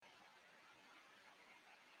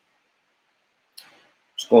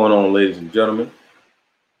Going on, ladies and gentlemen?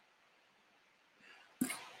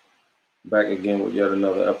 Back again with yet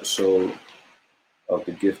another episode of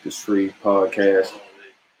the Gift is Free podcast.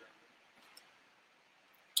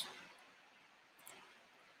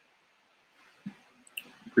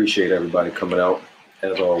 Appreciate everybody coming out,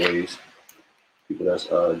 as always. People that's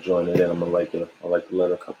joining in, I like to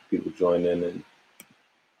let a couple people join in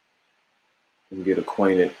and get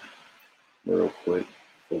acquainted real quick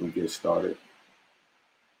before we get started.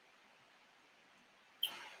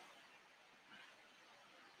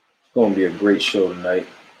 It's going to be a great show tonight.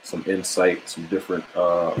 Some insight, some different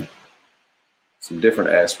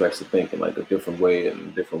aspects of thinking, like a different way and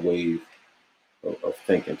a different wave of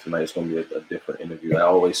thinking. Tonight's going to be a different interview. I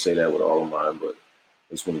always say that with all of mine, but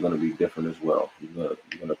this one's going to be different as well. You're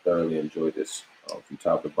going to thoroughly enjoy this from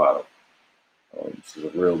top to bottom. This is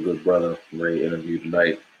a real good brother. Great interview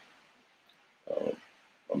tonight.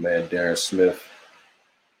 My man Darren Smith.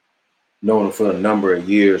 Known him for a number of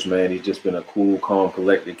years, man. He's just been a cool, calm,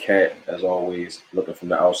 collected cat, as always, looking from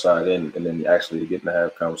the outside in, and then actually getting to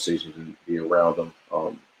have conversations and be around him.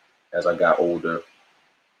 As I got older,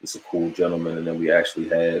 he's a cool gentleman, and then we actually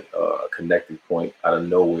had a connecting point out of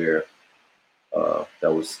nowhere.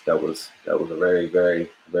 That was a very, very,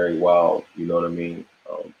 very wild. You know what I mean?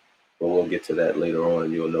 But we'll get to that later on,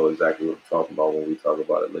 and you'll know exactly what we're talking about when we talk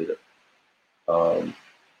about it later.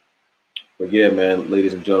 But yeah, man,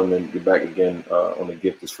 ladies and gentlemen, we're back again on the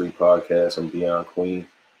Gift is Free podcast. I'm Beyond Queen,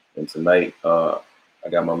 and tonight I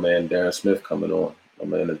got my man Darren Smith coming on. I'm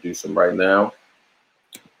gonna introduce him right now.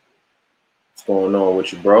 What's going on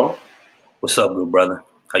with you, bro? What's up, good brother?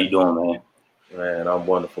 How you doing, man? Man, I'm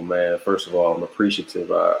wonderful, man. First of all, I'm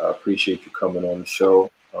appreciative. I appreciate you coming on the show,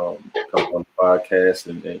 coming on the podcast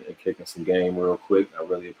and kicking some game real quick. I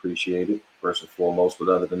really appreciate it, first and foremost. But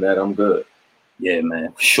other than that, I'm good. Yeah,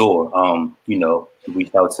 man, for sure. You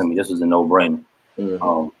reached out to me. This was a no-brainer.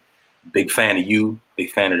 Mm-hmm. Big fan of you, big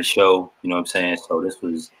fan of the show. You know what I'm saying? So this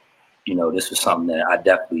was something that I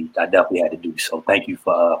definitely had to do. So thank you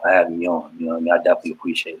for having me on. You know what I mean? I definitely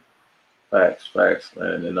appreciate it. Facts,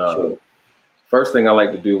 man. And sure. First thing I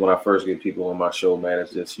like to do when I first get people on my show, man, is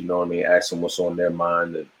just, you know what I mean, ask them what's on their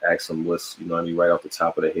mind and ask them what's, you know what I mean, right off the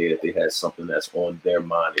top of their head, if they had something that's on their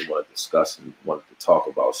mind they want to discuss and wanted to talk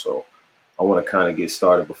about. So I want to kind of get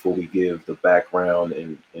started before we give the background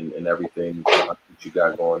and everything that you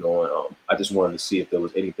got going on. I just wanted to see if there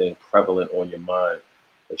was anything prevalent on your mind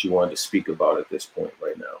that you wanted to speak about at this point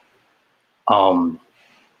right now.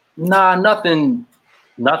 Nah, nothing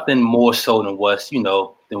more so than what's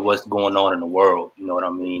going on in the world. You know what I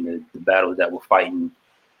mean? The battles that we're fighting,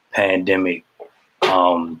 pandemic,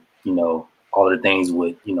 all of the things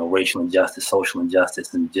with, racial injustice, social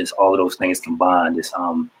injustice, and just all of those things combined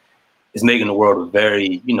is making the world a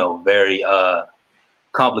very, very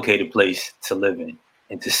complicated place to live in,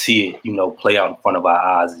 and to see it, play out in front of our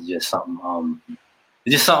eyes is just something.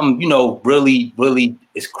 It's just something, really, really,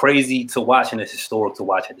 it's crazy to watch and it's historic to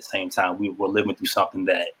watch at the same time. We're living through something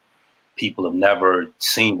that people have never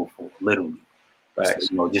seen before, literally. Right.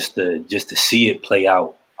 So, just to see it play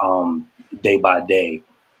out day by day,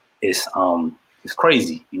 it's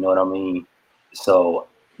crazy. You know what I mean? So,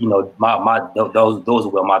 those are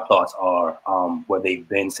where my thoughts are, where they've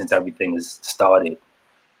been since everything has started.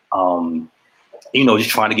 Just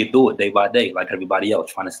trying to get through it day by day, like everybody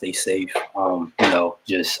else, trying to stay safe,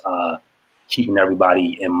 just keeping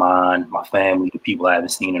everybody in mind, my family, the people I haven't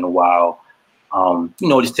seen in a while,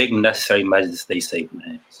 just taking the necessary measures to stay safe,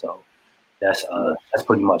 man. So that's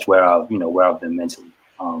pretty much where I've been mentally.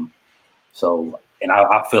 And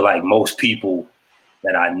I feel like most people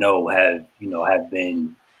that I know have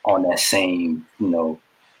been on that same,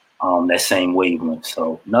 that same wavelength.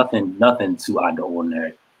 So nothing too out of the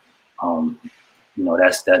ordinary.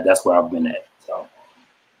 That's where I've been at. So.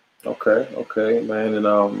 Okay, man. And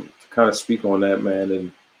to kind of speak on that, man,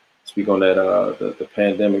 and speak on that the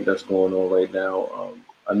pandemic that's going on right now.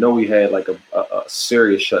 I know we had like a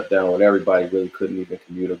serious shutdown when everybody really couldn't even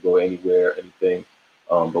commute or go anywhere, anything.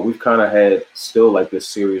 But we've kind of had still like this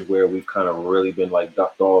series where we've kind of really been like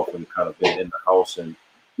ducked off and kind of been in the house and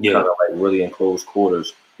kind of like really in close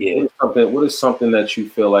quarters. Yeah. What is something that you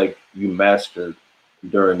feel like you mastered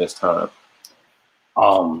during this time?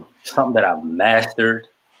 Something that I've mastered,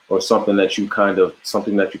 or something that you kind of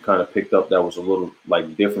picked up that was a little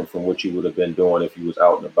like different from what you would have been doing if you was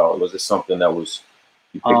out and about. Was it something that was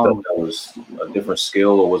you picked up that was a different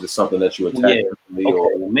skill, or was it something that you attacked? Yeah.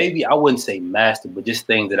 Okay. Maybe I wouldn't say master, but just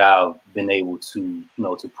things that I've been able to,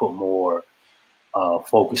 to put more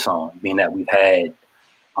focus on, being that we've had,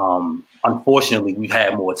 unfortunately, we've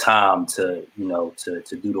had more time to,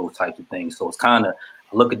 to do those types of things. So it's kind of,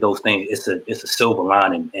 I look at those things. It's a silver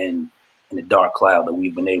lining in the dark cloud that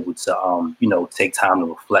we've been able to take time to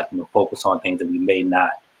reflect and focus on things that we may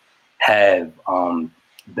not have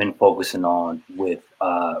been focusing on with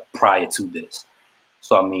prior to this.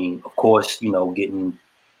 So I mean, of course, taking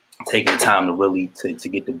the time to really to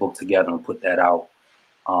get the book together and put that out.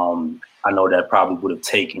 I know that probably would have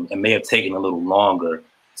may have taken a little longer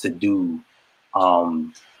to do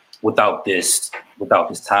without this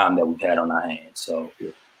time that we've had on our hands. So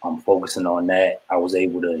I'm focusing on that. I was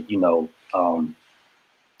able to,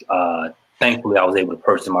 thankfully I was able to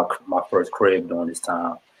purchase my first crib during this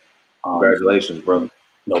time. Congratulations, brother.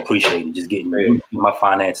 Appreciate it. Just getting my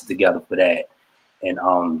finances together for that,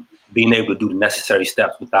 and being able to do the necessary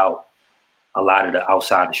steps without a lot of the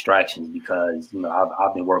outside distractions, because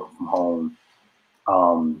I've been working from home,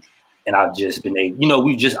 and I've just been able,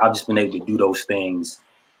 I've just been able to do those things,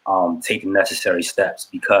 taking necessary steps,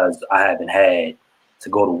 because I haven't had to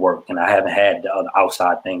go to work, and I haven't had the other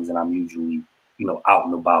outside things that I'm usually out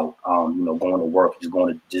and about, going to work,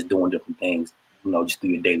 just doing different things, just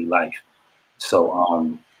through your daily life.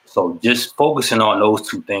 So so just focusing on those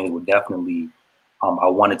two things would definitely, I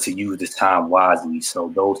wanted to use this time wisely. So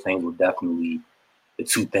those things were definitely the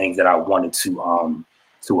two things that I wanted to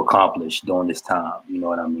accomplish during this time. You know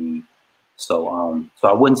what I mean? So so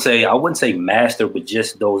I wouldn't say master, but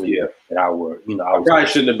just those that I were, I probably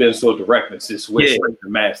shouldn't have been so direct and switch to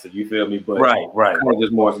master. You feel me? But right. Kind of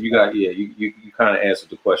just more. You got you kind of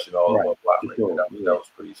answered the question all over. Sure. That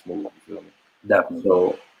was pretty smooth. You feel me? Definitely.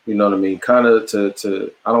 So you know what I mean? Kind of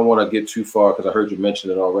to I don't want to get too far, because I heard you mention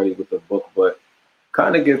it already with the book, but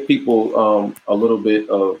kind of give people a little bit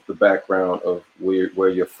of the background of where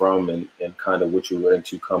you're from and kind of what you were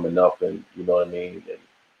into coming up, and you know what I mean?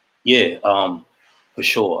 And for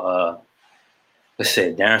sure. Let's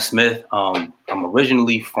say Darren Smith. I'm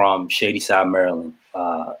originally from Shadyside, Maryland.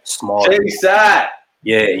 Small Shadyside.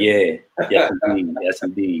 Yeah. Yes, indeed. Yes,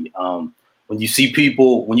 indeed. When you see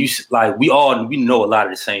people, we know a lot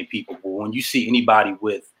of the same people, but when you see anybody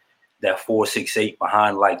with that 468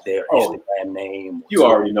 behind like their Instagram name, you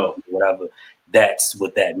already know, whatever, that's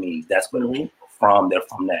what that means. That's where people from. They're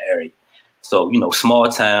from that area. So small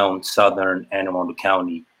town, southern Anne Arundel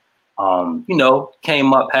County.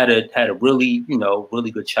 Came up, had a really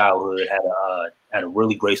really good childhood. Had a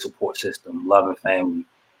really great support system, loving family.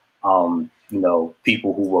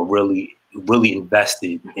 People who were really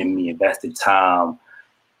invested in me, invested time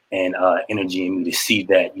and energy in me to see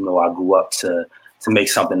that I grew up to make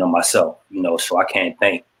something of myself. So I can't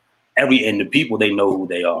thank and the people, they know who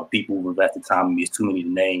they are. People who invested time in me, it's too many to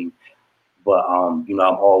name, but I'm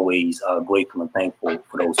always grateful and thankful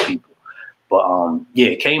for those people. But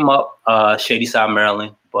came up Shadyside,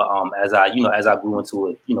 Maryland. But as I grew into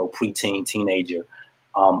a preteen, teenager,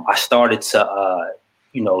 I started to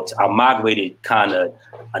I migrated kind of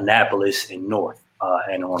Annapolis and north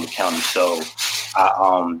Anne Arundel County. So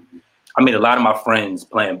I made a lot of my friends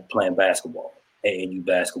playing basketball, AAU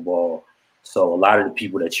basketball. So a lot of the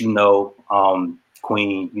people that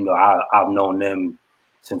Queen, I've known them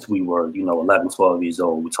since we were 11, 12 years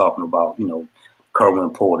old. We're talking about Kerwin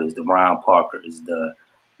Porters, the Ryan Parkers, the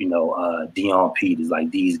Dion Peters, like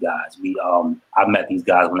these guys. I met these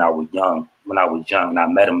guys when I was young, and I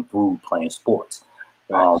met them through playing sports.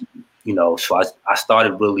 Nice. So I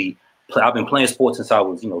started really. I've been playing sports since I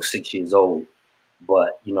was 6 years old,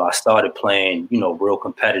 but I started playing real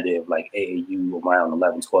competitive, like AAU, around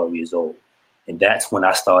 11, 12 years old, and that's when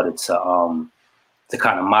I started to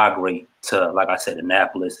kind of migrate to, like I said,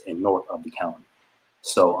 Annapolis and north of the county.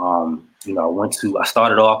 So I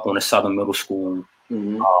started off on a Southern Middle School,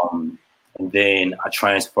 and then I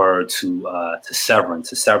transferred to Severn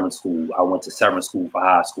School. I went to Severn School for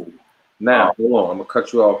high school. Now, hold on, I'm gonna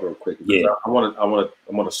cut you off real quick. Yeah, I want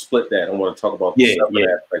to split that. I want to talk about the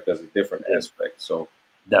aspect as a different aspect. So,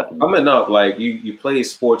 definitely coming up, like you play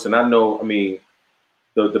sports, and I know, I mean,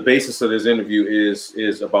 the basis of this interview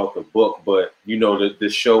is about the book, but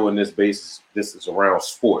this show and this is around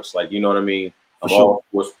sports. Like, you know what I mean? All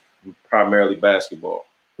sports, primarily basketball.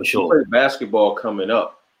 For sure. You played basketball coming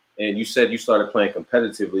up, and you said you started playing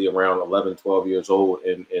competitively around 11, 12 years old,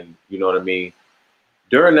 and you know what I mean?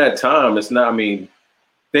 During that time, it's not, I mean,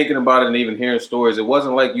 thinking about it and even hearing stories, it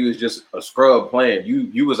wasn't like you was just a scrub playing.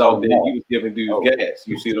 You was out there, you was giving dudes gas.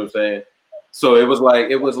 You see what I'm saying? So it was like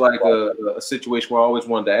a situation where I always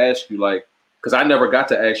wanted to ask you, like, because I never got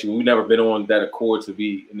to ask you, we never been on that accord to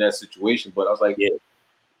be in that situation. But I was like,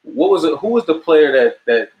 who was the player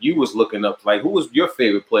that you was looking up to? Like, who was your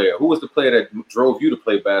favorite player? Who was the player that drove you to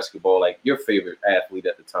play basketball? Like your favorite athlete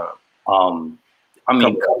at the time? I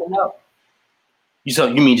mean, coming up, You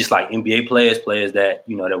mean just like NBA players that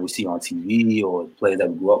that we see on TV, or players that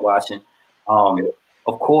we grew up watching?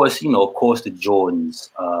 Of course, the Jordans,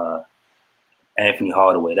 Anthony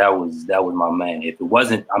Hardaway. That was my man. If it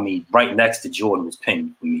wasn't, right next to Jordan was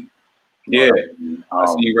Penny for me. I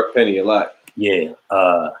see you rep Penny a lot. Yeah,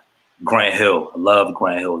 Grant Hill. I love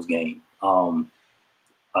Grant Hill's game. Who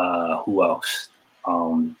else?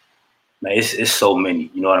 Man, it's so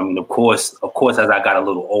many. You know what I mean? Of course, as I got a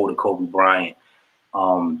little older, Kobe Bryant.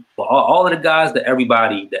 But all of the guys that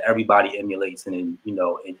everybody emulates and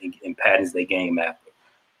patterns their game after.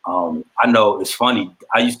 I know it's funny.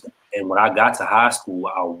 And when I got to high school,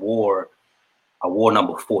 I wore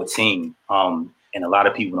number 14. And a lot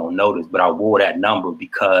of people don't know this, but I wore that number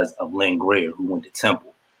because of Lynn Greer, who went to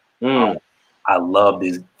Temple. I loved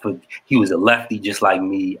his. He was a lefty just like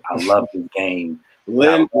me. I loved his game.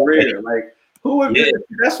 Lynn Greer, like who would be?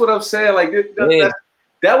 That's what I'm saying. Like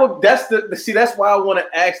that's why I want to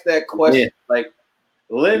ask that question. Like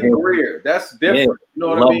Lynn Greer, that's different. You know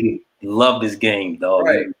what I mean? Loved his game, dog.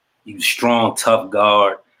 Right. He was strong, tough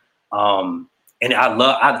guard. And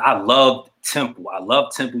I loved Temple. I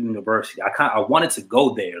loved Temple University. I wanted to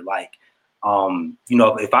go there. Like,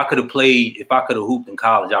 if I could have hooped in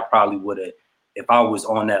college, I probably would have. If I was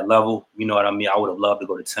on that level, you know what I mean, I would have loved to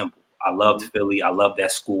go to Temple. I loved Philly. I loved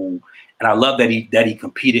that school, and I love that he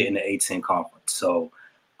competed in the A-10 conference. So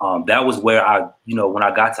that was where when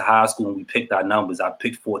I got to high school and we picked our numbers, I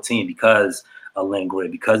picked 14 because of Lynn Greer,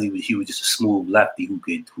 because he was just a smooth lefty who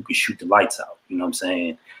could shoot the lights out. You know what I'm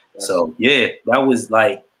saying? Yes. So yeah, that was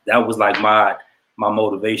like my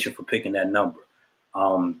motivation for picking that number.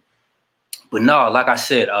 But no, like I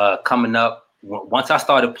said, coming up, once I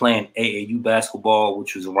started playing AAU basketball,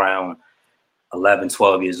 which was around 11,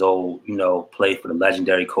 12 years old, played for the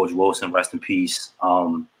legendary Coach Wilson, rest in peace.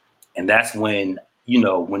 And that's when,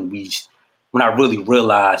 when I really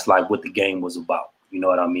realized like what the game was about. You know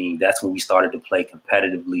what I mean? That's when we started to play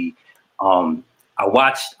competitively. I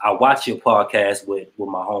watched your podcast with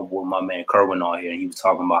my homeboy, my man Kerwin on here, and he was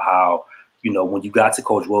talking about how, when you got to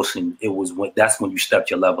Coach Wilson, that's when you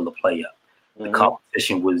stepped your level of play up. The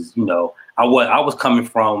competition was, I was coming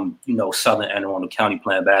from, Southern Anne Arundel County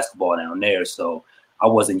playing basketball down there. So I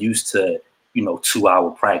wasn't used to,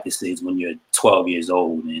 2-hour practices when you're 12 years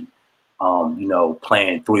old and,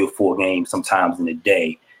 playing 3 or 4 games sometimes in a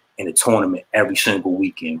day in a tournament every single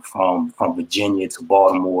weekend from Virginia to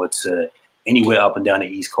Baltimore to anywhere up and down the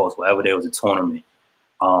East Coast, wherever there was a tournament.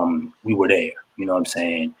 We were there, you know what I'm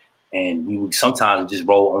saying? And we would sometimes just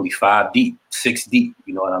roll only 5 deep, 6 deep,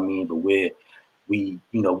 you know what I mean? But we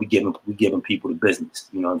giving people the business,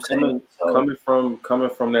 you know what I'm saying? Coming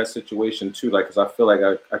from that situation too, like, because I feel like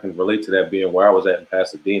I can relate to that being where I was at in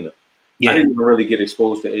Pasadena. Yeah. I didn't even really get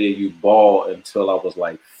exposed to AAU ball until I was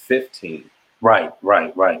like 15. Right. So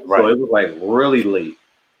it was like really late.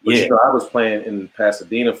 But I was playing in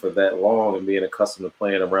Pasadena for that long and being accustomed to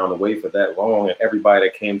playing around the way for that long, and everybody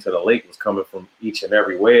that came to the lake was coming from each and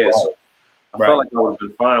everywhere. Right. So I felt like I would have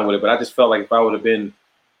been fine with it, but I just felt like if I would have been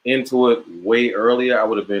into it way earlier, I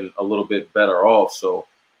would have been a little bit better off. So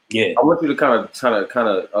I want you to kind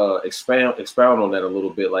of expound on that a little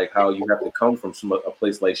bit, like how you have to come from a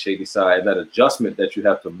place like Shadyside and that adjustment that you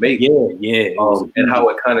have to make. And how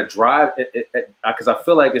it kind of drives it, because I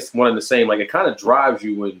feel like it's one and the same. Like it kind of drives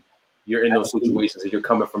you when you're in those situations and you're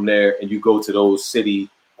coming from there and you go to those city,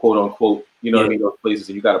 quote unquote, you know what I mean, those places,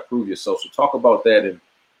 and you got to prove yourself. So talk about that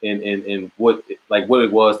and what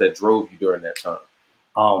it was that drove you during that time.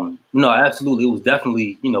 No, absolutely. It was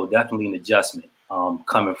definitely an adjustment.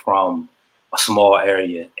 Coming from a small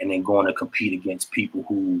area and then going to compete against people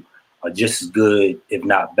who are just as good, if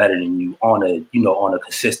not better than you on a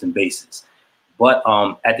consistent basis. But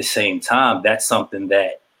at the same time, that's something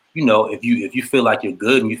that, if you feel like you're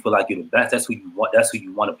good and you feel like you're the best, that's who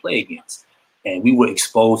you want to play against. And we were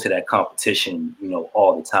exposed to that competition,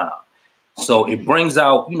 all the time. So it brings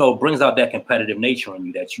out that competitive nature in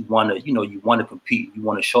you that you want to compete. You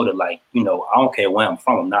want to show that, like, I don't care where I'm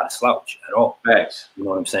from, I'm not a slouch at all. Thanks. You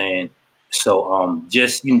know what I'm saying? So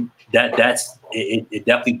that's it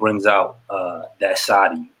definitely brings out that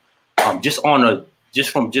side of you. Just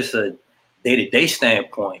from a day-to-day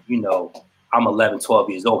standpoint, I'm 11, 12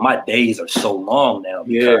 years old. My days are so long now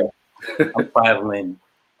because I'm traveling.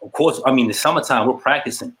 Of course, the summertime we're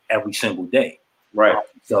practicing every single day. Right.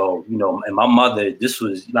 So, and my mother, this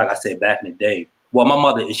was, like I said, back in the day. Well, my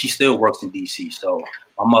mother, she still works in DC. So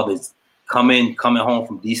my mother's coming home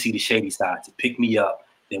from DC to Shadyside to pick me up.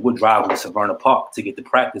 Then we're driving to Severna Park to get to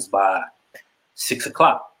practice by 6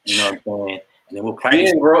 o'clock. You know what I'm saying? And then we'll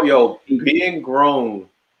practice. Being grown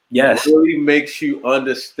Yes. really makes you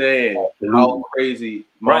understand how crazy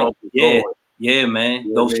mom was going. Yeah, man. You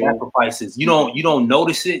know Those what I mean? sacrifices. You don't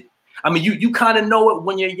notice it. I mean, you kind of know it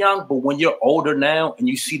when you're young, but when you're older now and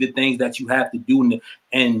you see the things that you have to do,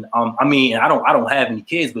 I mean, I don't have any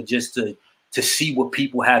kids, but just to see what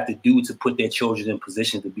people have to do to put their children in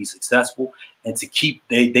position to be successful and to keep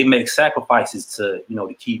they make sacrifices to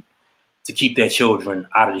keep their children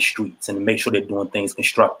out of the streets and to make sure they're doing things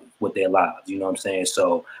constructive with their lives. You know what I'm saying?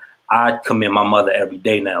 So I commend my mother every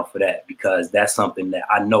day now for that, because that's something that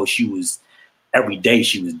I know every day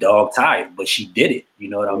she was dog tired, but she did it. You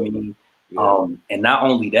know what I mean? Yeah. And not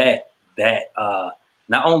only that,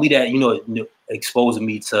 exposing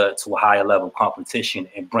me to a higher level competition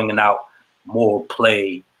and bringing out more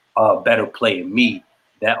play, better play in me.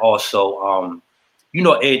 That also,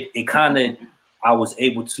 it kind of, I was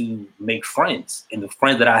able to make friends, and the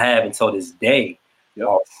friends that I have until this day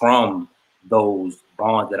are from those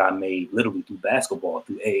bonds that I made literally through basketball,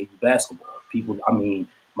 through AAU basketball. People, I mean,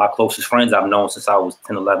 my closest friends I've known since I was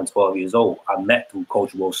 10, 11, 12 years old. I met through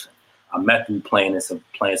Coach Wilson. I met through playing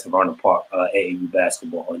Savannah Park AAU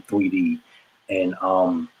basketball in 3D, and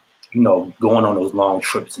going on those long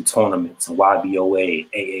trips and tournaments and YBOA,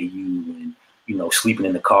 AAU, and sleeping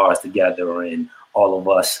in the cars together, and all of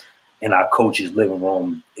us in our coach's living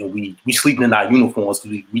room, and we sleeping in our uniforms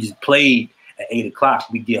because we just played at 8:00.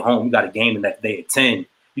 We get home, we got a game the next day at 10.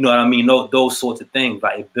 You know what I mean? Those sorts of things,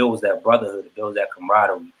 like it builds that brotherhood, it builds that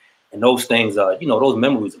camaraderie, and those things are, those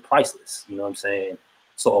memories are priceless. You know what I'm saying?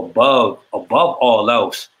 So above all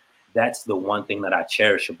else, that's the one thing that I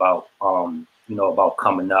cherish about about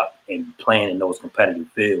coming up and playing in those competitive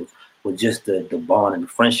fields, with just the bond and the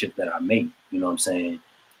friendship that I made. You know what I'm saying?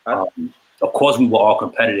 Of course, we were all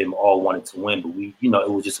competitive and all wanted to win, but it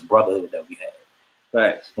was just a brotherhood that we had.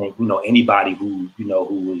 Facts. And anybody who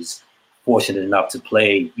was fortunate enough to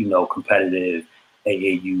play, competitive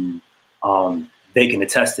AAU, they can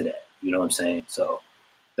attest to that. You know what I'm saying? So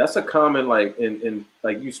that's a common, like, in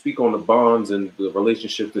like, you speak on the bonds and the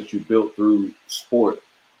relationships that you built through sport.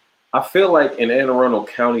 I feel like in Anne Arundel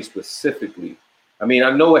County specifically, I mean,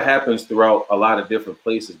 I know it happens throughout a lot of different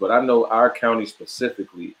places, but I know our county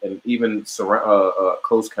specifically, and even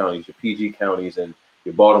close counties, your PG counties and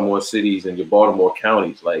your Baltimore cities and your Baltimore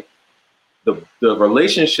counties, like the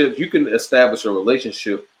relationships, you can establish a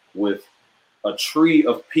relationship with a tree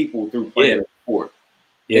of people through playing sport.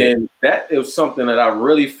 Yeah. And that is something that I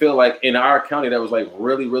really feel like in our county that was like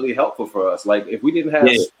really, really helpful for us. Like if we didn't have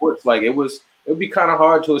sports, like it would be kind of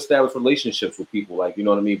hard to establish relationships with people. Like, you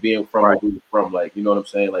know what I mean? Being from where we were from, like, you know what I'm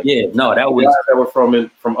saying? Like, that was guys that were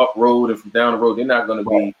from up road and from down the road, they're not going to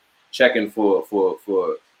be checking for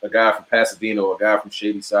a guy from Pasadena or a guy from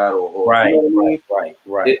Shady Side or right, you know what I mean?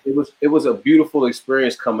 Right. It was a beautiful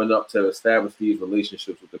experience coming up to establish these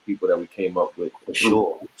relationships with the people that we came up with. For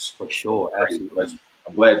sure, absolutely.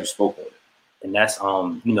 I'm glad you spoke on it. And that's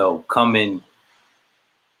coming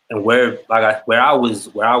and where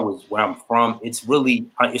I'm from, it's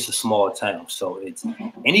a small town. So it's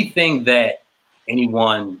anything that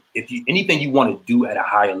anything you want to do at a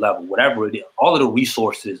higher level, whatever it is, all of the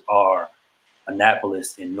resources are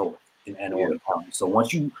Annapolis and north in Anne Arundel County. So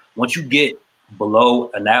once you get below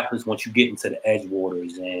Annapolis, once you get into the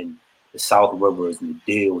Edgewaters and the South Rivers and the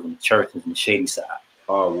Dills and the Churches and the Shady Side,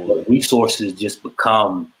 the resources just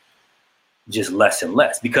become just less and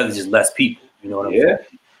less because it's just less people. You know what I'm saying?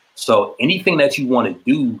 So anything that you want to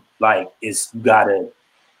do, like, is you gotta.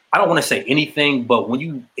 I don't want to say anything, but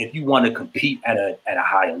if you want to compete at a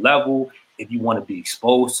higher level, if you want to be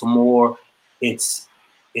exposed to more, it's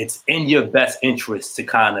in your best interest to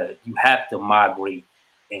you have to migrate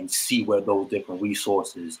and see where those different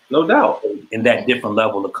resources, no doubt, in that different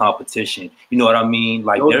level of competition. You know what I mean?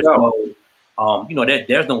 Like there's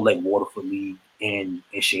no Lake Waterford League in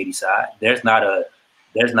Shady Side. There's not a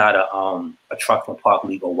Truckman Park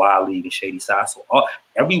League or Wild League in Shady Side. So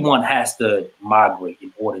everyone has to migrate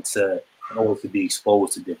in order to be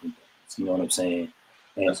exposed to different things. You know what I'm saying?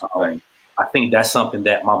 And I think that's something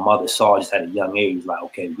that my mother saw just at a young age. Like,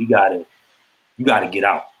 okay, you gotta get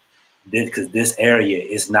out, because this area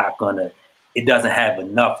is not gonna. It doesn't have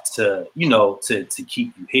enough to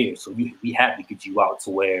keep you here. So we have to get you out to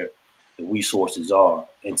where the resources are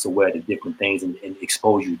and to where the different things and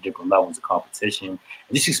expose you to different levels of competition and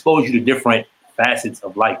just expose you to different facets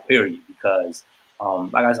of life, period. Because I'm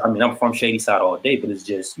from Shady Side all day, but it's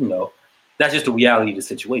just, that's just the reality of the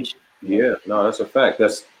situation. Yeah, no, that's a fact.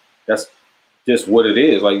 That's just what it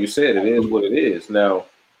is. Like you said, it is what it is. Now,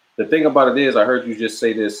 the thing about it is, I heard you just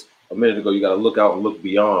say this a minute ago, you got to look out and look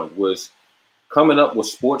beyond, was coming up,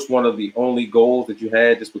 was sports one of the only goals that you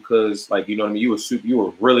had? Just because, like, you know what I mean, you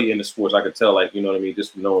were really into sports. I could tell, like, you know what I mean,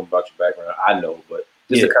 just knowing about your background. I know, but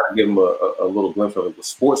just to kind of give them a little glimpse of it, was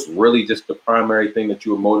sports really just the primary thing that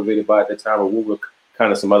you were motivated by at the time, or what were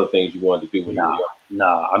kind of some other things you wanted to do when you were young?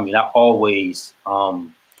 Nah. I mean, I always, I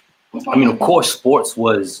mean, of course, sports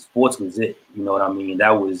was it. You know what I mean?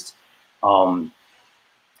 That was,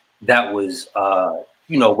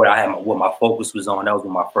 you know, what my focus was on. That was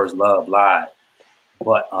when my first love lied.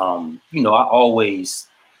 But you know, I always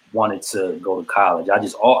wanted to go to college. I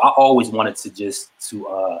always wanted to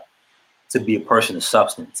be a person of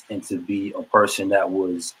substance and to be a person that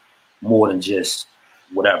was more than just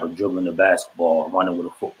whatever, dribbling the basketball, running with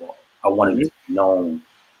a football. I wanted to be known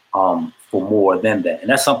for more than that. And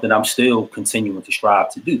that's something I'm still continuing to strive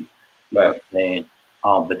to do. Right. And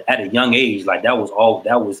but at a young age, like that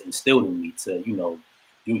was instilled in me to, you know,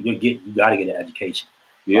 you got to get an education.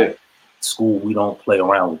 Yeah. Like, school, we don't play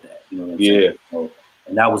around with that. You know what I'm saying? So,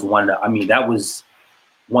 and that was one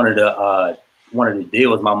of the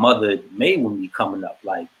deals my mother made with me coming up.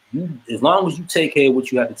 Like, as long as you take care of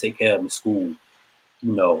what you have to take care of in school,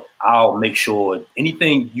 you know, I'll make sure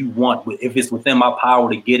anything you want, if it's within my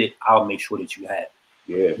power to get it, I'll make sure that you have it.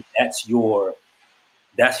 Yeah. That's your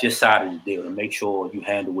side of the deal, to make sure you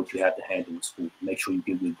handle what you have to handle in school. Make sure you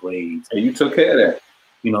get good grades. And you took care of that.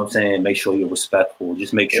 You know what I'm saying? Make sure you're respectful.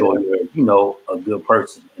 Just make sure you're, you know, a good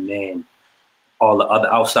person. And then all the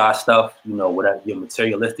other outside stuff, you know, whatever your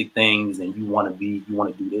materialistic things, and you want to do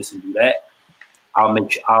this and do that.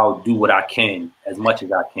 I'll do what I can, as much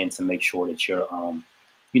as I can, to make sure that you're,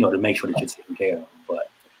 you know, to make sure that you're taken care of.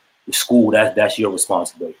 But the school, that's your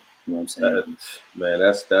responsibility. You know what I'm saying? Man,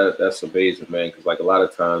 that's amazing, man. Because like a lot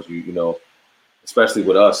of times, you know, especially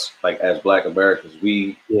with us, like as Black Americans,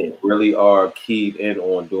 we really are keyed in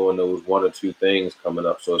on doing those one or two things coming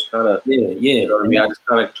up. So it's kind of, you know what I mean? I just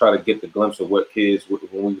kind of try to get the glimpse of what kids, when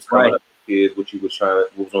we was coming up, kids, what was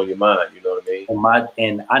on your mind, you know what I mean?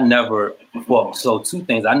 And I never, so two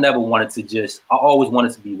things. I always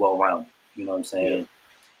wanted to be well-rounded, you know what I'm saying? Yeah.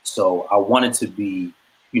 So I wanted to be,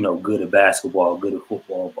 you know, good at basketball, good at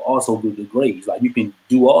football, but also good at grades. Like, you can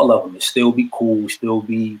do all of them and still be cool, still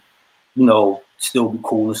be, you know, still be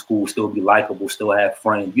cool in school, still be likable, still have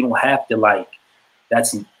friends. You don't have to, like,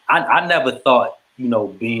 I never thought, you know,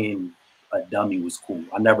 being a dummy was cool.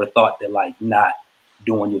 I never thought that, like, not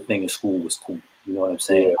doing your thing in school was cool. You know what I'm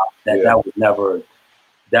saying? That was never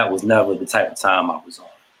the type of time I was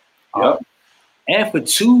on. And for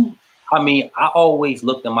two, I mean, I always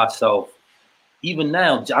looked at myself, even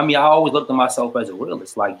now, I mean, I always looked at myself as a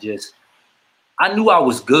realist. Like, just, I knew I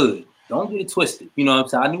was good. Don't get it twisted. You know what I'm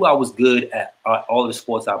saying? I knew I was good at all the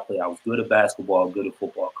sports I played. I was good at basketball, good at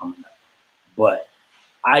football coming up. But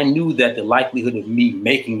I knew that the likelihood of me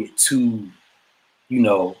making it to, you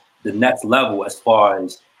know, the next level as far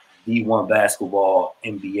as D1 basketball,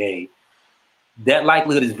 NBA, that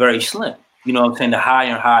likelihood is very slim. You know what I'm saying? The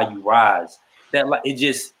higher and higher you rise,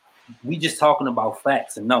 we just talking about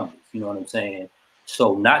facts and numbers. You know what I'm saying?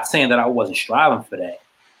 So, not saying that I wasn't striving for that,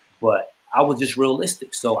 but I was just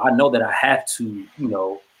realistic. So I know that I have to, you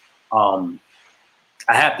know, I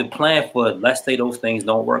have to plan for, let's say those things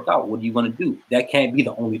don't work out. What are you going to do? That can't be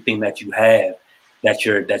the only thing that you have that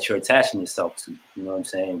you're attaching yourself to. You know what I'm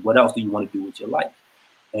saying? What else do you want to do with your life?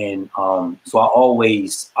 And so I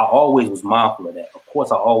always was mindful of that. Of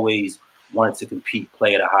course, I always wanted to compete,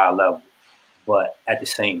 play at a high level. But at the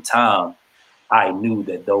same time, I knew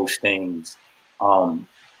that those things,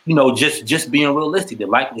 you know, just being realistic, the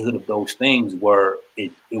likelihood of those things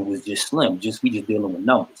it was just slim. We just dealing with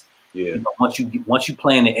numbers. Yeah. You know, once you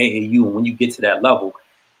play in the AAU, and when you get to that level,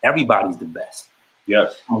 everybody's the best.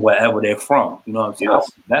 Yes. From wherever they're from. You know what I'm saying?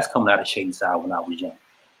 Yes. That's coming out of Shadyside when I was young.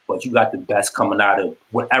 But you got the best coming out of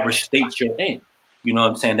whatever state you're in. You know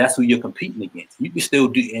what I'm saying? That's who you're competing against. You can still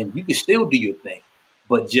do your thing.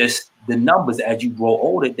 But just the numbers, as you grow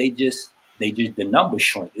older, the numbers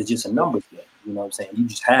shrink. It's just a numbers game. You know what I'm saying?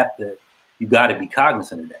 You got to be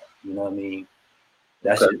cognizant of that. You know what I mean?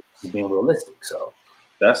 That's just being realistic. So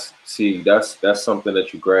that's something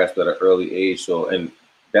that you grasped at an early age. So, and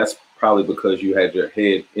that's probably because you had your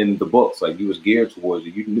head in the books, like you was geared towards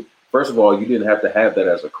it. You knew, first of all, you didn't have to have that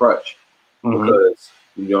as a crutch, because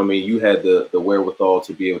you know what I mean, you had the wherewithal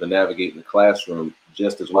to be able to navigate in the classroom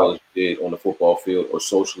just as well as you did on the football field or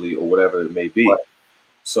socially or whatever it may be. Right.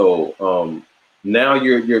 So now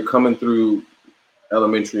you're coming through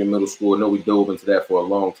elementary and middle school. I know we dove into that for a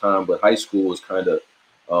long time, but high school is kind of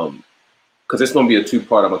because it's going to be a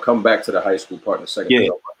two-part. I'm going to come back to the high school part in a second. I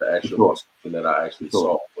want to ask you about something that I actually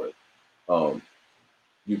saw. But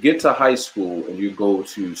you get to high school and you go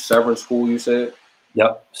to Severn School, you said?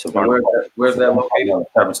 Yep. Where's that located?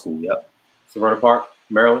 Severn School, yep. Severna Park,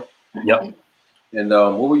 Maryland? Yep. And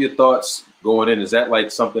what were your thoughts going in? Is that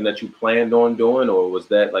like something that you planned on doing, or was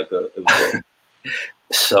that like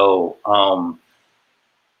So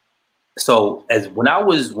as when I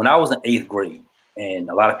was in eighth grade, and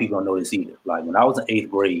a lot of people don't know this either. Like when I was in eighth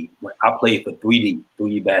grade, when I played for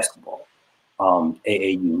 3D basketball,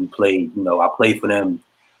 AAU. We played, I played for them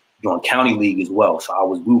during county league as well. So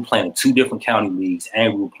we were playing in 2 different county leagues,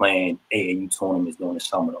 and we were playing AAU tournaments during the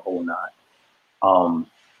summer, the whole 9.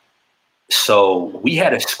 So we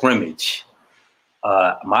had a scrimmage.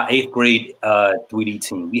 My 8th grade 3D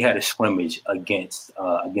team, we had a scrimmage against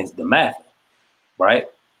DeMatha, right?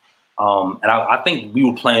 And I think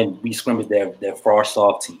we scrimmaged their far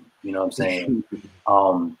soft team. You know what I'm saying?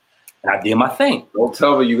 And I did my thing. Don't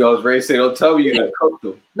tell me you guys ready to say. Don't tell me you didn't coach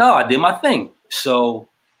them. No, I did my thing. So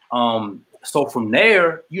from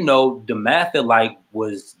there, DeMatha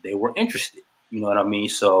they were interested. You know what I mean?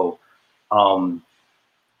 So long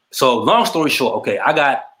story short, okay, as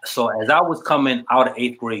I was coming out of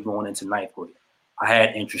 8th grade going into 9th grade, I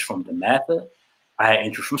had interest from DeMatha, I had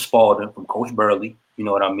interest from Spalding, from Coach Burley, you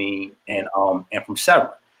know what I mean, and from Severn,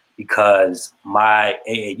 because my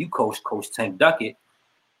AAU coach, Coach Tank Duckett,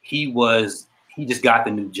 he just got the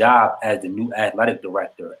new job as the new athletic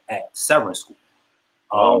director at Severn School.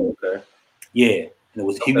 Okay. Yeah.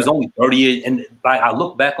 And he was only 30 years, and like I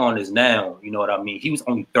look back on this now, you know what I mean? He was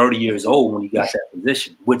only 30 years old when he got that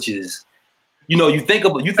position, which is, you think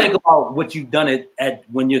about what you've done at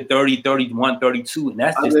when you're 30, 31, 32, and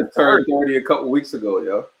that's just turned 30 a couple weeks ago,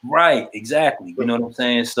 yo. Right, exactly. You know what I'm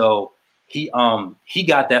saying? So he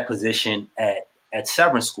got that position at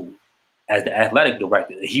Severn School as the athletic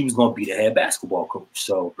director. He was going to be the head basketball coach.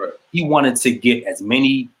 So he wanted to get as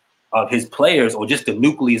many of his players, or just the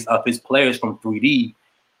nucleus of his players from 3D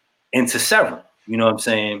into Severn. You know what I'm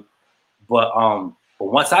saying? But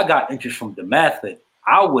once I got interest from DeMatha,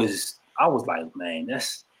 I was like, man,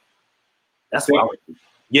 that's what I was.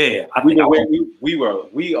 Yeah, we want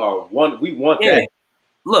that.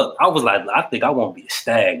 Look, I was like, I think I want to be a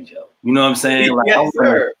Stag, Joe. You know what I'm saying? Like, yes,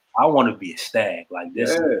 I want to be a Stag. Like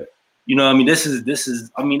this. Yeah. You know what I mean? This is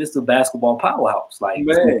a basketball powerhouse. Like,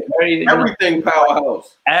 man, everything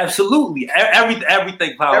powerhouse. Absolutely.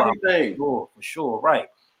 Everything powerhouse. Everything. For sure. Right.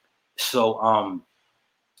 So I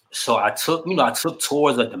took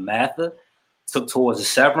tours of DeMatha, took tours of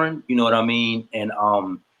Severn, you know what I mean? And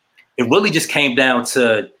it really just came down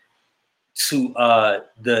to the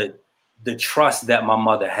trust that my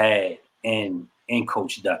mother had in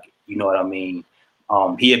Coach Duckett. You know what I mean?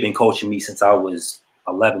 He had been coaching me since I was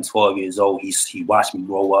 11, 12 years old. He watched me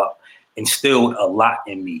grow up, instilled a lot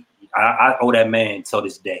in me. I owe that man till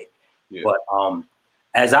this day. Yeah. But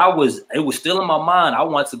it was still in my mind. I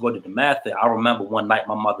wanted to go to DeMatha. I remember one night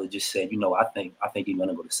my mother just said, I think you're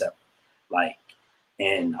gonna go to Severn. Like,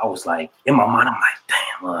 and I was like, in my mind, I'm like,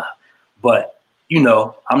 damn. But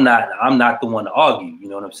I'm not the one to argue. You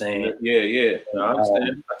know what I'm saying? Yeah. No, I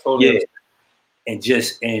understand. I totally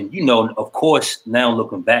understand. And of course, now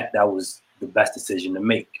looking back, that was the best decision to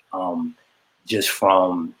make. Just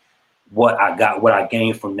from what I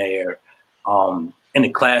gained from there, in the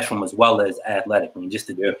classroom as well as athletically, just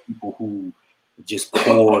the people who just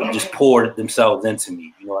poured themselves into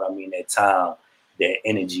me. You know what I mean? Their time, their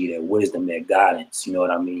energy, their wisdom, their guidance. You know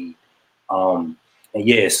what I mean?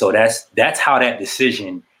 So that's how that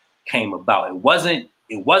decision came about. It wasn't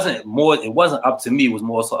up to me. It was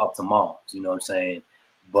more so up to moms. You know what I'm saying?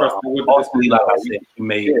 But ultimately, like I said,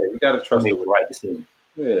 you gotta trust her with the right decision.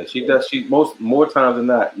 Yeah, she does. She more times than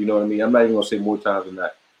not. You know what I mean? I'm not even gonna say more times than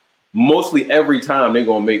not. Mostly every time they're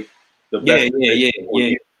gonna make the best. Yeah.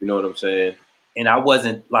 You know what I'm saying? And I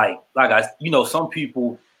wasn't some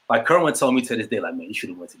people, like Kerwin told me to this day, like, man, you should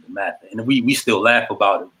have went to DeMatha. And we still laugh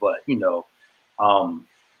about it, but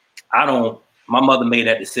my mother made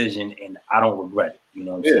that decision and I don't regret it. You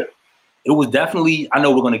know what I'm saying? It was definitely, I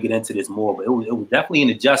know we're going to get into this more, but it was definitely an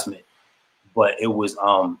adjustment, but it was,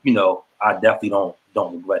 I definitely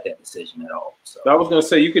don't regret that decision at all. So I was going to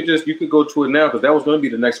say, you could go to it now, because that was going to be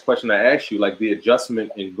the next question I asked you, like the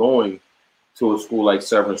adjustment in going to a school like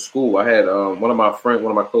Severn School. I had one of my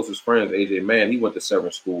closest friends, AJ Mann, he went to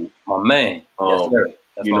Severn School. My man. Yes, sir.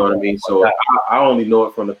 You know what I mean? So I only know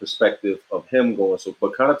it from the perspective of him going. So,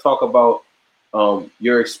 but kind of talk about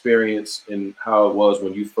your experience and how it was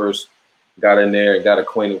when you first got in there and got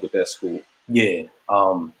acquainted with that school. Yeah.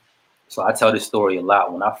 So I tell this story a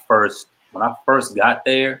lot. When I first got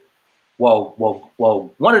there, well,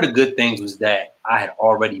 one of the good things was that I had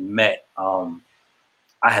already met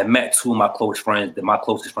I had met two of my close friends, my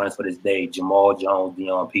closest friends for this day, Jamal Jones,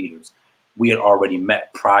 Dion Peters. We had already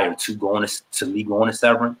met prior to me going to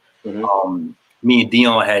Severn. Mm-hmm. Me and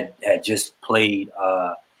Dion had just played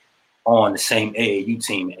on the same AAU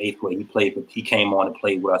team in 8th grade. He came on and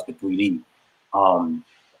played with us for 3D.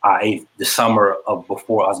 The summer of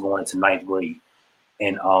before I was going into 9th grade.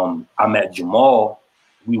 And I met Jamal.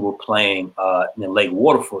 We were playing in the Lake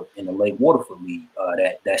Waterford League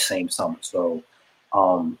that same summer. So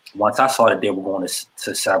once I saw that they were going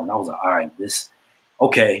to Severn, I was like, all right,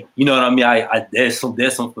 okay. You know what I mean? There's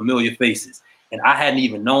some familiar faces. And I hadn't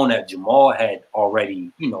even known that Jamal had already,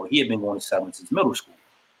 he had been going to Severn since middle school.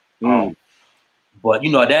 But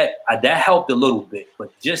that helped a little bit.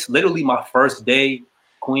 But just literally my first day,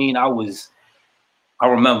 Queen, I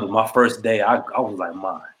remember my first day, I was like,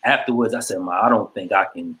 "Ma." Afterwards, I said, "Ma, I don't think I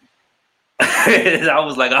can." I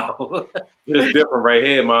was like, "Oh, it's different right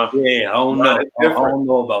here, Ma." Yeah, I don't know. I don't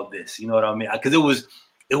know about this. You know what I mean? Because it was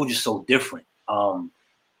just so different.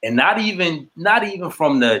 And not even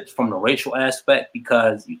from the racial aspect,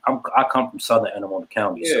 because I come from Southern Anne Arundel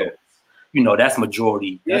County, so that's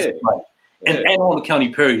majority. That's right. And Anne Arundel County,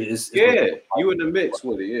 period, is you in the mix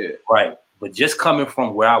with it, right. But just coming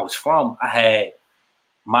from where I was from, I had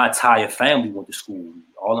my entire family went to school.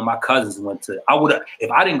 All of my cousins went to. If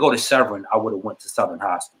I didn't go to Severn, I would have went to Southern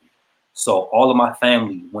High School. So all of my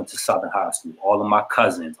family went to Southern High School. All of my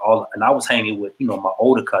cousins, and I was hanging with my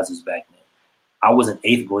older cousins back then. I was in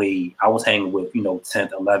 8th grade. I was hanging with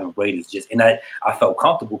 10th, 11th graders. And I felt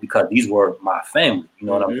comfortable because these were my family. You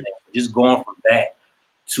know what I'm saying? Just going from that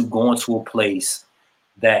to going to a place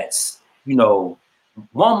that's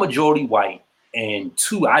one, majority white, and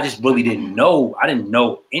two, I just really didn't know. I didn't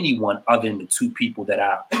know anyone other than the two people that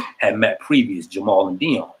I had met previous, Jamal and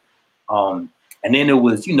Dion. And then it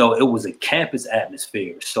was a campus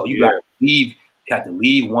atmosphere. So you got to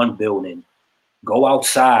leave one building, go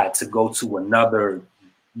outside to go to another,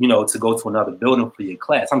 building for your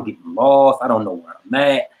class. I'm getting lost. I don't know where I'm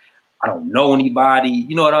at. I don't know anybody.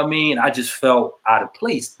 You know what I mean? I just felt out of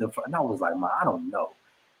place. And I was like, I don't know.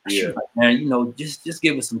 She was like, man, just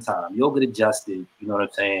give it some time. You'll get adjusted. You know what I'm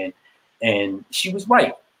saying? And she was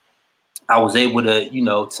right. I was able to,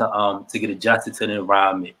 to get adjusted to the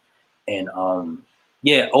environment. And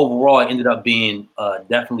overall, it ended up being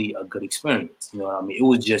definitely a good experience. You know what I mean? It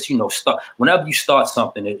was just, whenever you start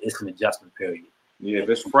something, it's an adjustment period. Yeah, if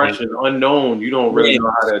it's fresh and unknown, you don't really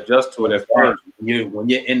know how to adjust to it at first. When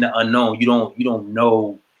you're in the unknown, you don't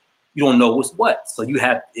know what's what. So you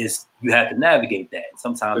have to navigate that.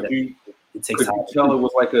 Sometimes it takes time. Could you tell it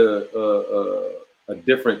was like a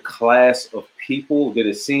different class of people? Did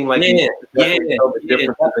it seem like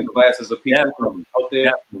different classes of people out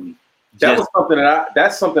there? Definitely.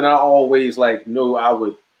 That's something I always knew I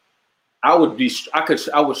would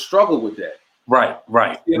struggle with that. Right.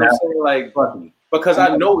 You know what I'm saying? Because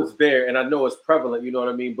I know it's there and I know it's prevalent, you know what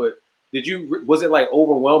I mean? But was it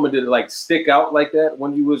overwhelming? Did it stick out like that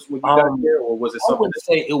when you got there, or was it something?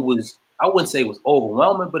 I wouldn't say it was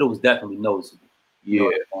overwhelming, but it was definitely noticeable. Yeah.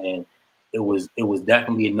 And it was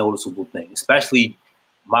definitely a noticeable thing, especially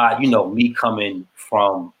me coming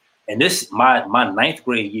from, and this my 9th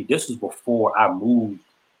grade year. This was before I moved,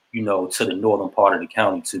 to the northern part of the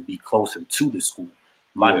county to be closer to the school.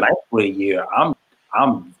 My 9th grade year, I'm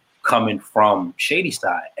coming from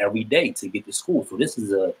Shadyside every day to get to school. So this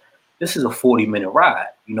is a 40-minute ride.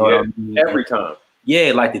 You know what I mean? Every time.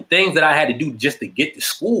 Yeah, the things that I had to do just to get to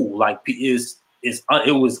school,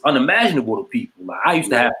 it was unimaginable to people. I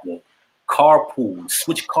used to have to carpool,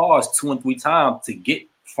 switch cars 2 and 3 times to get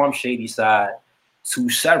from Shadyside to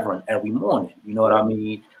Severn every morning. You know what I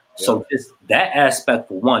mean? Yeah. So just that aspect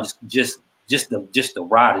for one, just the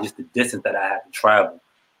ride, just the distance that I had to travel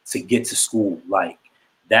to get to school,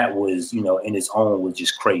 that was, in its own was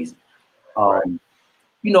just crazy. And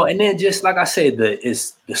then just like I said,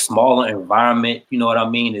 it's the smaller environment. You know what I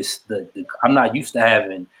mean? It's I'm not used to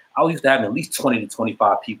having. I was used to having at least 20 to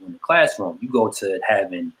 25 people in the classroom. You go to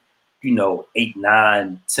having, 8,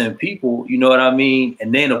 9, 10 people. You know what I mean?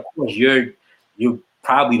 And then of course you're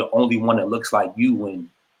probably the only one that looks like you in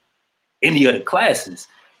any of the classes.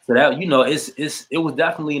 So that it was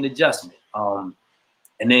definitely an adjustment.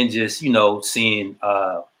 And then just seeing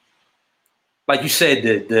like you said,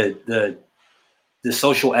 the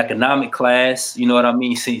social economic class, you know what I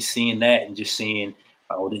mean? Seeing that and just seeing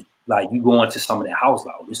you go into some of their house,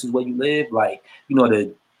 this is where you live,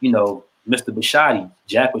 Mr. Bashotti,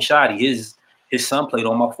 Jack Bashotti, his son played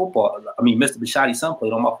on my football. I mean, Mr. Bashotti's son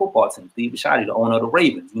played on my football team. Steve Bashotti, the owner of the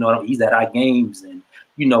Ravens. He's at our games, and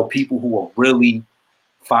people who are really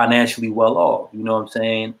financially well off. You know what I'm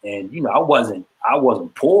saying? And I wasn't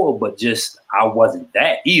poor, but just I wasn't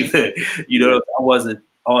that either. I wasn't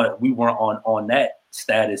on. We weren't on that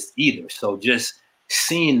status either. So just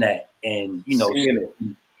seeing that, and seeing it.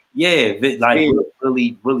 Yeah, like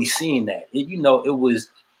really seeing that.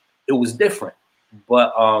 It was different,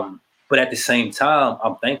 but at the same time,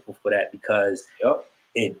 I'm thankful for that because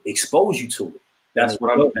it exposed you to it. That's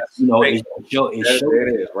what I'm. It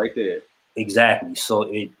is right there. Exactly. So at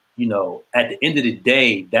the end of the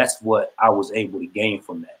day, that's what I was able to gain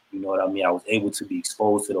from that. You know what I mean? I was able to be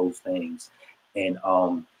exposed to those things, and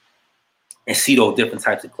see those different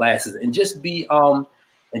types of classes, and just be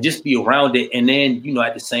around it. And then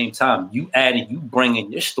at the same time, you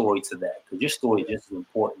bringing your story to that, because your story is just as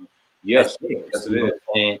important. Yes, it is.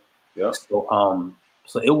 And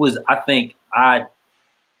so it was. I think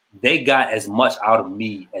they got as much out of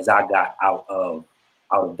me as I got out of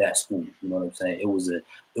that school. You know what I'm saying? It was an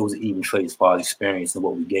even trade as far as experience and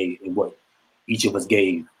what we gave and what each of us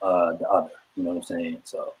gave the other. You know what I'm saying?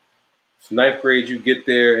 So ninth grade, you get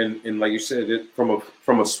there, and like you said, from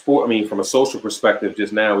a sport. I mean, from a social perspective,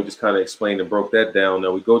 just now we just kind of explained and broke that down.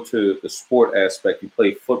 Now we go to the sport aspect. You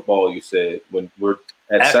play football. You said when we're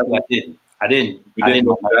at seven. I didn't. You didn't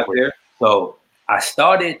know that there. So I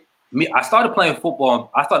started playing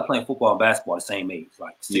football. I started playing football and basketball at the same age,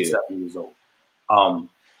 like 6, 7 years old.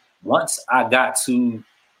 Once I got to,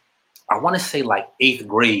 I want to say like 8th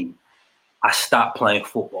grade, I stopped playing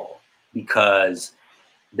football because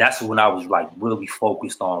that's when I was like really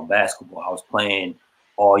focused on basketball. I was playing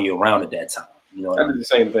all year round at that time. I did the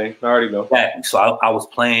same thing. I already know. Exactly. So I was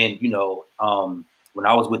playing, when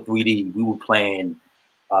I was with 3D, we were playing,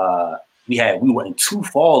 we were in 2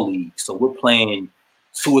 fall leagues. So we're playing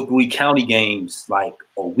 2 or 3 county games like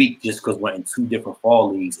a week just because we're in 2 different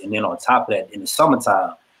fall leagues. And then on top of that, in the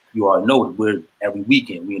summertime, you already know that we're every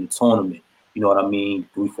weekend, we're in a tournament. You know what I mean?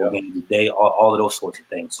 3-4 games a day, all of those sorts of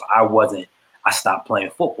things. So I stopped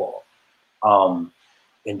playing football. And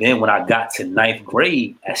then when I got to 9th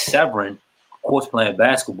grade at Severn, of course, playing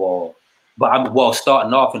basketball, but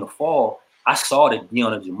starting off in the fall, I saw that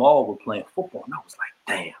Dion and Jamal were playing football. And I was like,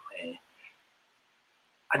 damn, man,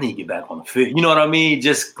 I need to get back on the field. You know what I mean?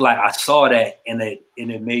 Just like I saw that, and it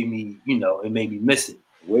made me, it made me miss it.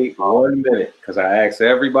 Wait 1 minute, because I asked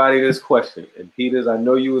everybody this question. And Peters, I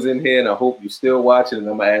know you was in here, and I hope you still watching, and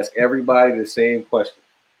I'm going to ask everybody the same question.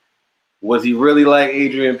 Was he really like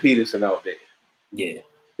Adrian Peterson out there? Yeah.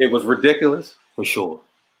 It was ridiculous? For sure.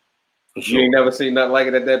 You ain't never seen nothing like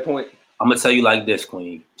it at that point? I'm going to tell you like this,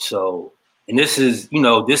 Queen. So, and this is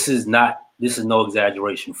no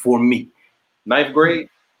exaggeration for me. 9th grade?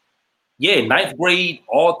 Yeah, 9th grade,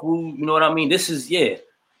 all through, you know what I mean?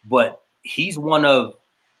 But he's one of,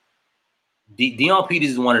 Dion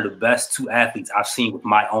Peters is one of the best 2 athletes I've seen with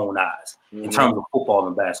my own eyes in terms of football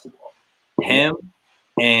and basketball. Him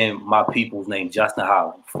and my people's name, Justin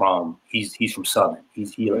Holland, he's from Southern.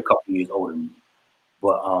 He's a couple years older than me.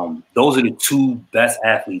 But those are the 2 best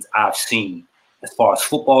athletes I've seen as far as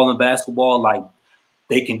football and basketball. Like,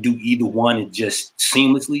 they can do either one and just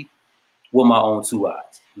seamlessly with my own 2 eyes.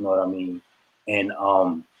 You know what I mean? And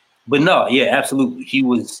but no, yeah, absolutely. He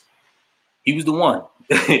was the one.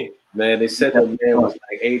 Man, they said that man was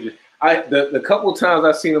like Adrian. The couple times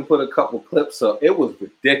I seen him put a couple clips up, it was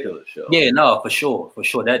ridiculous, yo. Yeah, no, for sure.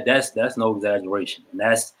 That's no exaggeration, and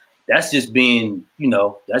that's just being,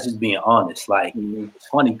 that's just being honest. Like, It's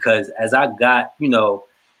funny because as I got,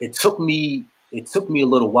 it took me a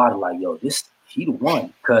little while to like, yo, he the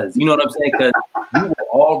one, because you know what I'm saying? Because we were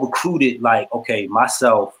all recruited. Like, okay,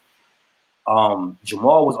 myself,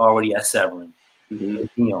 Jamal was already at Severn, Dion.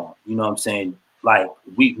 You know what I'm saying? Like,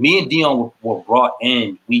 me and Dion were brought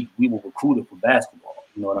in. We were recruited for basketball.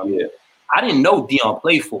 You know what I mean? Yeah. I didn't know Dion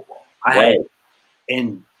played football.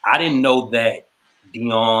 And I didn't know that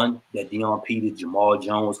Dion Peters, Jamal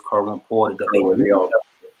Jones, Kerwin Porter, that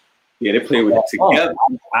they played with it together.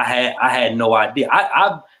 I had no idea.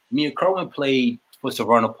 Me and Kerwin played for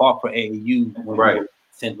Severna Park for AAU when we were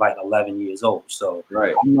since like 11 years old. So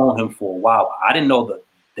I've known him for a while. I didn't know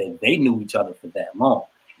that they knew each other for that long.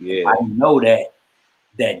 Yeah. I didn't know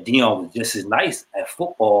that Dion was just as nice at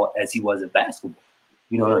football as he was at basketball.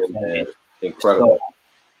 You know what I'm saying? Incredible.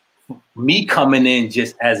 So, me coming in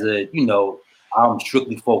just as a, I'm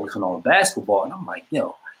strictly focusing on basketball, and I'm like,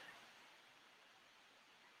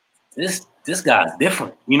 this guy's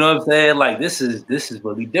different. You know what I'm saying? Like, this is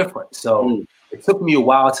really different. So it took me a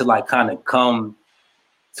while to like kind of come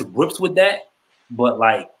to grips with that, but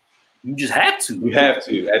like, you just have to. You have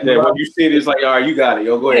to. At that, when you see it, it's like, all right, you got it.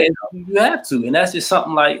 Yo, go ahead. You have to, and that's just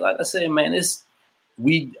something like I said, man.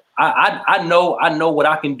 I know what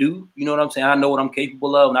I can do. You know what I'm saying? I know what I'm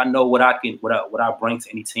capable of, and I know what I bring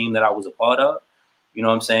to any team that I was a part of. You know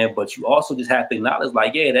what I'm saying? But you also just have to acknowledge,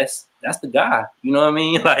 like, yeah, that's the guy. You know what I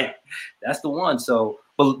mean? Like, that's the one. So,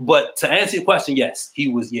 but to answer your question, yes, he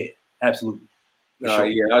was. Yeah, absolutely. Sure.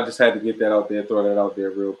 Yeah, I just had to get that out there, throw that out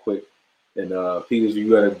there real quick. And Peters, you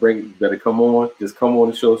better come on. Just come on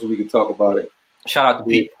the show so we can talk about it. Shout out to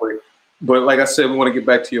Pete. But like I said, we want to get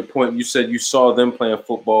back to your point. You said you saw them playing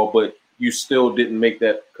football, but you still didn't make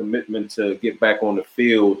that commitment to get back on the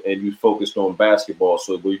field, and you focused on basketball.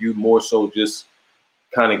 So were you more so just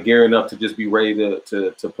kind of gearing up to just be ready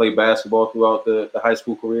to play basketball throughout the high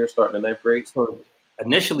school career, starting in 9th grade? So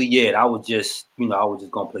initially, yeah, I was just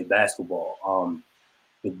gonna play basketball.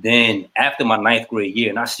 But then after my 9th grade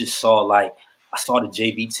year, and I just saw I saw the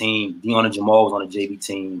JV team. Deanna Jamal was on the JV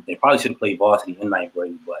team. They probably should have played varsity in 9th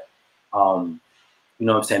grade, but you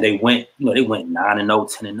know what I'm saying? They went 9-0,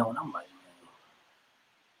 10-0, and I'm like, man,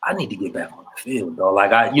 I need to get back on the field, though.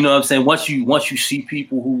 Like you know what I'm saying? Once you see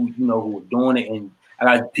people who are doing it, and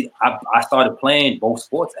I started playing both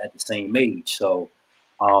sports at the same age, so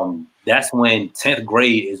that's when 10th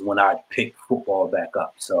grade is when I picked football back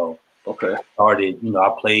up. So okay, I started, I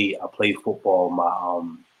played football.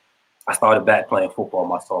 I started back playing football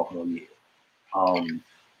my sophomore year.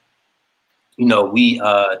 We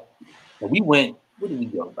went. Where did we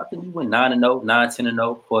go? I think we went 9-0,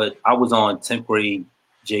 10-0. But I was on 10th grade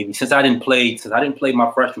JV since I didn't play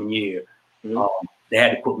my freshman year. Mm-hmm. They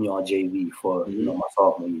had to put me on JV for my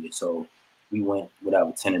sophomore year. So we went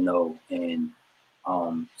 10-0, and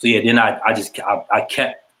so yeah. Then I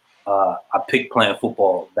kept I picked playing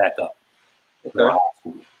football back up. Okay.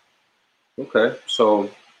 Okay. So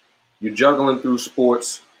you're juggling through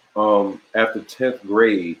sports after 10th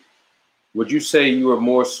grade. Would you say you were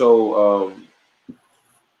more so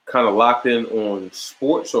kind of locked in on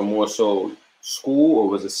sports, or more so school, or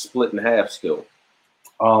was it split in half still?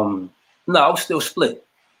 No, I was still split.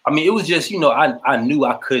 I mean, it was just, I knew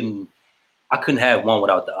I couldn't have one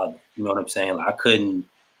without the other. You know what I'm saying? Like I couldn't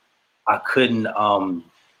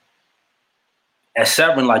at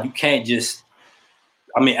Severn, like you can't just,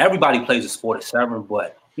 I mean, everybody plays a sport at Severn,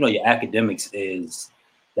 but your academics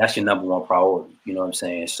that's your number one priority. You know what I'm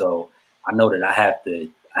saying? So I know that I have to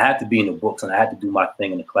be in the books, and I have to do my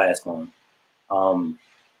thing in the classroom. I'm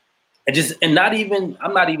not even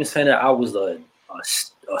saying that I was a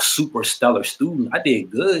super stellar student. I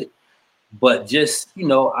did good, but just,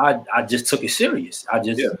 I just took it serious.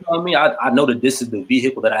 You know what I mean? I know that this is the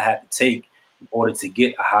vehicle that I have to take in order to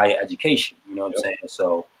get a higher education. You know what I'm saying?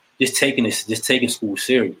 So just taking school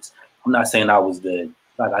serious. I'm not saying I was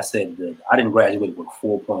like I said, I didn't graduate with a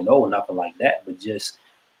 4.0 or nothing like that, but just,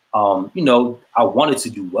 I wanted to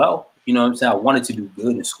do well. You know what I'm saying? I wanted to do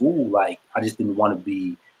good in school. Like, I just didn't want to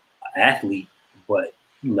be an athlete, but,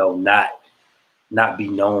 not be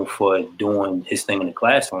known for doing his thing in the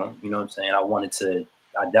classroom. You know what I'm saying?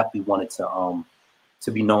 I definitely wanted to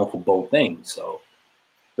be known for both things. So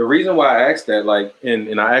the reason why I asked that,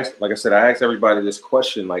 and I asked, like I said, I asked everybody this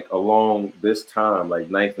question, like along this time, like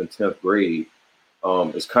 9th and 10th grade,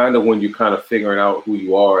 it's kind of when you're kind of figuring out who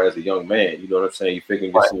you are as a young man. You know what I'm saying? You're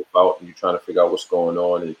figuring yourself out, and you're trying to figure out what's going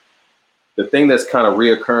on. And the thing that's kind of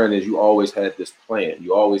reoccurring is you always had this plan.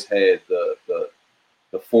 You always had the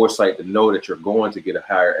foresight to know that you're going to get a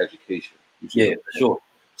higher education. Yeah, sure.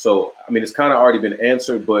 So, I mean, it's kind of already been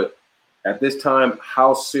answered, but at this time,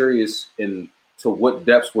 how serious and to what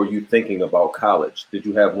depths were you thinking about college? Did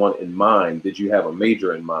you have one in mind? Did you have a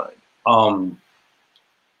major in mind?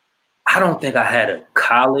 I don't think I had a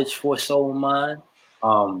college foresight in mind.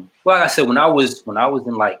 Well, like I said, when I was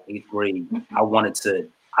in like 8th grade,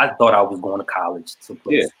 I thought I was going to college to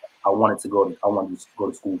play. Yeah. I wanted to go to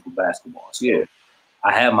school for basketball. So yeah.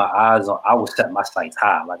 I had my eyes on. I was setting my sights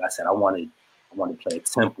high. Like I said, I wanted to play at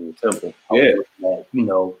Temple. Yeah. At,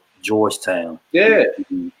 Georgetown. Yeah.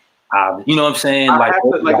 You know what I'm saying?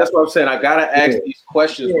 That's what I'm saying. I gotta ask these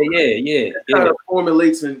questions. Yeah. It kind of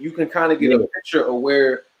formulates, and you can kind of get a picture of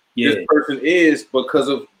where this person is because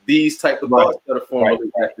of these type of thoughts that are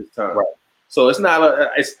formulated at this time. Right. So it's not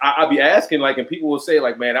I'll be asking, like, and people will say,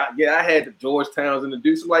 like, man, I had the Georgetowns and the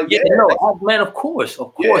Dukes. Like, man, of course.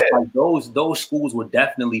 Like those schools were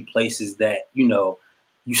definitely places that, you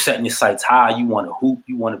setting your sights high. You want to hoop.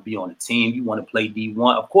 You want to be on a team. You want to play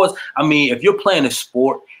D1. Of course, I mean, if you're playing a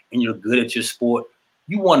sport and you're good at your sport,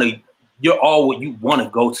 you want to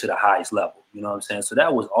go to the highest level. You know what I'm saying? So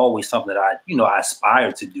that was always something that I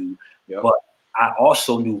aspired to do. Yep. But I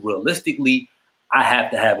also knew realistically, I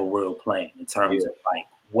have to have a real plan in terms of like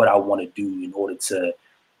what I want to do in order to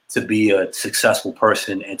be a successful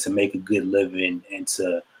person and to make a good living and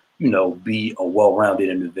to be a well-rounded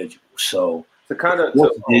individual. So to kind of,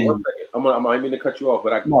 one second, I might mean to cut you off,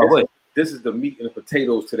 but this is the meat and the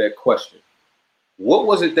potatoes to that question. What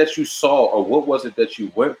was it that you saw, or what was it that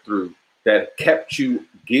you went through that kept you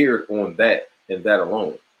geared on that and that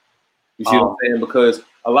alone? You see what I'm saying? Because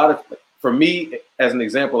for me, as an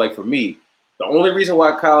example, like for me, the only reason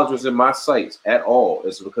why college was in my sights at all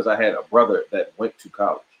is because I had a brother that went to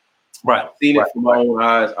college. Right. I've seen it from my own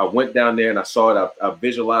eyes. I went down there and I saw it. I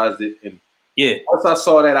visualized it. And once I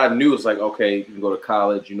saw that, I knew it's like, okay, you can go to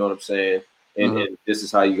college. You know what I'm saying? And this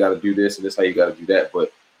is how you got to do this, and this is how you got to do that.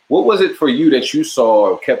 But what was it for you that you saw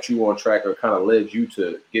or kept you on track or kind of led you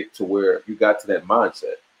to get to where you got to that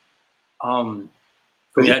mindset?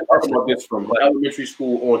 Because you're talking about this from elementary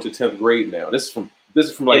school on to 10th grade now. This is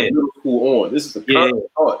from like middle school on. This is a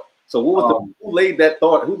constant thought. So what was who laid that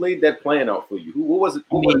thought? Who laid that plan out for you? What was it?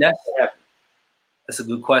 That's a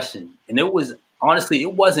good question. And it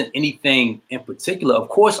wasn't anything in particular. Of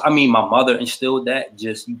course, I mean, my mother instilled that,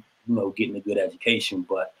 just, getting a good education.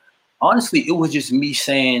 But honestly, it was just me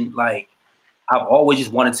saying, like, I've always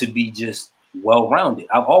just wanted to be just well-rounded.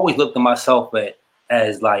 I've always looked at myself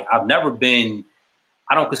as like, I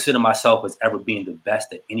don't consider myself as ever being the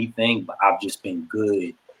best at anything, but I've just been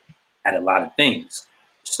good at a lot of things.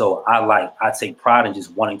 So I take pride in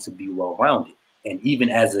just wanting to be well-rounded. And even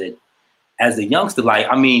as a youngster, like,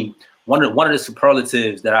 I mean, one of the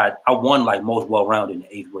superlatives that I won, like, most well-rounded in the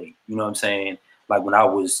 8th grade. You know what I'm saying? Like, when I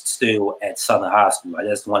was still at Southern High School, like,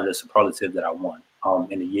 that's one of the superlatives that I won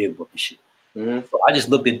in the yearbook and shit. So I just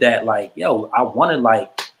looked at that like, yo, I want to,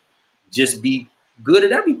 like, just be good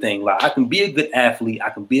at everything. Like, I can be a good athlete, I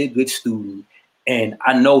can be a good student, and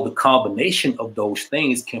I know the combination of those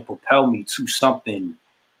things can propel me to something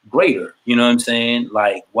greater. You know what I'm saying?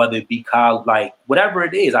 Like, whether it be college, like, whatever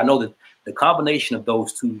it is, I know that the combination of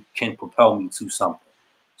those two can propel me to something.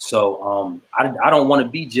 So I don't want to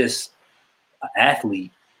be just an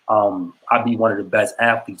athlete. I'd be one of the best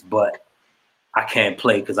athletes, but I can't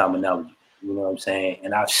play because I'm ineligible. You know what I'm saying?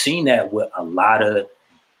 And I've seen that with a lot of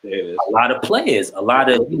players, a lot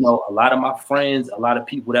of my friends, a lot of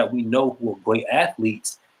people that we know who are great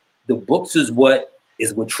athletes. The books is what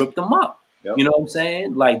tripped them up. Yep. You know what I'm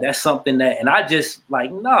saying? Like, that's something that, and I just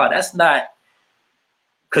like, no, that's not,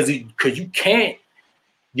 because you can't,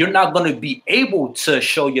 you're not going to be able to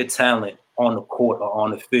show your talent on the court or on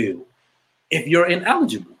the field if you're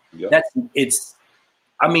ineligible. Yep. That's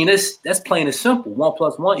plain and simple. 1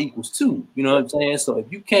 + 1 = 2. You know what I'm saying? So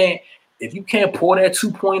if you can't pour that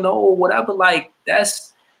 2.0 or whatever, like,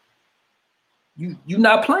 that's you're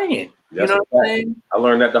not playing. You know what I'm saying? I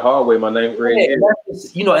learned that the hard way, my 9th grade.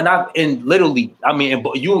 And literally, I mean, and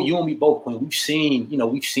you and me both, when we've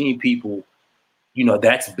seen people,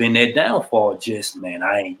 that's been their downfall. Just, man,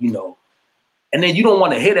 I ain't, and then you don't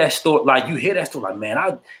want to hear that story. Like, you hear that story, like, man,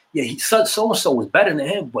 so and so was better than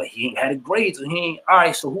him, but he ain't had the grades, and he ain't. All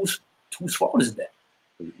right, so whose fault is that?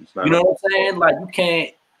 You know what I'm saying? Like, you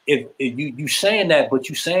can't, if you saying that, but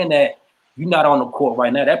you saying that you're not on the court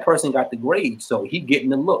right now. That person got the grades, so he getting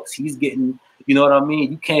the looks. He's getting, you know what I mean?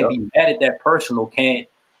 You can't be mad at that person, or can't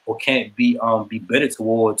be bitter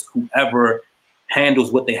towards whoever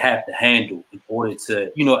handles what they have to handle in order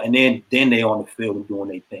to, and then they on the field and doing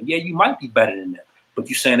their thing. Yeah, you might be better than that, but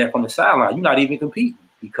you're saying that from the sideline. You're not even competing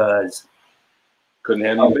because couldn't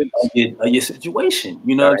handle your situation.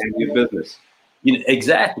 You know, your business.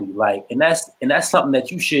 Exactly. Like, and that's something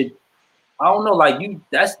that you should. I don't know. Like,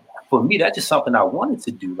 that's, for me, that's just something I wanted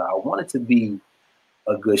to do. Like, I wanted to be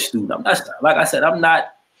a good student. I'm not, like I said, I'm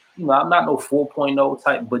not no 4.0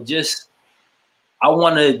 type, but just I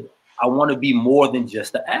want to be more than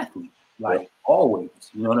just an athlete. Like, always,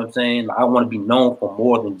 you know what I'm saying? Like, I want to be known for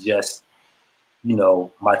more than just,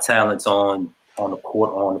 my talents on the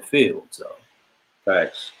court or on the field. So,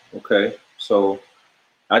 facts. Okay, so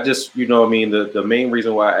I just, the main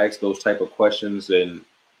reason why I ask those type of questions, and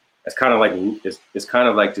it's kind of like it's kind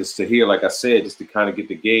of like just to hear, like I said, just to kind of get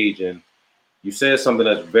the gauge. And you said something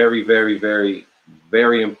that's very, very, very,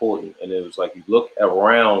 very important, and it was like, you look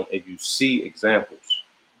around and you see examples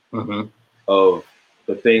of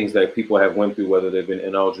the things that people have went through, whether they've been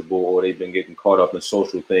ineligible or they've been getting caught up in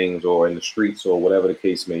social things or in the streets or whatever the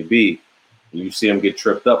case may be. And you see them get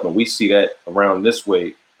tripped up, and we see that around this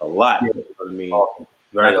way a lot. You know what I mean?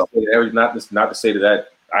 Not to say that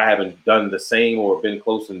I haven't done the same or been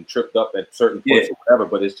close and tripped up at certain points or whatever,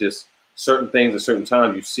 but it's just certain things at certain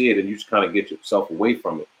times you see it and you just kind of get yourself away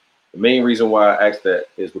from it. The main reason why I asked that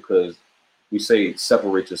is because we say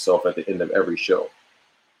separate yourself at the end of every show.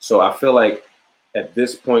 So I feel like at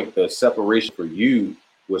this point, the separation for you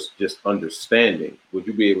was just understanding. Would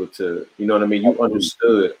you be able to, you know what I mean? You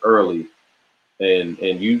understood early, and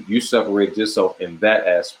you separate yourself in that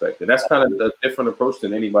aspect, and that's kind of a different approach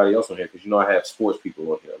than anybody else on here, because I have sports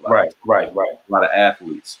people on here, a lot of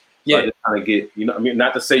athletes. So I just kind of get, I mean,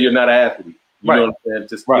 not to say you're not an athlete, you know what I'm saying?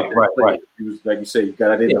 Just get that like you say, you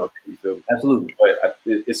got it in there. You feel me? Absolutely. But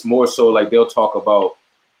it's more so like they'll talk about,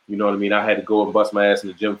 you know what I mean? I had to go and bust my ass in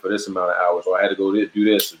the gym for this amount of hours, or I had to go do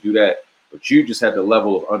this or do that. But you just had the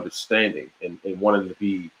level of understanding and wanting to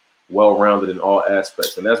be well-rounded in all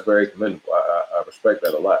aspects, and that's very commendable. I respect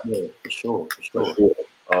that a lot. Yeah, for sure.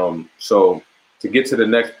 So to get to the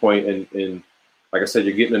next point, and like I said,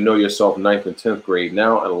 you're getting to know yourself 9th and 10th grade.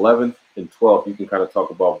 Now at 11th and 12th, you can kind of talk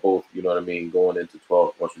about both. You know what I mean? Going into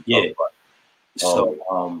 12th once we talk about it.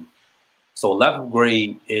 So 11th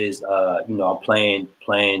grade is I'm playing.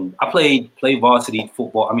 I played varsity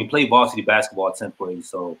football. I mean, played varsity basketball at 10th grade.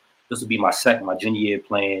 So this would be my junior year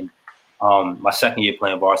playing. My second year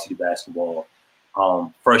playing varsity basketball.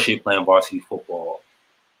 First year playing varsity football.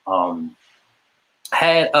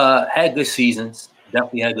 Had good seasons.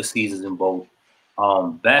 Definitely had good seasons in both.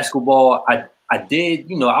 Basketball, I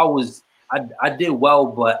did. I did well,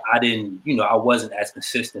 but I didn't. I wasn't as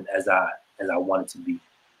consistent as I wanted to be.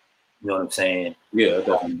 You know what I'm saying? Yeah,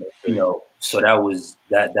 definitely. So that was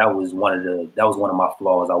one of my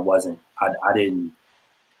flaws. I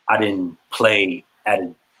didn't play at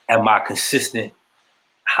my consistent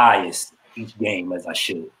highest each game as I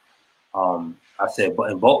should. I said,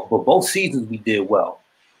 but both seasons we did well.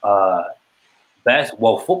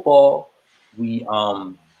 Football,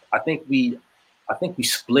 I think we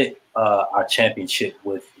split our championship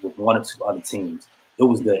with one or two other teams. It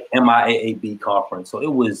was the MIAAB conference, so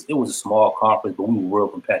it was a small conference, but we were real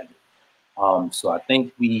competitive. So I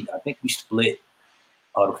think we split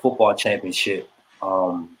the football championship.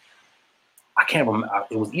 I can't remember.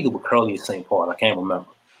 It was either with Curly or St. Paul. I can't remember.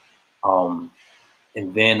 And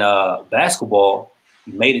then basketball,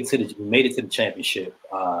 we made it to the championship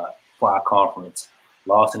for our conference.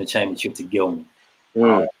 Lost in the championship to Gilman.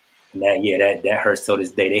 And that hurts till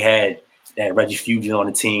this day. They had Reggie Fusion on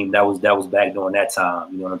the team. That was back during that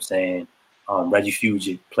time. You know what I'm saying? Reggie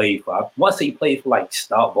Fusion played for. I want to say he played for like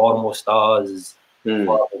Baltimore Stars.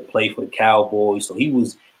 Played for the Cowboys. So he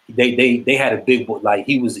was. They had a big boy. Like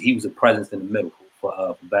he was a presence in the middle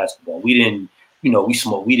for basketball. We didn't. We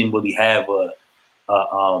didn't really have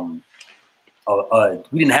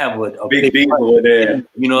we didn't have a big people there.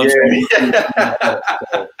 You know what I'm saying?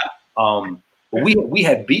 But we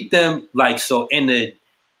had beat them in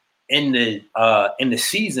the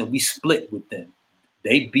season we split with them.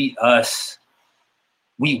 They beat us.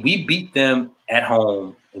 We beat them at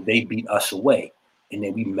home and they beat us away. And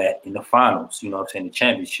then we met in the finals, you know what I'm saying, the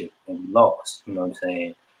championship, and we lost, you know what I'm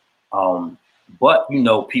saying? But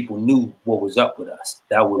people knew what was up with us.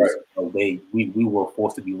 That was we were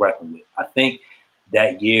forced to be reckoned with. I think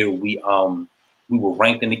that year we were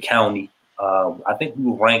ranked in the county. I think we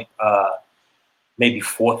were ranked maybe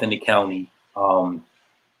 4th in the county.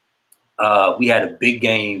 We had a big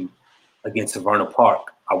game against Severna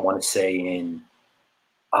Park, I want to say in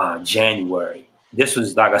January. This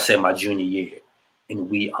was, like I said, my junior year. And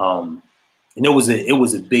we and it was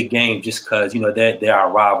a big game just because they're our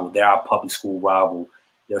rival, they're our public school rival.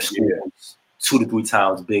 Their school is 2 to 3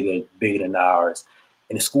 times bigger than ours,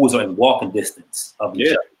 and the schools are in walking distance of each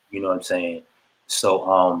other. You know what I'm saying?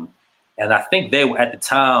 So and I think they were at the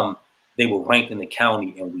time they were ranked in the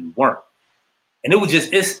county and we weren't. And it was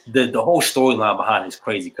it's the whole storyline behind it is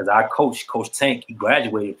crazy because our Coach Tank, he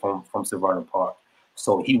graduated from Severna Park.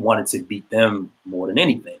 So he wanted to beat them more than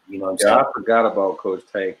anything. You know what I'm saying? I forgot about Coach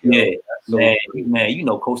Tank. Man,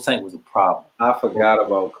 Coach Tank was a problem. I forgot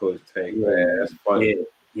about Coach Tank, man. That's funny.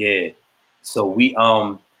 Yeah. So we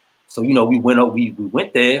we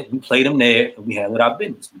went there, we played them there, and we handled our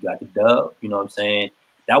business. We got the dub, you know what I'm saying?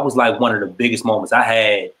 That was like one of the biggest moments I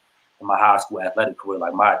had in my high school athletic career.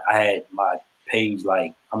 Like I had my page,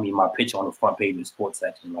 my picture on the front page of the sports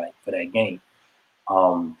section, for that game.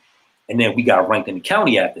 And then we got ranked in the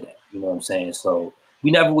county after that. You know what I'm saying? So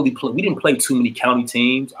we never really we didn't play too many county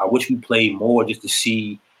teams. I wish we played more just to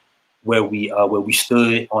see where we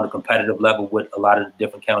stood on a competitive level with a lot of the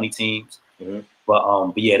different county teams. Mm-hmm.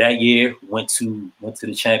 But yeah, that year went to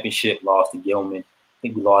the championship, lost to Gilman. I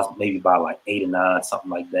think we lost maybe by like 8 or 9, something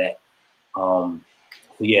like that. So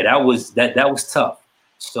yeah, that was tough.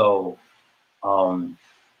 So so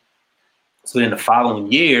then the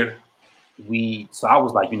following year, I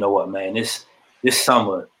was like, you know what, man, this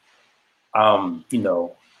summer, I'm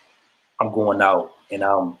going out and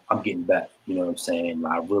I'm getting better. You know what I'm saying?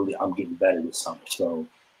 I'm getting better this summer. So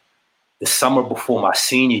the summer before my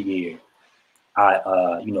senior year,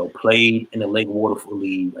 I played in the Lake Waterford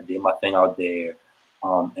League. I did my thing out there.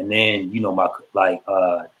 And then, my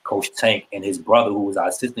Coach Tank and his brother, who was our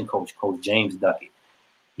assistant coach, Coach James Duckett,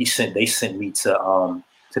 they sent me to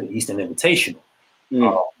the Eastern Invitational.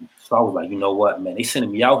 So I was like, you know what, man, they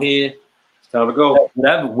sending me out here. It's time to go.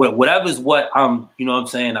 Whatever's what I'm, you know what I'm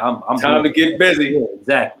saying? I'm time to get busy. Yeah,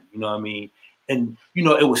 exactly. You know what I mean? And,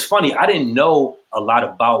 it was funny. I didn't know a lot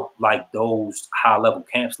about like those high level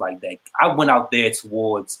camps like that. I went out there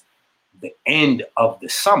towards the end of the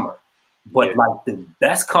summer. But like the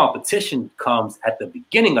best competition comes at the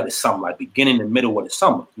beginning of the summer, like beginning the middle of the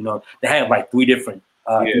summer. They have like three different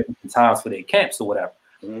times for their camps or whatever.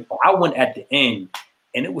 Mm-hmm. But I went at the end,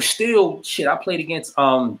 and it was still shit. I played against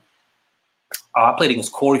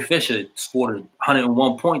Corey Fisher, scored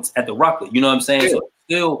 101 points at the Rucker. You know what I'm saying? Yeah. So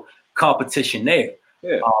still competition there.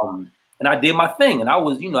 Yeah. And I did my thing, and I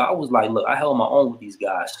was like, look, I held my own with these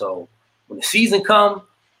guys. So when the season comes,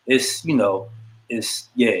 it's we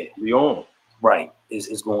on. Right.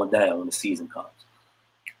 It's going down when the season comes.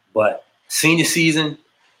 But senior season,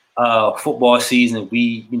 football season,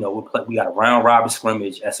 we got a round robin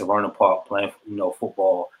scrimmage at Severna Park playing,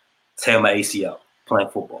 football, tear my ACL playing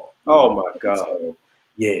football. Oh my God. So,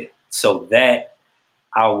 yeah. So that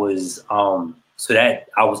I was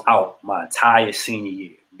out my entire senior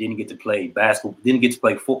year. Didn't get to play basketball, didn't get to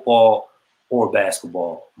play football or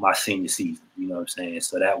basketball my senior season. You know what I'm saying?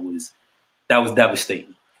 So that was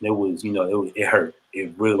devastating. It was, it hurt.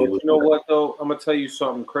 It really was. You know what though? I'm gonna tell you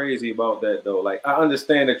something crazy about that though. Like, I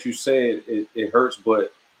understand that you said it hurts,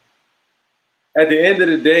 but at the end of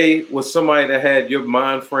the day, with somebody that had your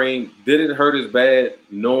mind frame, did it hurt as bad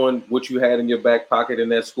knowing what you had in your back pocket in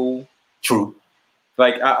that school? True.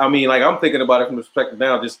 Like, I mean, like, I'm thinking about it from the perspective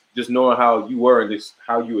now, just knowing how you were and just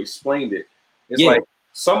how you explained it. It's like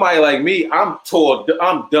somebody like me, I'm done.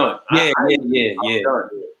 Yeah. I'm done.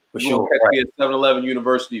 For sure. Catch me at 7-Eleven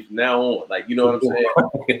University from now on. Like, you know what I'm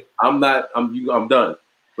saying? I'm done.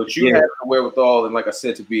 But you have the wherewithal, and like I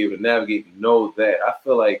said, to be able to navigate and know that. I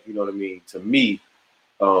feel like, you know what I mean? To me,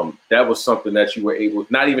 that was something that you were able,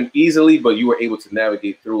 not even easily, but you were able to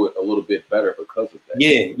navigate through it a little bit better because of that.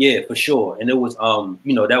 Yeah, for sure. And it was,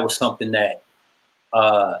 that was something that,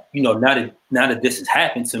 now that this has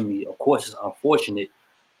happened to me, of course it's unfortunate,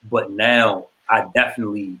 but now I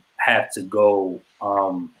definitely have to go,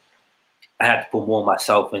 I have to put more of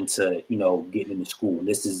myself into, getting into school. And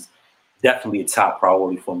this is definitely a top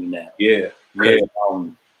priority for me now. Yeah.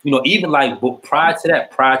 Even like prior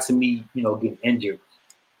to me, getting injured,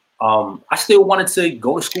 I still wanted to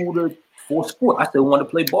go to school for sport. I still wanted to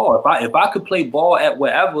play ball. If I could play ball at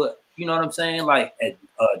wherever, you know what I'm saying, like at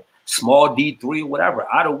small D3 or whatever,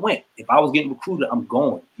 I'd have went. If I was getting recruited, I'm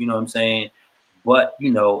going. You know what I'm saying? But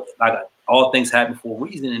like all things happen for a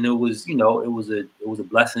reason, and it was a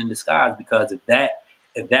blessing in disguise, because if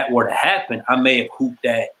that were to happen, I may have hooped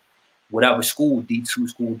at whatever school, D2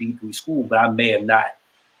 school, D3 school, but I may not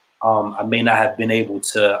have been able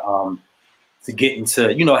to get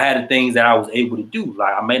into, had the things that I was able to do.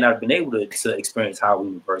 Like, I may not have been able to experience Howard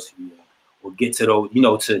University or get to those,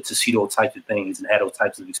 to see those types of things and have those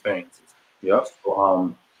types of experiences. Yeah.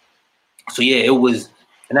 So yeah, it was,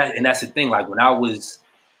 and that's the thing. Like when I was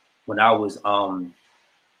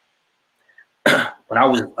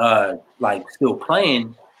like still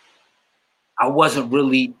playing, I wasn't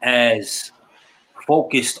really as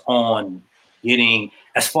focused on getting,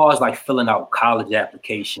 as far as like filling out college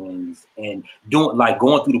applications and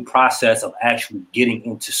going through the process of actually getting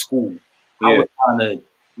into school. Yeah. I was kind of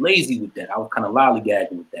lazy with that. I was kind of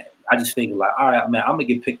lollygagging with that. I just figured like, all right, man, I'm gonna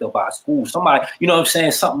get picked up by a school, somebody, you know what I'm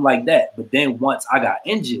saying, something like that. But then once I got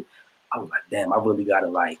injured, I was like, damn, I really gotta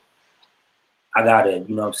you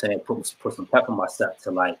know what I'm saying, put some pep in my step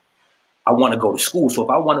to like, I want to go to school. So if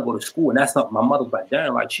I want to go to school, and that's something my mother was like,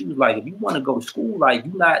 Darren, like, she was like, if you want to go to school, like,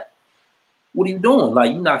 what are you doing?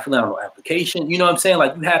 Like, you're not filling out no application. You know what I'm saying?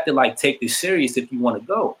 Like, you have to like take this serious if you want to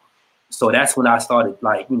go. So that's when I started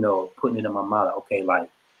like, putting it in my mind, like, okay, like,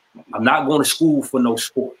 I'm not going to school for no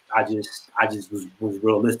sport. I just was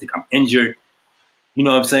realistic. I'm injured. You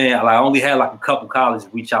know what I'm saying? Like, I only had like a couple colleges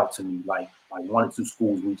reach out to me, like 1 or 2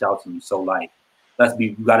 schools reach out to me. So like,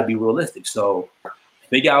 you got to be realistic. So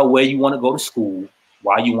figure out where you want to go to school,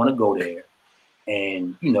 why you want to go there,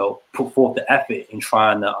 and put forth the effort in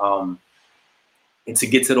trying to and to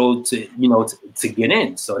get to those to get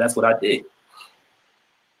in. So that's what I did.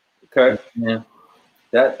 Okay. Yeah.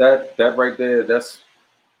 That right there, that's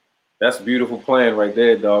a beautiful plan right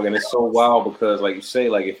there, dog. And it's so wild because, like you say,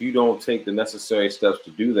 like if you don't take the necessary steps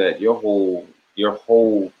to do that, your whole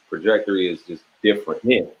trajectory is just different.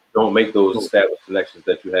 Yeah. don't make those established connections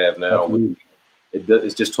that you have now.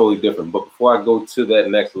 It's just totally different. But before I go to that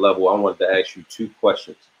next level, I wanted to ask you two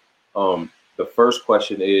questions. The first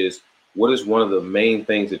question is, what is one of the main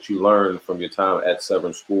things that you learned from your time at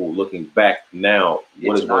Severn School? Looking back now,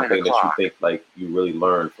 what is one thing that you think like you really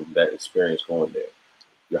learned from that experience going there,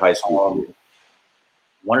 your high school career?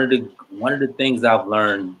 One of the things I've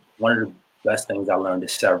learned, one of the best things I learned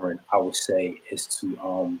at Severn, I would say, is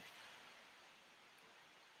to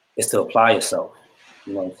apply yourself.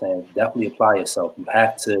 You know what I'm saying? Definitely apply yourself. You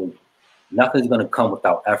have to. Nothing's going to come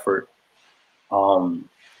without effort, and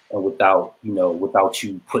without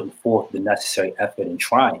you putting forth the necessary effort and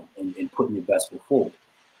trying and putting your best foot forward.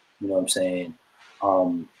 You know what I'm saying?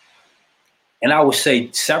 And I would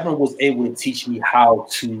say Severn was able to teach me how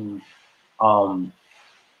to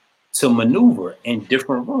maneuver in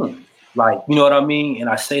different rooms. Like, you know what I mean? And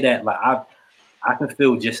I say that like I can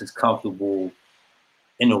feel just as comfortable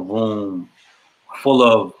in a room full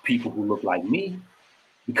of people who look like me,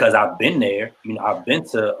 because I've been there. You know, I've been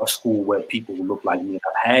to a school where people who look like me,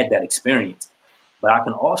 I've had that experience. But I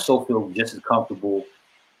can also feel just as comfortable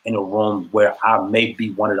in a room where I may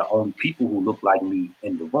be one of the only people who look like me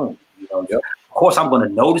in the room. You know, yep. Of course, I'm going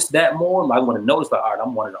to notice that more. I'm going to notice that, all right,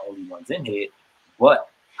 I'm one of the only ones in here. But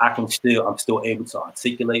I'm still able to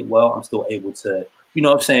articulate well. I'm still able to, you know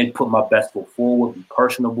what I'm saying, put my best foot forward, be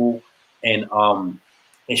personable, and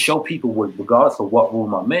show people, regardless of what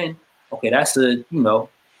room I'm in, okay, that's he knows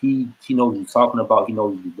what he's talking about, he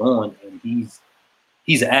knows what he's doing, and he's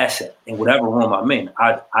an asset in whatever room I'm in.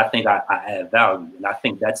 I think I add value, and I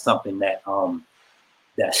think that's something that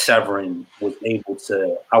that Severn I was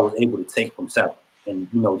able to take from Severn, and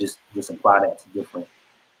just apply that to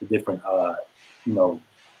different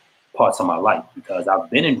parts of my life, because I've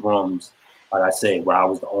been in rooms, like I said, where I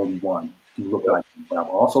was the only one who looked like me, but I've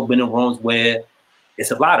also been in rooms where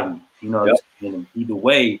it's a lot of me, yep. And either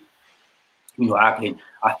way, I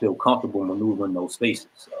feel comfortable maneuvering those spaces.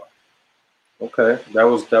 So. Okay, that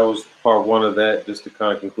was part one of that, just to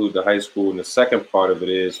kind of conclude the high school. And the second part of it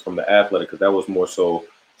is from the athletic, because that was more so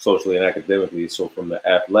socially and academically. So from the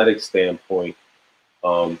athletic standpoint,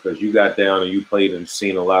 because you got down and you played and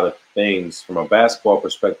seen a lot of things from a basketball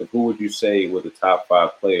perspective, who would you say were the top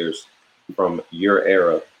 5 players from your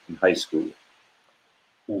era in high school?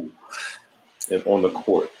 Ooh. And on the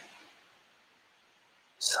court?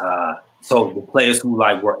 So the players who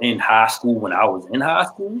were in high school when I was in high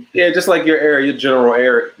school? Yeah, just like your era, your general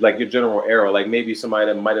era, like maybe somebody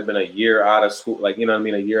that might have been a year out of school, like, you know what I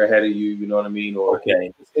mean, a year ahead of you, you know what I mean? Or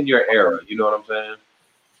okay, in your era, you know what I'm saying?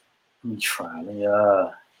 Let me try.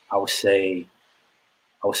 I would say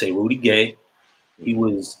Rudy Gay.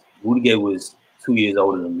 Rudy Gay was 2 years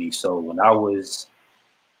older than me. So when I was,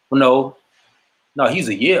 no, he's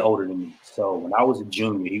a year older than me. So when I was a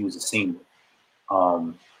junior, he was a senior.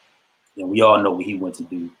 And we all know what he went to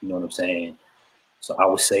do. You know what I'm saying? So I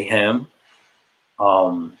would say him.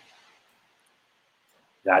 I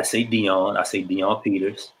say Dion. I say Dion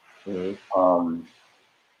Peters. Mm-hmm.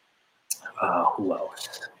 Who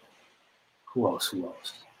else?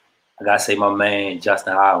 I gotta say my man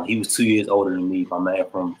Justin Highland. He was 2 years older than me. My man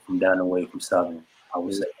from down the way from Southern. I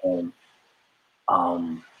would say him.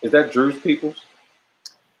 Is that Drew's Peoples?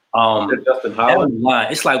 Justin Highland?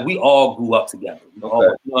 It's like we all grew up together. Okay. You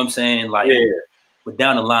know what I'm saying? Like, yeah. But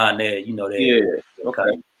down the line there, yeah.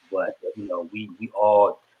 Okay. But we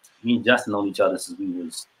all, me and Justin known each other since we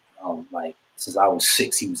was since I was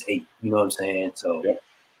 6, he was 8. You know what I'm saying? So yeah.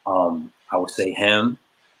 I would say him.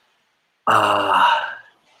 Probably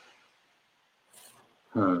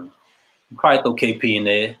throw KP in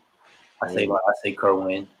there. I say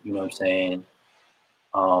Kerwin. You know what I'm saying?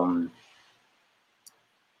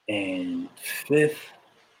 And 5th,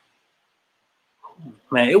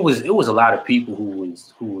 man, it was a lot of people who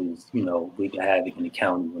was wreaking havoc in the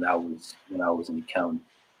county when I was in the county.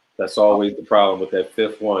 That's always the problem with that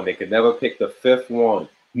 5th one. They could never pick the 5th one.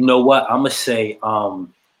 You know what? I'm gonna say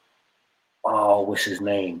what's his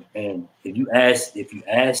name? And if you ask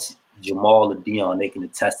Jamal or Dion, they can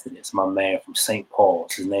attest to this. My man from St.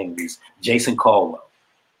 Paul's, his name was Jason Caldwell.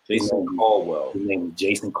 His name was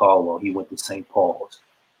Jason Caldwell. He went to St. Paul's,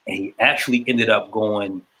 and he actually ended up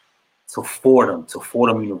going to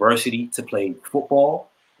Fordham University to play football.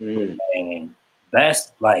 And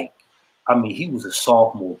that's he was a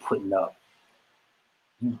sophomore putting up,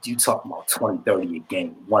 you talking about 20, 30 a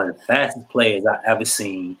game. One of the fastest players I ever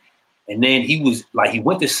seen. And then he was he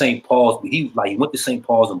went to St. Paul's, but he went to St.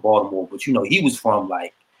 Paul's in Baltimore, but he was from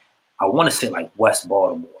I want to say West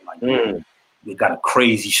Baltimore. They got a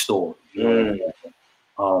crazy story. You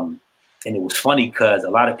know? And it was funny because a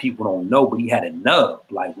lot of people don't know, but he had a nub.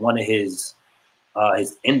 Like one of his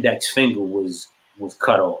index finger was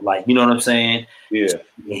cut off. Like, you know what I'm saying? Yeah.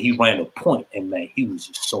 And he ran the point, and man, he was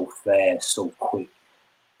just so fast, so quick.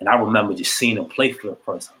 And I remember just seeing him play for the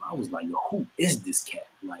first time. I was like, yo, who is this cat?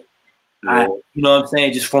 Like, Yeah. you know what I'm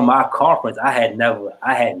saying? Just from my conference, I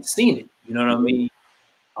hadn't seen it. You know what I mean?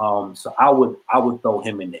 So I would throw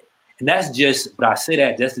him in there. And that's just, but I say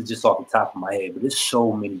that that's just off the top of my head. But there's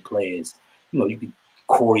so many players. You know, you could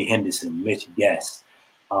Corey Henderson, Mitch Guest,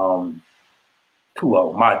 my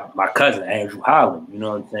cousin Andrew Holland. You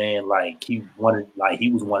know what I'm saying? Like he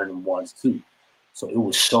was one of them ones too. So it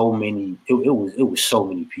was so many. It was so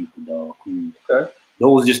many people, dog.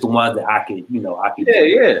 Those are just the ones that I could.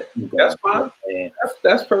 Yeah. That's fine.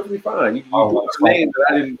 That's perfectly fine. You threw names that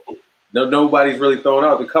I didn't. No, nobody's really throwing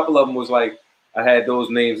out. A couple of them was like I had those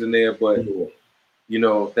names in there, but you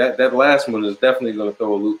know that last one is definitely going to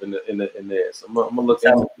throw a loop in there. So I'm gonna look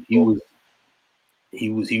at it. He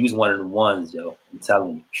was one of the ones, yo. I'm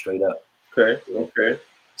telling you, straight up. Okay.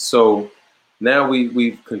 So now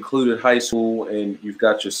we've concluded high school and you've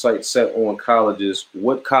got your sights set on colleges.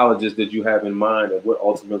 What colleges did you have in mind, and what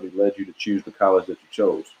ultimately led you to choose the college that you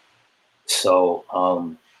chose? So,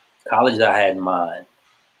 college that I had in mind.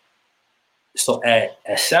 So at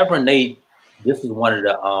Severn, this was one of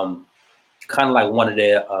the kind of like one of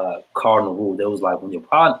their cardinal rules. There was like when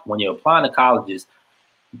you're applying to colleges,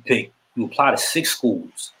 you apply to 6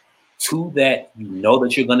 schools, 2 that you know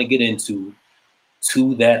that you're going to get into,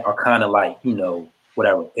 2 that are kind of like, you know,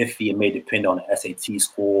 whatever, iffy. It may depend on the SAT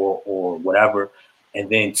score or whatever, and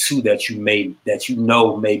then 2 that you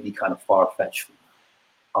know may be kind of far fetched for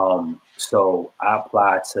you. So I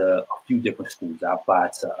applied to a few different schools. I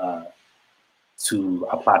applied to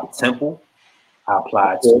Temple. I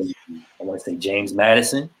applied to, I want to say, James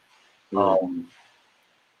Madison. I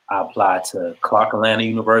applied to Clark Atlanta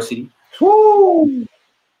University. Woo!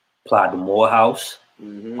 Applied to Morehouse.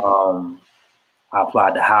 Mm-hmm. I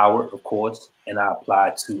applied to Howard, of course, and I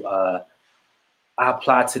applied to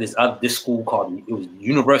this school called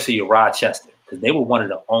University of Rochester, because they were one of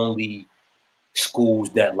the only schools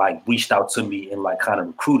that like reached out to me and like kind of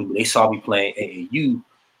recruited me. They saw me playing AAU.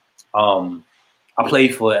 I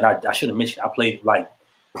played for, and I should have mentioned, I played like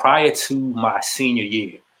prior to my senior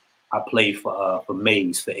year. I played for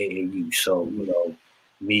Mays for AAU. So, you know,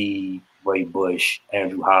 me, Ray Bush,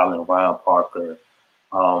 Andrew Holland, Ryan Parker,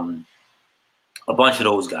 a bunch of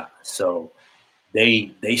those guys. So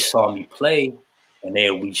they saw me play and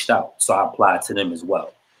they reached out. So I applied to them as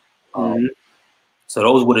well. So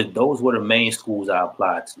those were the main schools I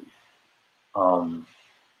applied to.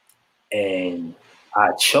 And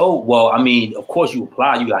I chose, well, I mean, of course you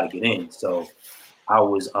apply, you got to get in. So I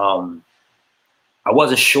wasn't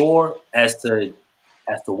sure as to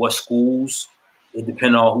what schools. It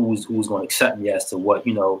depended on who was going to accept me as to what,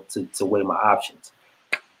 you know, to weigh my options.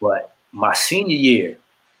 But my senior year,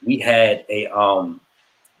 we had I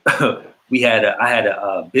had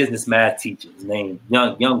a business math teacher, his name,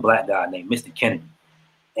 young black guy named Mr. Kennedy,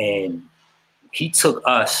 and he took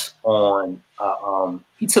us on.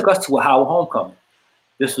 He took us to a Howard homecoming.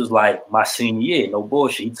 This was like my senior year, no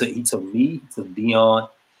bullshit. He took me, he took Dion,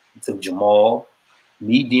 he took Jamal,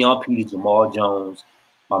 me, Dion Peters, Jamal Jones,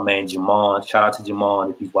 my man Jamon. Shout out to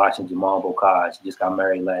Jamon if he's watching. Jamon Bocage, he just got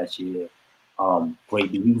married last year.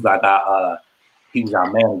 Great dude. He was like he was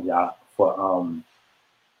our manager for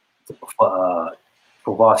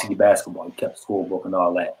varsity basketball. He kept the score book and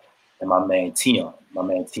all that. And my man Tion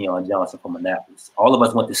Johnson from Annapolis. All of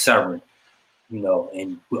us went to Severn, you know,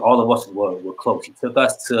 and all of us were close. He took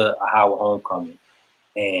us to a Howard homecoming,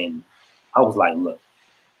 and I was like, look,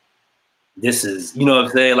 this is, you know what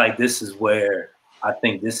I'm saying? Like, this is where I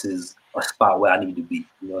think this is a spot where I need to be.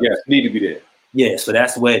 You know need to be there. Yeah, so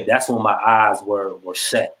that's when my eyes were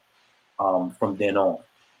set from then on.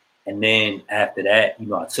 And then after that, you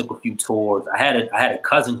know, I took a few tours. I had a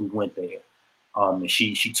cousin who went there, and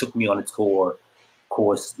she took me on a tour. Of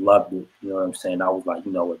course, loved it. You know what I'm saying? I was like,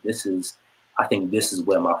 you know what, I think this is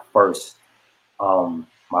where my first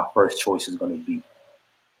choice is going to be.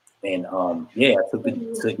 And I took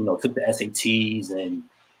the SATs and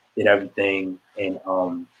did everything, and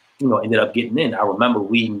ended up getting in. I remember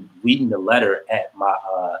reading the letter at my.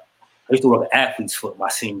 I used to work at Athlete's Foot my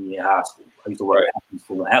senior year in high school. I used to work at Athlete's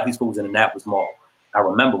Foot. Athlete's Foot was in Annapolis Mall. I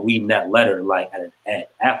remember reading that letter like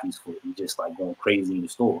at Athlete's Foot and just like going crazy in the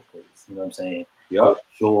store, because you know what I'm saying. Yeah. I wasn't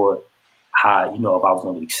sure how, you know, if I was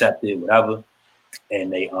going to be accepted, whatever.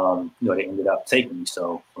 And they they ended up taking me.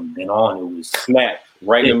 So from then on, it was snap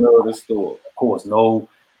right in the middle of the store. Of course, no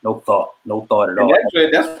No thought at And all.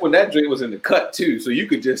 that's when that joint was in the cut too, so you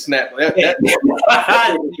could just snap that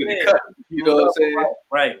was in the cut. You know what I'm saying?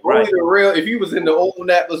 Right. Only the real. If you was in the old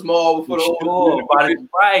Annapolis Mall before the old,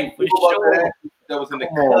 for sure. That was in the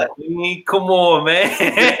cut. Come on,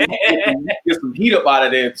 man. Get some heat up out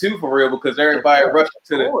of there too, for real, because everybody rushing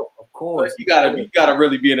to the. Of course, you gotta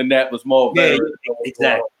really be in Annapolis Mall. Yeah,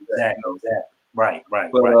 exactly. Right.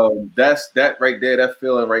 But that's that right there. That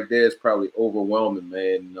feeling right there is probably overwhelming,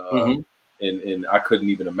 man. And I couldn't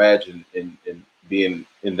even imagine in being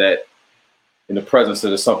in the presence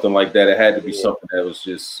of something like that. It had to be something that was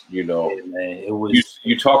just, man, it was.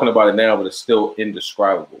 You're talking about it now, but it's still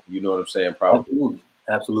indescribable. You know what I'm saying? Probably.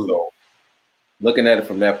 Absolutely. So, looking at it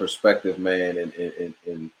from that perspective, man,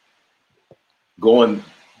 and going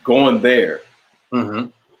there.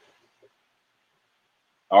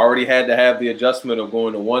 I already had to have the adjustment of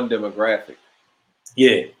going to one demographic.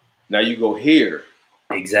 Yeah. Now you go here.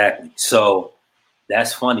 Exactly. So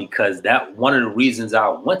that's funny because that one of the reasons I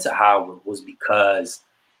went to Howard was because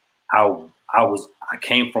I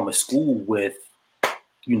came from a school with,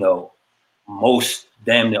 most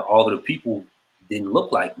damn near all of the people didn't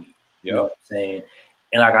look like me. You know what I'm saying?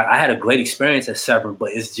 And I had a great experience at Severn,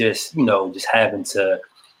 but it's just, just having to,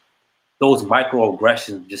 those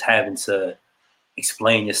microaggressions, just having to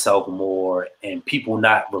explain yourself more and people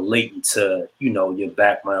not relating to, your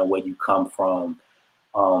background, where you come from,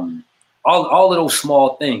 all of those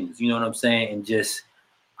small things, you know what I'm saying? And just,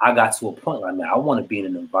 I got to a point like, man, I want to be in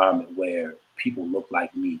an environment where people look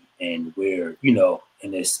like me and where,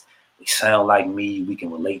 and they sound like me, we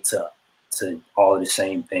can relate to all of the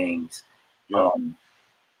same things.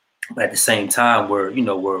 But at the same time,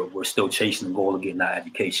 we're still chasing the goal of getting our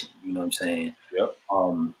education. You know what I'm saying?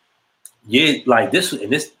 Like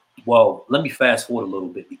this. Well, let me fast forward a little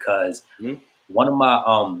bit because one of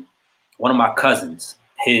my cousins,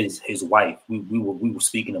 his wife, we were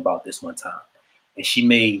speaking about this one time, and she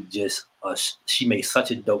made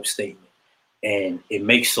such a dope statement, and it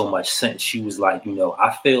makes so much sense. She was like,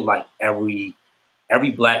 I feel like every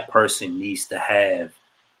Black person needs to have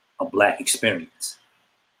a Black experience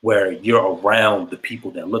where you're around the people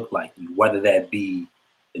that look like you, whether that be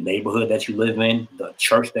the neighborhood that you live in, the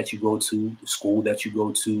church that you go to, the school that you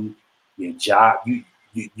go to, your job. You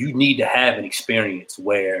need to have an experience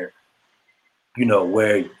where,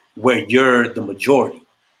 where you're the majority.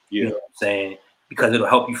 You know what I'm saying? Because it'll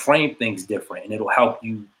help you frame things different, and it'll help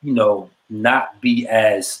you, not be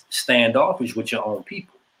as standoffish with your own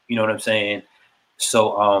people. You know what I'm saying?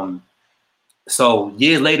 So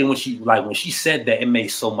years later, when she said that, it made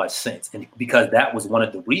so much sense, and because that was one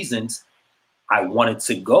of the reasons I wanted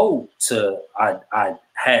to go to.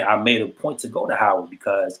 I made a point to go to Howard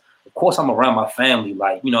because, of course, I'm around my family,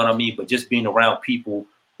 like, you know what I mean. But just being around people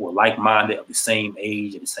who are like-minded, of the same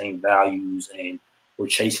age and the same values, and we're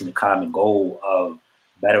chasing the common goal of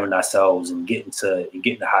bettering ourselves and getting to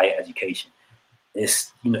higher education.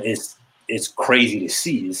 It's crazy to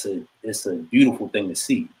see. It's a beautiful thing to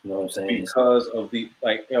see. You know what I'm saying? Because of the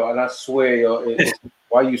and I swear,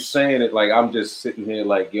 why you saying it, like I'm just sitting here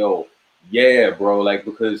like, yeah, bro, like,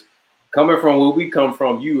 because coming from where we come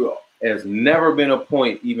from, you has never been a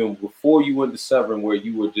point even before you went to Severn where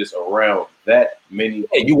you were just around that many.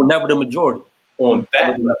 Yeah, you were never the majority on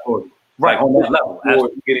that level, right? On that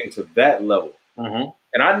level, getting to that level.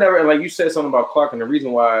 And I never, like you said something about Clark, and the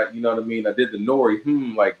reason why, you know what I mean, I did the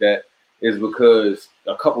Nori like that is because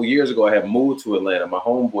a couple years ago I had moved to Atlanta. My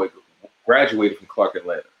homeboy graduated from Clark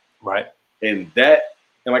Atlanta, right? And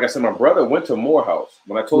like I said, my brother went to Morehouse.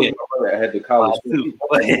 When I told you my brother I had the college,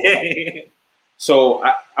 so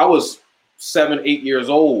I was 7, 8 years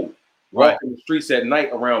old, walking the streets at night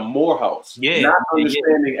around Morehouse, not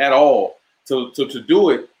understanding at all to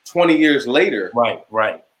do it 20 years later,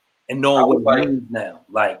 right. And knowing what it means now,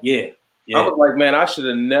 I was like, man, I should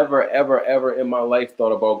have never, ever in my life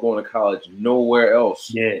thought about going to college nowhere else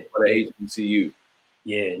but at HBCU.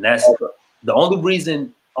 Yeah, and that's the only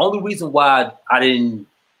reason why I didn't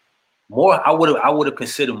I would have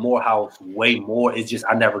considered Morehouse way more. It's just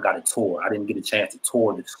I never got a tour. I didn't get a chance to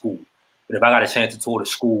tour the school. But if I got a chance to tour the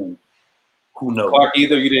school, who knows? Clark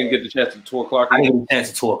either? You didn't get the chance to tour Clark either? I didn't get a chance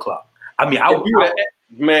to tour Clark. I mean,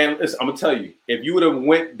 man, listen, I'm gonna tell you, if you would have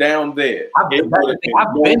went down there, I've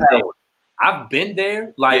been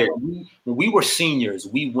there. Like when we were seniors,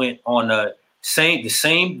 we went on the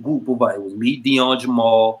same group of it was me, Dion,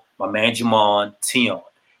 Jamal, my man Jamon, Tion,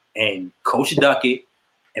 and Coach Duckett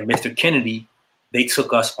and Mr. Kennedy. They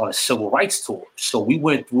took us on a civil rights tour. So we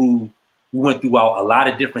went throughout a lot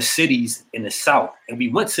of different cities in the South, and we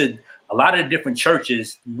went to a lot of the different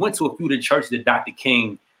churches. We went to a few of the churches that Dr.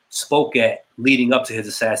 King spoke at leading up to his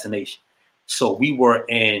assassination. So we were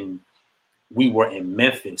in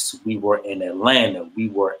Memphis, we were in Atlanta, we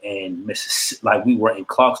were in Mississippi, like we were in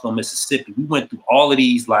Clarksville, Mississippi. We went through all of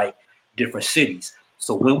these like different cities.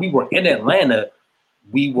 So when we were in Atlanta,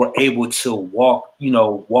 we were able to walk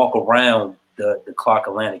around the Clark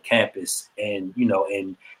Atlanta campus and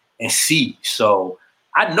see. So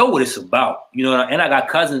I know what it's about, and I got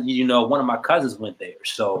cousins, one of my cousins went there.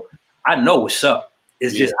 So I know what's up.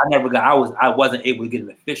 It's just I wasn't able to get an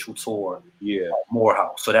official tour at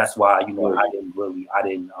Morehouse. So that's why, I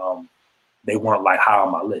didn't they weren't like high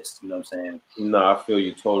on my list, you know what I'm saying? No, I feel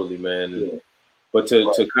you totally, man. Yeah. But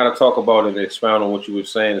to kind of talk about and expound on what you were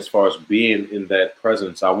saying as far as being in that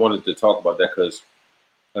presence, I wanted to talk about that because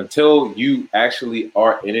until you actually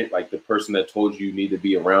are in it, like the person that told you need to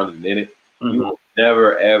be around and in it, you will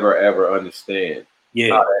never, ever, ever understand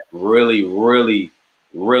how that really, really,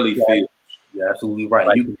 really feels. You're absolutely right.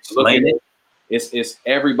 Like, you can explain it. It's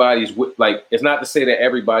everybody's like. It's not to say that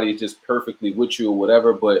everybody is just perfectly with you or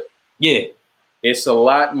whatever, but it's a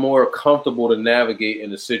lot more comfortable to navigate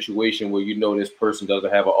in a situation where this person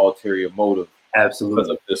doesn't have an ulterior motive, absolutely, because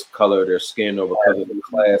of this color of their skin or because of the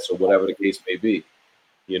class or whatever the case may be.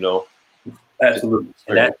 Absolutely,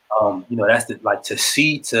 and that that's like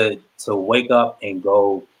to wake up and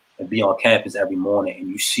go and be on campus every morning, and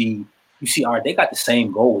you see, all right, they got the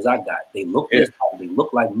same goals I got. They look they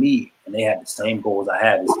look like me, and they have the same goals I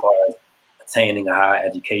have as far as attaining a higher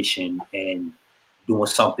education and doing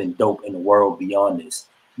something dope in the world beyond this.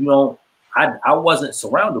 I wasn't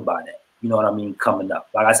surrounded by that. You know what I mean? Coming up,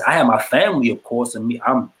 like I had my family, of course, and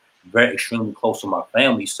I'm very extremely close to my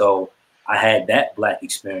family, so I had that Black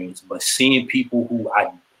experience. But seeing people who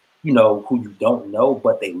who you don't know,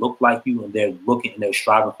 but they look like you, and they're looking and they're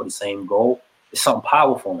striving for the same goal, there's something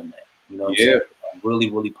powerful in that. What I'm saying? Really,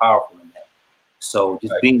 really powerful in that. So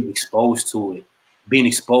just being exposed to it,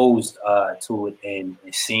 and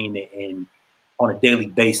seeing it on a daily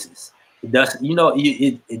basis, it does,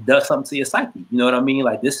 it does something to your psyche. You know what I mean?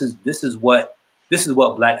 Like this is what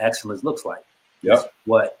Black excellence looks like. Yep.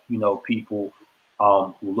 What people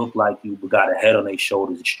who look like you but got a head on their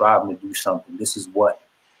shoulders and striving to do something. This is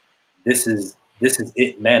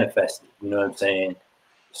it manifested. You know what I'm saying?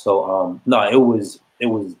 So no, it was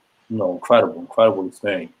incredible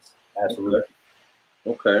experience. Absolutely.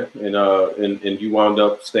 Okay. And you wound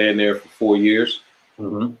up staying there for 4 years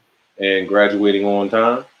and graduating on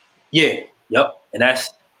time. Yeah. Yep. And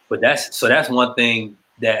that's one thing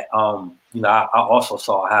that I also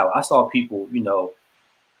saw how I saw people,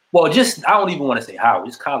 well, just I don't even want to say how,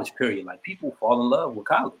 just college period. Like people fall in love with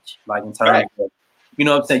college. Like in terms of, what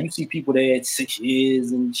I'm saying? You see people there at 6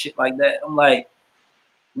 years and shit like that. I'm like,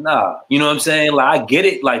 nah, you know what I'm saying? Like I get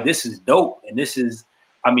it. Like this is dope, and this is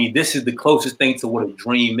the closest thing to what a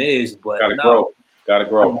dream is. But gotta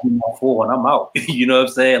grow. I'm full and I'm out. You know what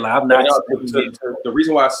I'm saying? Like I'm not. The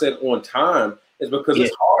reason why I said on time is because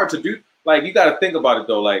it's hard to do. Like you got to think about it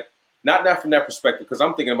though. Like not from that perspective, because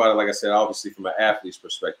I'm thinking about it. Like I said, obviously from an athlete's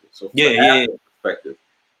perspective. So from an athlete's perspective,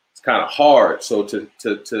 it's kind of hard. So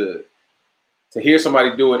to hear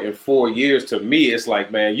somebody do it in 4 years, to me, it's like,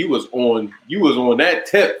 man, you was on that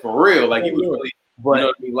tip for real. Like you was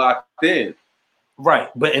really, locked in. Right.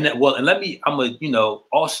 But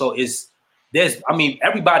also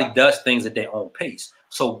everybody does things at their own pace.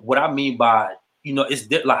 So what I mean by,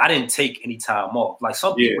 it's like I didn't take any time off. Like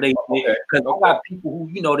some people because I got people who,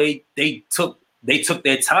 they took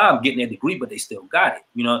their time getting their degree, but they still got it,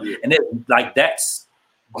 and like that's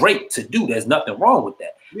great to do. There's nothing wrong with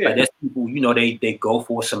that. Like there's people, they go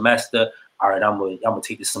for a semester. All right, I'm gonna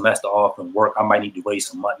take the semester off and work. I might need to raise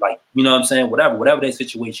some money, like what I'm saying, whatever their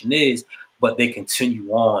situation is, but they continue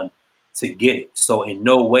on to get it. So in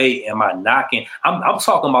no way am I knocking. I'm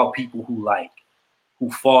talking about people who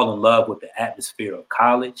fall in love with the atmosphere of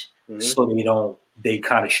college, so they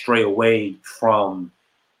kind of stray away from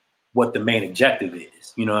what the main objective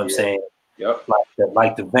is. You know what I'm saying? Yep.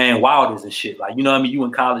 Like the Van Wilders and shit. Like, you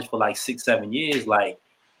in college for like 6-7 years. Like,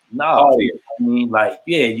 no.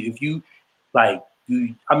 If you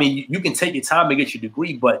you can take your time to get your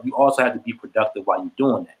degree, but you also have to be productive while you're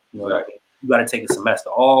doing that. You got to take a semester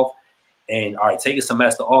off, and all right, take a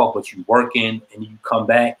semester off, but you working and you come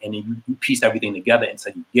back and then you piece everything together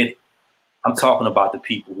until you get it. I'm talking about the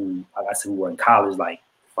people who, like I said, who were in college like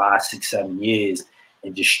 5, 6, 7 years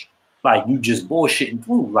and just like you just bullshitting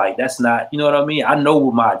through. Like that's not, you know what I mean? I know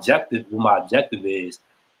what my objective is.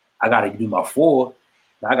 I got to do my 4.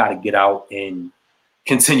 I got to get out and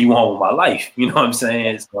continue on with my life. You know what I'm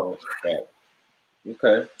saying? So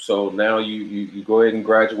okay. So now you go ahead and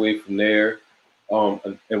graduate from there.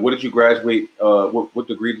 And what did you graduate? What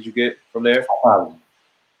degree did you get from there? Psychology.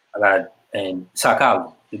 I got and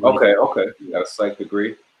psychology. Okay, you got a psych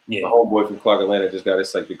degree. Yeah. My homeboy from Clark, Atlanta, just got his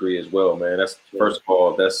psych degree as well, man. That's first of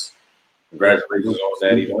all, that's congratulations on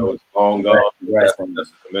that. Even though it's long gone, that's a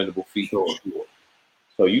commendable feat for sure.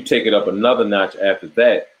 So you take it up another notch after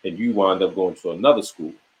that, and you wind up going to another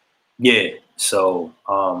school. Yeah. So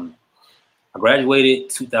I graduated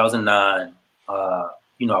 2009. I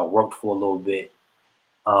worked for a little bit.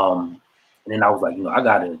 And then I was like, I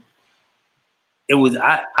gotta. It was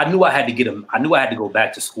I knew I had to go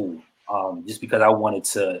back to school. Just because I wanted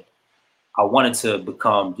to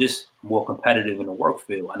become just more competitive in the work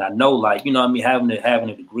field. And I know, like, having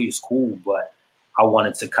a degree is cool, but I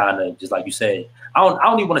wanted to kind of, just like you said, I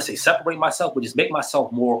don't even want to say separate myself, but just make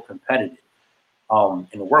myself more competitive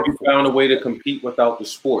in the work field. You found a way to compete without the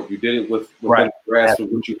sport. You did it within the grasp of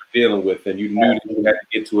what you were dealing with, and you knew that you had to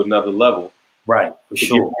get to another level. Right, for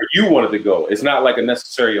sure. Where you wanted to go. It's not like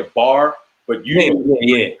necessarily a bar, but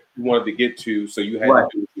you you wanted to get to, so you had to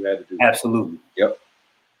do what you had to do. Absolutely. Yep.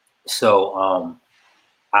 So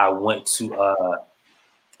I went to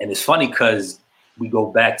and it's funny because we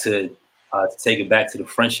go back to take it back to the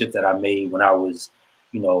friendship that I made when I was,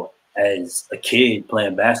 as a kid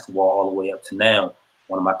playing basketball all the way up to now.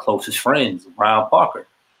 One of my closest friends, Brian Parker.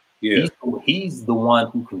 Yeah. He's the one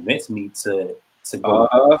who convinced me to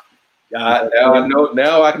go. Now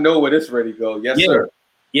I know where this ready to go. Yes, sir.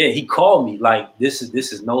 Yeah, he called me. Like, this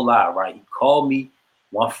is no lie, right? He called me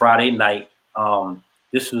one Friday night.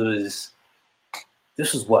 This was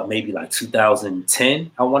what, maybe like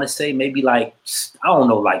 2010, I want to say, maybe like, I don't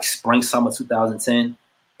know, like spring, summer 2010.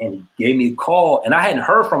 And he gave me a call, and I hadn't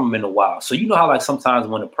heard from him in a while. So you know how, like, sometimes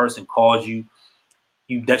when a person calls you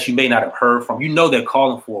that you may not have heard from, they're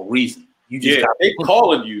calling for a reason. You just they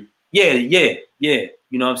calling you. Yeah. You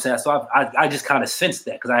know what I'm saying? So I just kind of sensed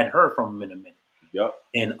that because I had heard from him in a minute. Yep.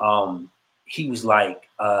 And he was like,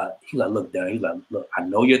 look, Darren, he's like, look, I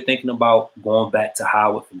know you're thinking about going back to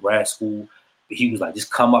Howard for grad school. But he was like,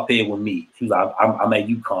 just come up here with me. He was like, I'm at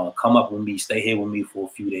UConn. Come up with me. Stay here with me for a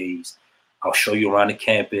few days. I'll show you around the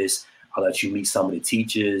campus. I'll let you meet some of the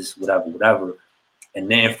teachers, whatever. And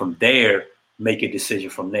then from there, make a decision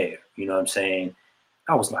from there. You know what I'm saying?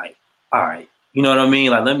 I was like, all right. You know what I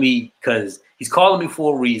mean? Like, because he's calling me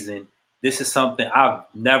for a reason. This is something I've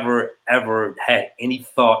never, ever had any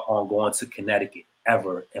thought on going to Connecticut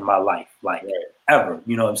ever in my life. Like, ever.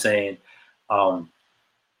 You know what I'm saying?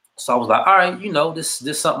 So I was like, all right, this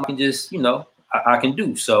is something I can just, I can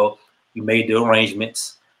do. So we made the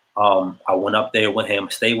arrangements. I went up there with him,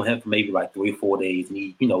 stayed with him for maybe like 3 or 4 days. And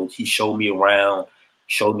he showed me around,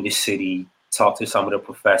 showed me the city, talked to some of the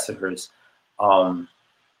professors. And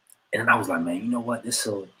I was like, man, you know what?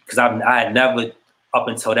 Because I had never, up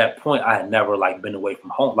until that point, I had never like been away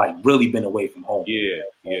from home, like really been away from home. Yeah.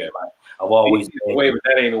 Like, I've always been away, but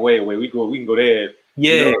that ain't away. We can go there.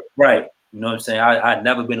 Yeah, right. You know what I'm saying? I had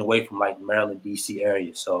never been away from like Maryland, DC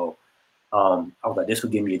area. So I was like, this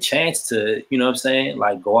would give me a chance to, you know what I'm saying?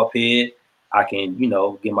 Like, go up here. I can,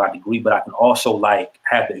 get my degree, but I can also like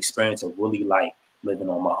have the experience of really like living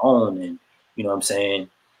on my own and, you know what I'm saying,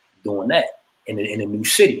 doing that in a new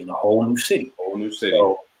city, in a whole new city.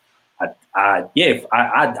 So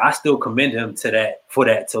I still commend him for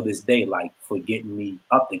that till this day, like for getting me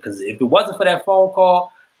up there. Because if it wasn't for that phone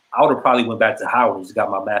call, I would have probably went back to Howard and just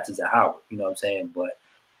got my master's at Howard. You know what I'm saying? But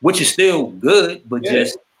which is still good, but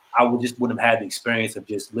I wouldn't have had the experience of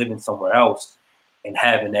just living somewhere else and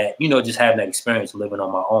having that, just having that experience living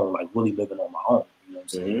on my own, like really living on my own. You know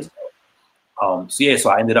what I'm saying? So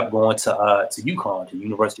I ended up going to UConn, to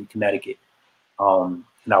University of Connecticut. And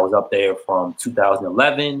I was up there from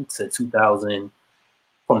 2011 to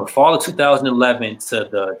from the fall of 2011 to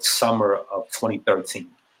the summer of 2013.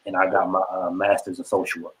 And I got my master's in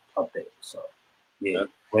social work up there. So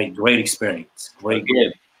great experience. Great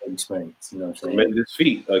experience. You know what I'm saying? Tremendous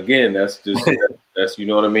feat. Again, that's just that's you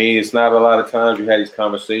know what I mean. It's not a lot of times you had these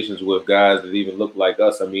conversations with guys that even look like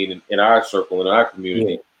us. I mean, in our circle, in our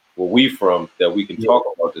community, where we from, that we can talk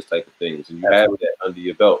about this type of things, and you have that under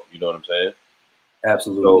your belt. You know what I'm saying?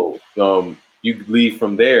 Absolutely. So you leave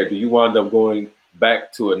from there. Do you wind up going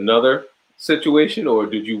back to another situation, or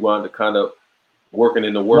did you wind up kind of working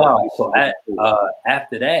in the work? No, so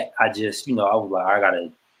after that, I just, I was like,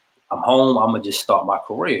 I'm home. I'm gonna just start my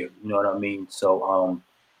career. You know what I mean? So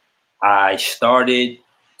I started.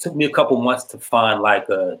 Took me a couple months to find like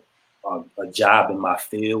a job in my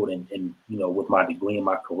field and with my degree in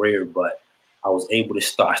my career, but I was able to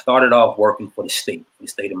start. I started off working for the state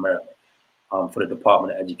of Maryland, for the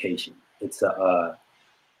Department of Education. It's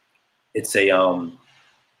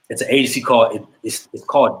It's an agency called it's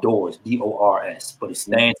called DORS, DORS, but it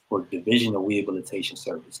stands for Division of Rehabilitation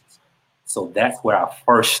Services. So that's where I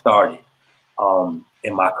first started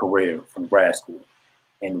in my career from grad school,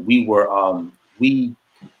 and we were we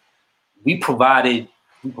provided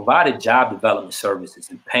job development services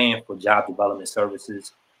and paying for job development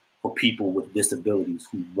services for people with disabilities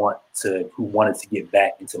who wanted to get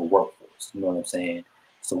back into the workforce. You know what I'm saying?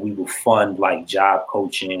 So we would fund like job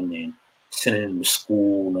coaching and sending them to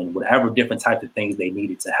school and whatever different types of things they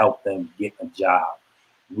needed to help them get a job.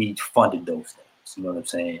 We funded those things. You know what I'm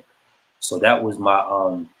saying? So that was my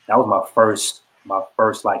first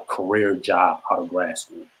like career job out of grad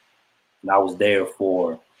school, and I was there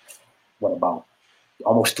for about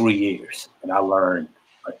almost 3 years, and I learned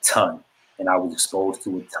a ton, and I was exposed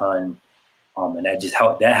to a ton, and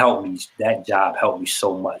that helped me. That job helped me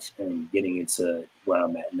so much in getting into where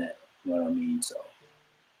I'm at now. You know what I mean? So,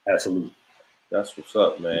 absolutely. That's what's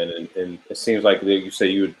up, man. And it seems like you say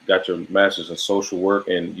you got your master's in social work,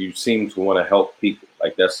 and you seem to want to help people.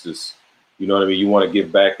 Like that's just, you know what I mean? You want to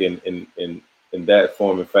give back in that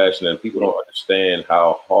form and fashion, and people don't understand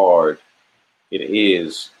how hard it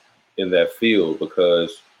is in that field,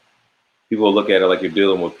 because people look at it like you're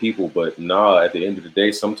dealing with people, but at the end of the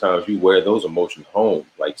day, sometimes you wear those emotions home.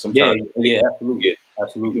 Like sometimes absolutely.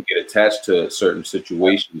 You get attached to certain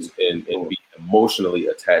situations and be emotionally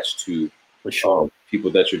attached to for sure people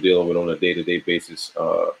that you're dealing with on a day-to-day basis.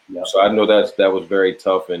 So I know that was very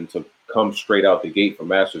tough, and to come straight out the gate from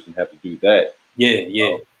masters and have to do that.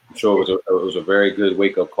 I'm sure it was a very good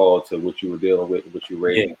wake-up call to what you were dealing with, what you were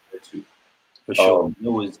ready to. For sure.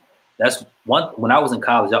 That's one. When I was in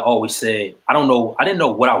college, I always said, I didn't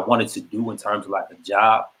know what I wanted to do in terms of like a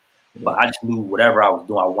job, but I just knew whatever I was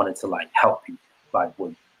doing, I wanted to like help people. Like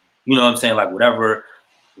what, you know what I'm saying? Like whatever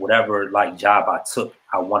like job I took,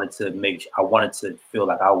 I wanted to feel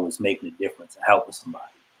like I was making a difference and helping somebody.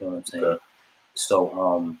 You know what I'm saying? Okay.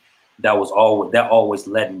 So that always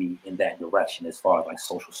led me in that direction as far as like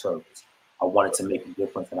social service. I wanted to make a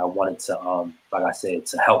difference, and I wanted to, like I said,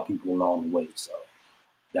 to help people along the way. So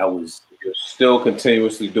that was. You're still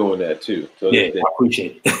continuously doing that too. So I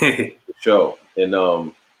appreciate it. For sure. And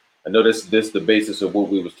I know this the basis of what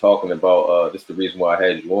we was talking about. This is the reason why I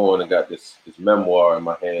had you on and got this memoir in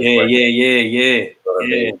my hands. Yeah. You know what I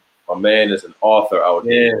mean? My man is an author out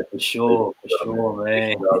here. Yeah, for sure,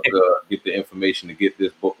 man. Get the information to get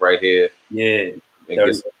this book right here. Yeah.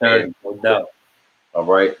 And no doubt. All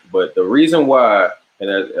right. But the reason why, and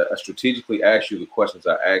I strategically asked you the questions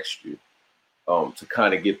I asked you to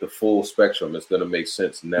kind of get the full spectrum, it's going to make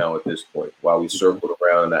sense now at this point. While we circled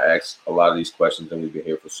around and I asked a lot of these questions, and we've been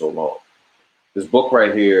here for so long. This book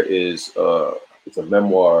right here is it's a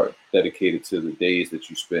memoir dedicated to the days that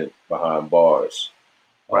you spent behind bars.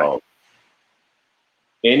 Right.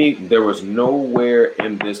 There was nowhere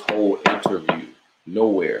in this whole interview,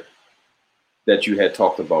 nowhere that you had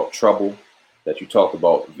talked about trouble, that you talked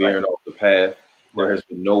about veering off the path. There has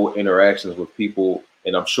been no interactions with people,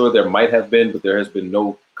 and I'm sure there might have been, but there has been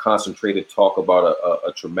no concentrated talk about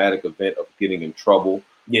a traumatic event of getting in trouble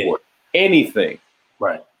or anything.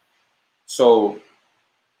 Right. So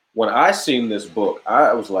when I seen this book,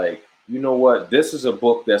 I was like, you know what? This is a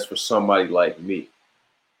book that's for somebody like me.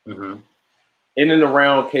 Mm-hmm. In and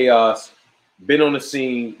around chaos, been on the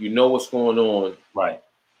scene, you know what's going on. Right.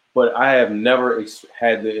 But I have never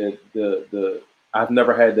had I've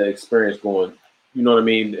never had the experience going, you know what I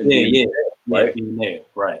mean? Right. Being there.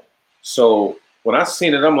 Right. So when I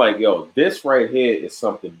seen it, I'm like, yo, this right here is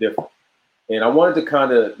something different. And I wanted to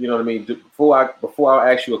kind of, you know what I mean? Before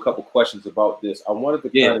I ask you a couple questions about this, I wanted to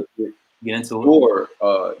kind of get into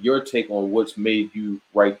your take on what's made you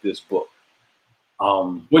write this book.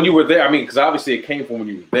 When you were there, I mean, because obviously it came from when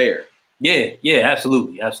you were there. Yeah,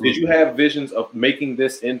 absolutely. Did you have visions of making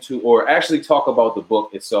this into, or actually talk about the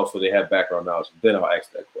book itself so they have background knowledge? Then I'll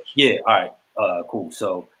ask that question. Yeah, all right, cool.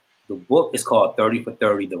 So the book is called 30 for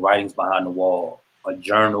 30, The Writings Behind the Wall, a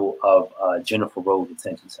journal of Jennifer Road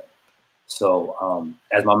Detention Center. So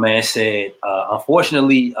as my man said,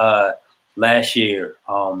 unfortunately, last year,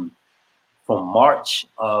 from March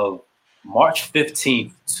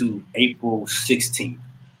 15th to April 16th,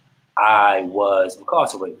 I was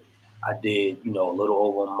incarcerated. I did, a little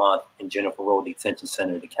over a month in Jennifer Road Detention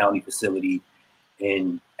Center, the county facility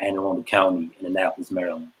in Anne Arundel County in Annapolis,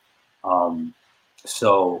 Maryland.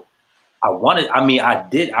 So I wrote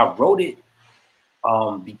it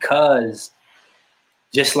because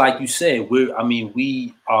just like you said,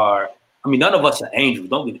 none of us are angels.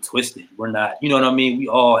 Don't get it twisted. We're not, you know what I mean? We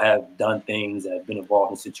all have done things that have been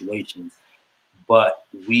involved in situations, but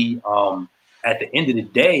we, at the end of the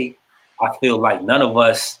day, I feel like none of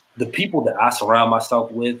us the people that I surround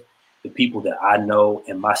myself with, the people that I know,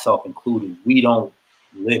 and myself included, we don't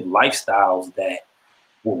live lifestyles that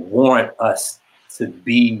will warrant us to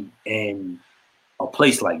be in a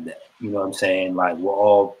place like that. You know what I'm saying? Like, we're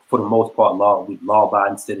all, for the most part,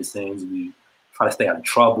 law-abiding citizens. We try to stay out of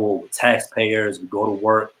trouble. We're taxpayers. We go to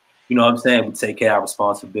work. You know what I'm saying? We take care of our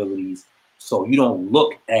responsibilities. So you don't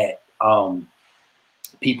look at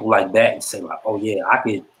people like that and say like, oh yeah, I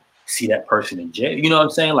could see that person in jail. You know what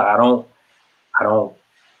I'm saying? Like, I don't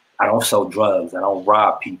sell drugs. I don't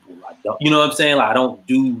rob people. I don't, you know what I'm saying? Like, I don't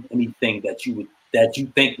do anything that you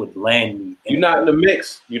think would land me. You're not in the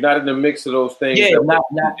mix. You're not in the mix of those things. Yeah, not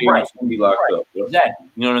right. Be locked up. Exactly.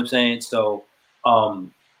 You know what I'm saying? So,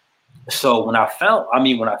 so when I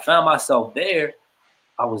found myself there,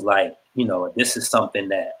 I was like, you know, this is something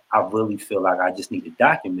that I really feel like I just need to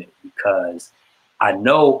document, because I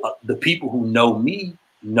know the people who know me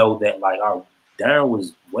know that, like, oh, Darren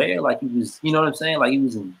was where, like, he was, you know what I'm saying? Like, he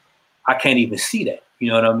was in, I can't even see that. You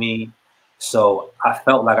know what I mean? So I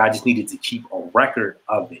felt like I just needed to keep a record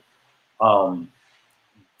of it, for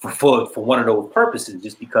one of those purposes,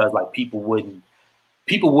 just because, like, people wouldn't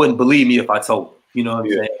believe me if I told them. You know what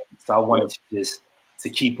I'm saying? So I wanted to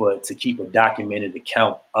keep a documented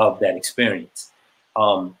account of that experience.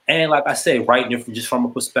 And like I said, writing it from a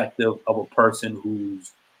perspective of a person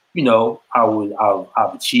who's, you know, I've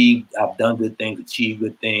done good things, achieved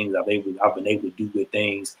good things. I've been able to do good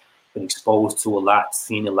things, been exposed to a lot,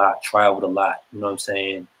 seen a lot, traveled a lot. You know what I'm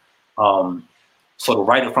saying? So to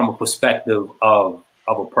write it from a perspective of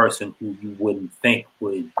a person who you wouldn't think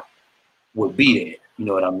would be there. You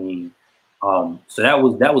know what I mean? So that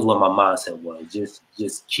was what my mindset was,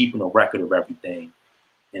 just keeping a record of everything.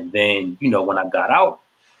 And then, you know, when I got out,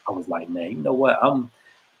 I was like, man, you know what? I'm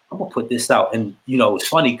gonna put this out. And, you know, it's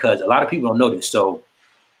funny because a lot of people don't know this. So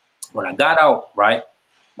when I got out, right,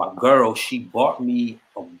 my girl, she bought me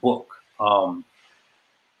a book.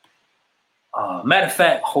 Matter of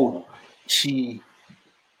fact, hold on.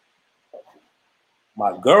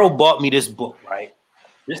 My girl bought me this book, right?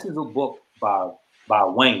 This is a book by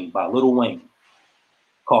Little Wayne,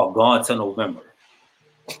 called Gone to November.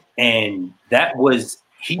 And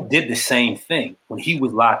he did the same thing when he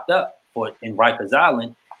was locked up in Rikers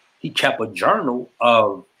Island. He kept a journal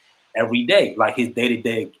of every day, like his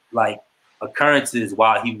day-to-day, like, occurrences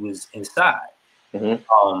while he was inside.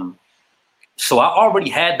 Mm-hmm. So I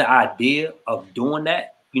already had the idea of doing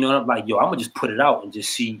that. You know, I'm like, yo, I'm gonna just put it out and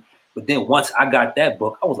just see. But then once I got that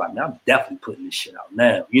book, I was like, man, I'm definitely putting this shit out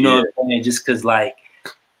now. You know what I'm saying? Just because, like,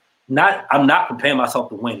 I'm not comparing myself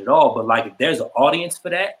to Wayne at all, but, like, if there's an audience for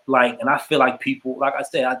that, like, and I feel like people, like I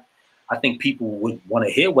said, I think people would want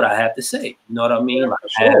to hear what I have to say. You know what I mean? Like,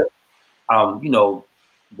 sure. You know,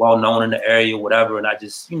 well known in the area, whatever, and I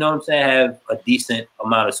just, you know what I'm saying, have a decent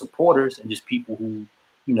amount of supporters and just people who,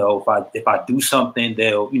 you know, if I do something,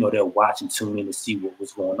 they'll watch and tune in to see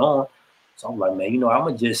what's going on. So I'm like, man, you know, I'm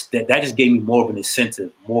gonna just that just gave me more of an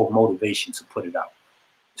incentive, more motivation to put it out.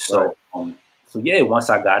 So so yeah, once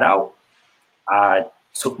I got out, I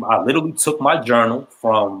literally took my journal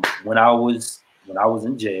from when I was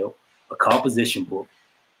in jail, a composition book,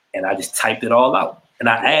 and I just typed it all out. And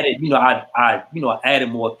I added, you know, I added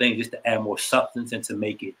more things just to add more substance and to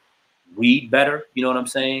make it read better. You know what I'm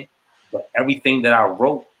saying? But everything that I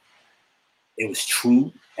wrote, it was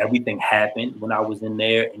true. Everything happened when I was in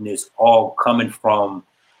there, and it's all coming from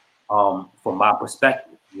my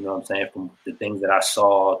perspective. You know what I'm saying? From the things that I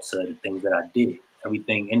saw to the things that I did.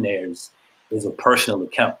 Everything in there is a personal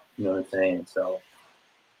account. You know what I'm saying? So.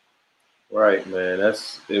 Right, man.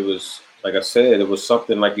 It was, like I said, it was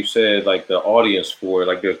something, like you said, like the audience for it.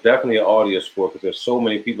 Like, there's definitely an audience for it, because there's so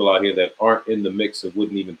many people out here that aren't in the mix and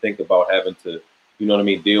wouldn't even think about having to, you know what I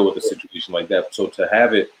mean, deal with a situation like that. So to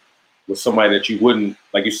have it with somebody that you wouldn't,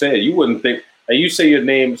 like you said, you wouldn't think, and you say your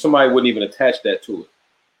name, somebody wouldn't even attach that to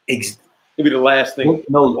it. It'd be the last thing.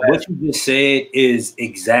 No, what you just said is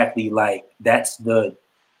exactly, like, that's the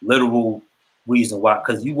literal reason why,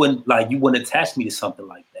 because you wouldn't attach me to something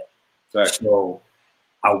like that. Exactly. So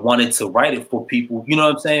I wanted to write it for people, you know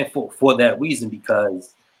what I'm saying, for that reason,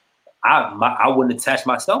 because I wouldn't attach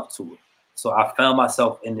myself to it. So I found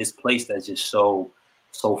myself in this place that's just so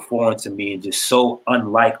foreign to me and just so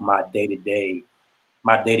unlike my day-to-day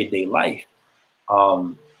life.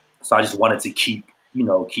 So I just wanted to keep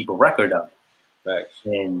a record of it. Facts.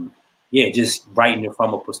 And yeah, just writing it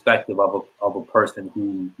from a perspective of a person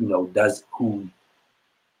who, you know,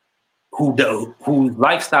 whose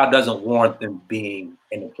lifestyle doesn't warrant them being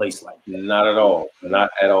in a place like that. Not at all. Not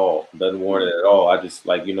at all. Doesn't warrant it at all. I just,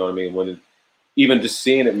 like, you know what I mean? Even just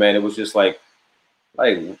seeing it, man, it was just like,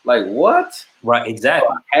 Like what? Right,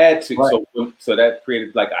 exactly. So I had to. Right. So that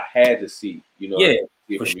created like I had to see. Yeah,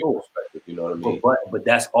 See it for from your sure. perspective. You know what I mean? But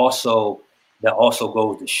that also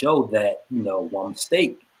goes to show that, one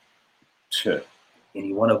mistake, Sure.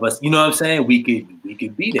 any one of us, you know what I'm saying, we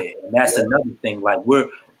could be there. And that's Yeah. another thing. Like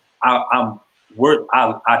our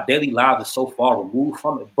daily lives are so far removed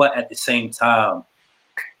from it, but at the same time,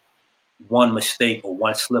 one mistake or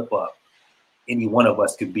one slip up, any one of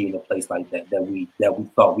us could be in a place like that we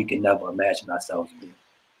thought we could never imagine ourselves being.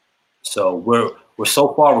 So we're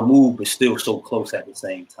so far removed, but still so close at the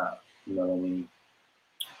same time. You know what I mean?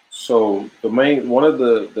 So one of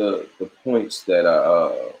the points that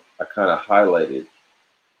I kind of highlighted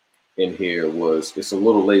in here was it's a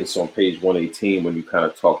little late. It's on page 118 when you kind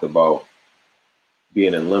of talked about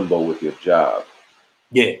being in limbo with your job.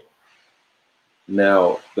 Yeah.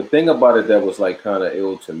 Now, the thing about it that was like kind of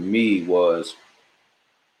ill to me was,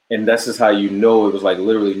 and this is how you know it was like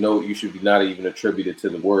literally no, you should be not even attributed to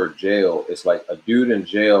the word jail. It's like a dude in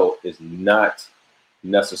jail is not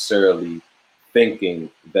necessarily thinking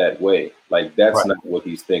that way. Like that's Right. not what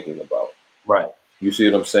he's thinking about. Right. You see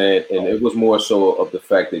what I'm saying? And it was more so of the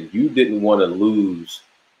fact that you didn't want to lose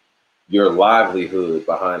your livelihood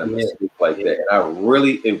behind a mistake like that.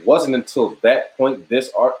 And it wasn't until that point,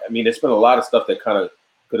 it's been a lot of stuff that kind of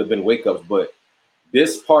could have been wake ups, but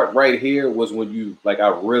this part right here was when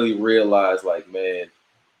I really realized, like, man,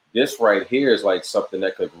 this right here is like something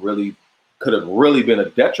that could have really been a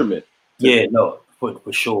detriment. Yeah, no, for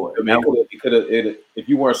sure. I mean, if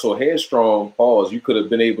you weren't so headstrong, pause, you wouldn't have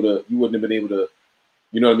been able to,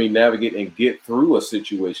 you know what I mean, navigate and get through a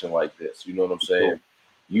situation like this. You know what I'm saying?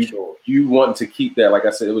 You want to keep that, like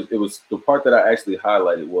I said, it was the part that I actually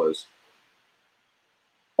highlighted was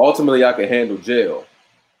ultimately I could handle jail,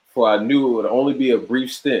 for I knew it would only be a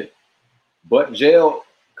brief stint. But jail,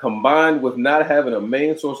 combined with not having a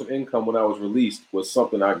main source of income when I was released, was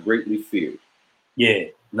something I greatly feared. Yeah,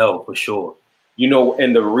 no, for sure.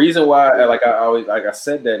 And the reason why, I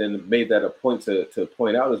said that and made that a point to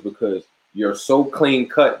point out is because you're so clean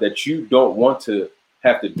cut that you don't want to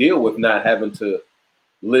have to deal with not having to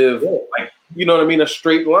live you know what I mean, a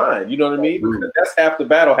straight line. You know what I mean? Because that's half the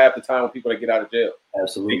battle, half the time when people that get out of jail.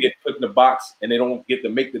 Absolutely. They get put in the box and they don't get to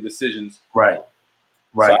make the decisions. Right.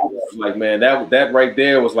 So I was like, man, that right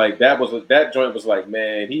there was like that joint was like,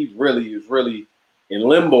 man, he really is really in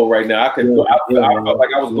limbo right now. I felt like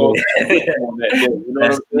I was going on that day. You know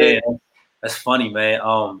what I'm saying? That's funny, man.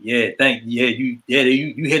 You hit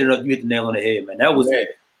it up, you hit the nail on the head, man. That was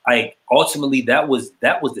like ultimately that was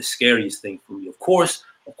the scariest thing for me. Of course,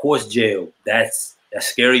 jail. That's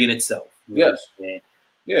scary in itself. Yes.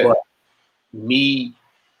 Yeah. But me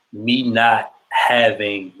not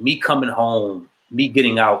having coming home, me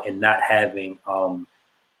getting out and not having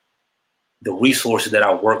the resources that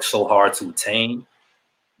I worked so hard to attain,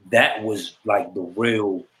 that was like the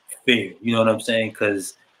real fear. You know what I'm saying?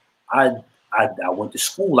 Because I went to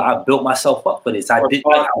school. I built myself up for this. I did,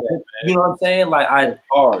 you know what I'm saying? Like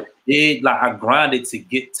I grinded to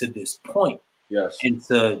get to this point. Yes. And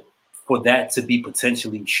for that to be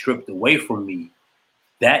potentially stripped away from me,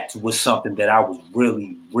 that was something that I was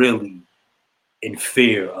really, really in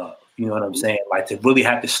fear of. You know what I'm saying? Like to really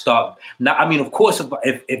have to start. Now, I mean, of course,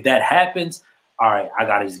 if that happens, all right, I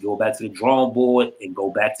gotta just go back to the drawing board and go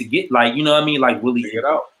back to get you know what I mean? Like really figure it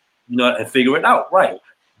out. And figure it out, right?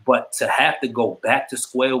 But to have to go back to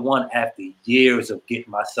square one after years of getting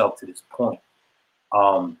myself to this point,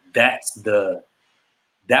 that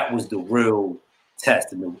was the real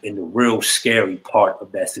test and the real scary part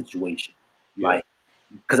of that situation. Yeah. Like,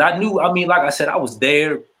 because I knew, I mean, like I said, I was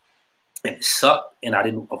there and it sucked, and I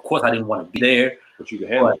didn't want to be there. But you can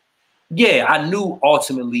handle it. Yeah, I knew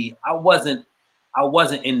ultimately I wasn't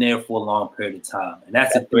in there for a long period of time, and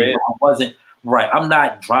that's the thing. I wasn't. Right. I'm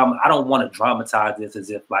not drama. I don't want to dramatize this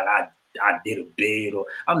as if like I did a bid or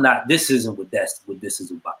I'm not. This isn't what this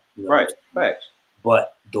is about. You know right. Facts.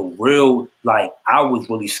 But the real, like, I was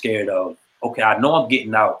really scared of, okay, I know I'm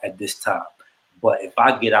getting out at this time, but if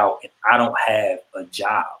I get out and I don't have a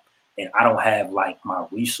job and I don't have like my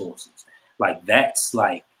resources, like that's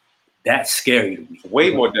scary to me. It's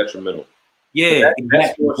way more detrimental. Yeah,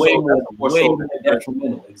 exactly. Way more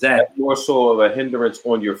detrimental. Exactly. That's more so of a hindrance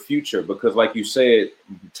on your future because, like you said,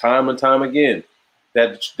 time and time again,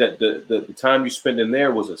 that the time you spent in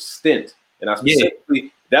there was a stint, and I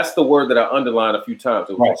specifically that's the word that I underlined a few times.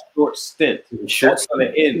 It was a short stint. That's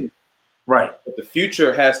going to end. Right. But the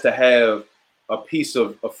future has to have a piece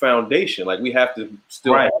of a foundation. Like we have to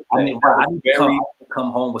still. Right. I need to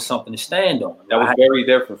come home with something to stand on. That was very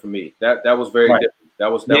different for me. That was very different.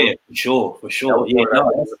 That was for sure. Yeah,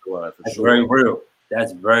 no, that's very real.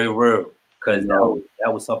 That's very real. Because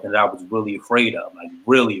that was something that I was really afraid of, like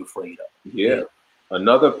really afraid of. Yeah.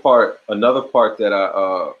 Another part that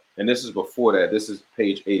I and this is before that, this is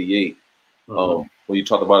page 88. When you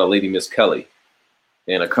talk about a lady, Miss Kelly,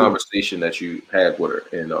 and a conversation that you had with her,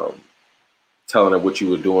 and telling her what you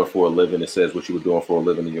were doing for a living. It says what you were doing for a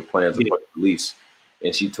living and your plans upon release.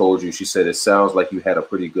 And she told you, she said, it sounds like you had a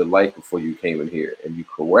pretty good life before you came in here. And you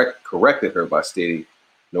corrected her by stating,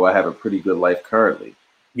 no, I have a pretty good life currently.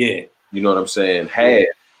 Yeah. You know what I'm saying? Had.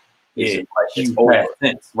 Yeah. Like it's over.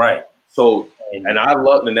 Right. So, and I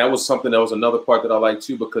loved, and that was something that was another part that I liked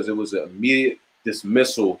too, because it was an immediate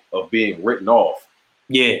dismissal of being written off.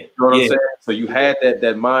 Yeah. You know what I'm saying? So you had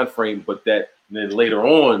that mind frame, but then later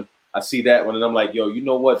on, I see that one and I'm like, yo, you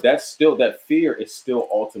know what? That's still, that fear is still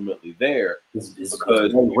ultimately there, because there's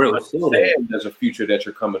a future that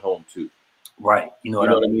you're coming home to. Right. You know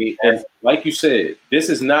what I mean? And like you said, this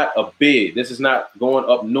is not a bid. This is not going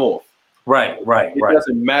up north. Right. It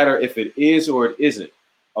doesn't matter if it is or it isn't.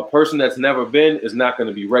 A person that's never been is not going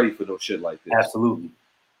to be ready for no shit like this. Absolutely.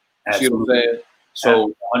 See what I'm saying?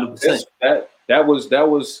 So 100%. That was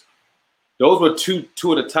those were two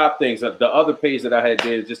of the top things. The other page that I had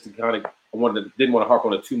did, just to kind of, didn't want to harp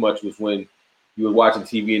on it too much, was when you were watching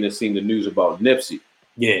TV and it seemed the news about Nipsey.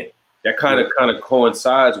 Yeah. That kind of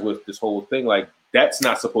coincides with this whole thing. Like, that's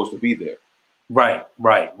not supposed to be there. Right.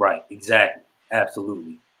 Exactly.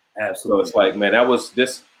 Absolutely. So it's like, man, that was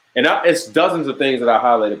this, and it's dozens of things that I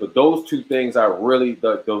highlighted, but those two things I really,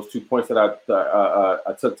 those 2 points that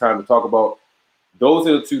I took time to talk about, those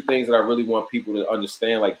are the two things that I really want people to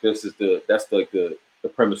understand. Like, that's the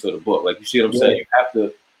premise of the book. Like, you see what I'm saying? You have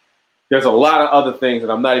to. There's a lot of other things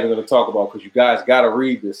that I'm not even going to talk about, because you guys got to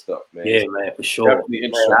read this stuff, man. Yeah, man, for sure.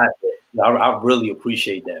 I really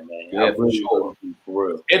appreciate that, man. Yeah, for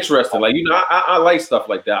real. Interesting. Like, I like stuff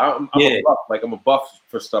like that. I'm a buff. Like, I'm a buff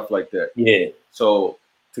for stuff like that. Yeah. So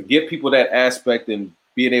to give people that aspect and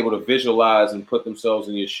being able to visualize and put themselves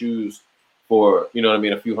in your shoes for, you know what I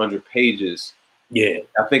mean, a few hundred pages. Yeah,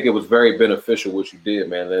 I think it was very beneficial what you did,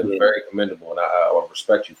 man. That's very commendable, and I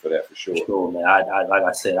respect you for that, for sure. For sure, man. I like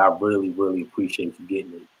I said, I really, really appreciate you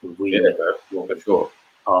getting it. For sure.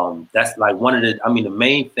 That's like one of the. I mean, the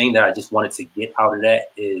main thing that I just wanted to get out of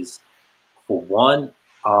that is, for one,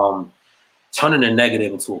 turning a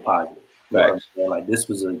negative into a positive. Like, this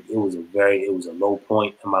was it was a low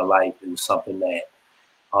point in my life. It was something that,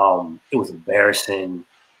 it was embarrassing.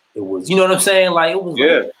 It was, you know what I'm saying? Like, it was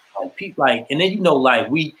like people, like, and then,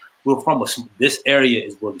 like, we're from this area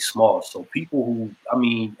is really small, so people who, I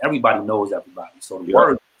mean, everybody knows everybody, so the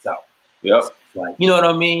word is out. Yep. Like, you know what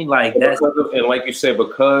I mean? Like, that's, and like you said,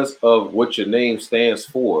 because of what your name stands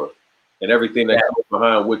for and everything that comes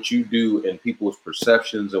behind what you do and people's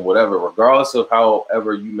perceptions and whatever, regardless of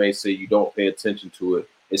however you may say you don't pay attention to it,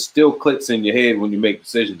 it still clicks in your head when you make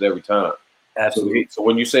decisions every time. Absolutely. So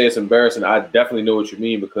when you say it's embarrassing, I definitely know what you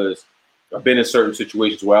mean, because I've been in certain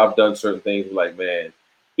situations where I've done certain things like, man,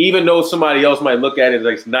 even though somebody else might look at it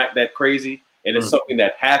like it's not that crazy and it's something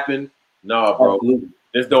that happened, nah, bro,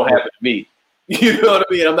 this don't happen to me. You know what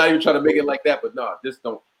I mean? I'm not even trying to make it like that, but nah, this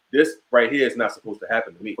right here is not supposed to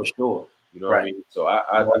happen to me. For sure. You know what I mean? So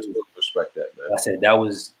I totally respect that, man. I said it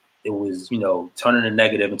was, turning a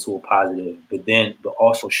negative into a positive, but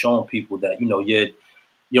also showing people that,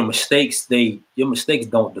 your mistakes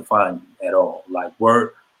don't define you at all. Like,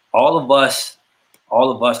 all of us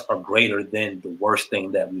are greater than the worst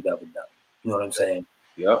thing that we've ever done. You know what I'm saying?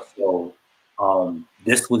 Yep. So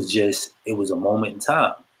this was it was a moment in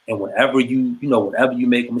time. And whenever you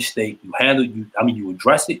make a mistake, you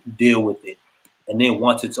address it, you deal with it. And then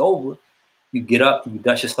once it's over, you get up, you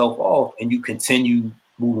dust yourself off, and you continue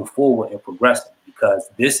moving forward and progressing, because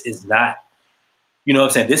this is not, you know what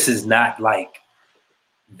I'm saying? This is not like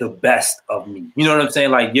the best of me. You know what I'm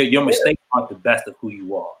saying? Like, your mistakes aren't the best of who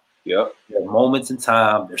you are. Yep. There are moments in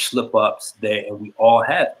time, there's slip-ups there, and we all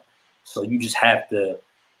have them. So you just have to,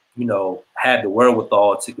 have the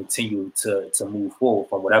wherewithal to continue to move forward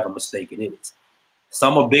from whatever mistake it is.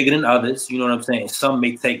 Some are bigger than others, you know what I'm saying? Some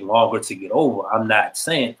may take longer to get over. I'm not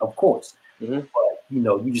saying, of course. Mm-hmm. But,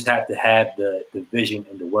 you just have to have the vision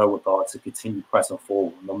and the wherewithal to continue pressing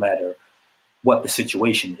forward, no matter what the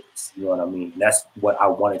situation is. You know what I mean? That's what I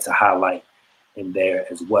wanted to highlight in there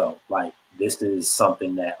as well. Like, this is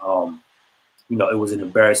something that, it was an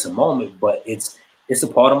embarrassing moment, but it's a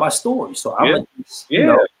part of my story. So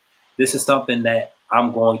this is something that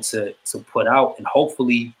I'm going to put out, and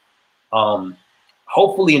hopefully and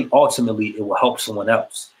ultimately it will help someone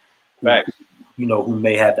else. Right. Who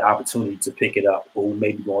may have the opportunity to pick it up, or who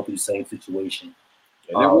may be going through the same situation.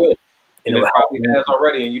 And it will. And it probably has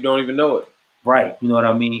already, and you don't even know it. Right. You know what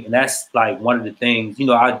I mean? And that's like one of the things, you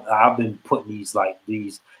know, I've been putting these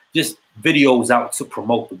just videos out to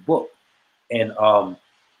promote the book. And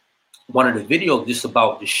one of the videos just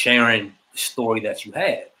about just sharing the story that you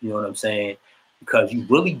have. You know what I'm saying? Because you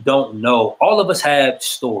really don't know. All of us have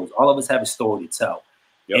stories. All of us have a story to tell.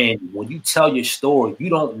 Yep. And when you tell your story, you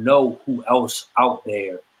don't know who else out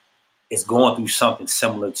there is going through something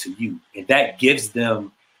similar to you. And that gives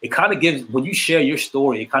them, it kind of gives, when you share your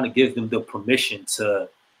story, it kind of gives them the permission to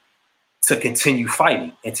continue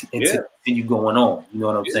fighting and to continue going on. You know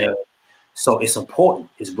what I'm saying? So it's important.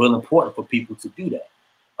 It's real important for people to do that.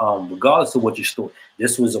 Regardless of what your story.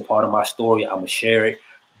 This was a part of my story. I'm gonna share it.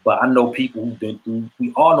 But I know people who've been through,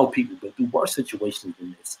 we all know people who've been through worse situations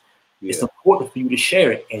than this. Yeah. It's important for you to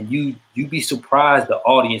share it. And you be surprised the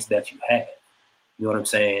audience that you have. You know what I'm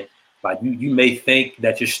saying? Like you may think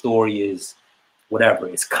that your story is whatever,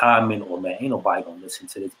 it's common, or man, ain't nobody gonna listen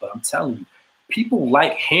to this. But I'm telling you, people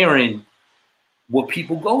like hearing what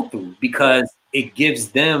people go through because it gives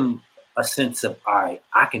them a sense of, all right,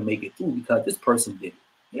 I can make it through because this person did it.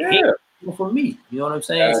 Yeah. For me, you know what I'm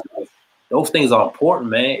saying? So those things are important,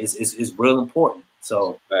 man. It's real important.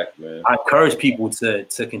 So fact, man. I encourage people to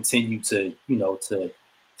continue to, you know, to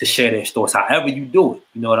share their stories, however you do it.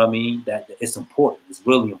 You know what I mean? That it's important. It's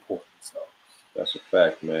really important. So that's a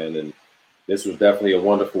fact, man. And this was definitely a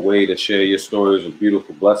wonderful way to share your story. It was a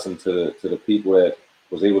beautiful blessing to the people that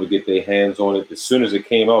was able to get their hands on it. As soon as it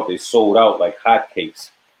came out, they sold out like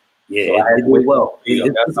hotcakes. Yeah, so it did well.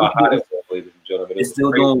 That's how hot it was, ladies and gentlemen. It's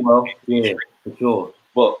still doing well. Yeah, for sure.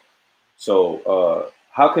 Book. So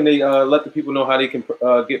how can they let the people know how they can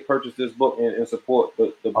purchase this book and support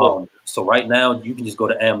the book? So right now you can just go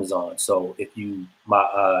to Amazon. So if you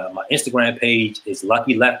my Instagram page is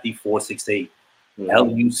Lucky Lefty 468,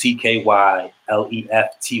 LUCKY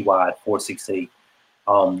LEFTY 468.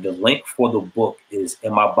 The link for the book is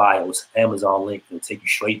in my bio. It's an Amazon link. It'll take you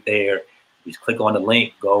straight there. You just click on the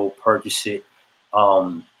link, go purchase it.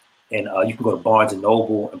 And you can go to Barnes &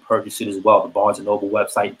 Noble and purchase it as well. The Barnes & Noble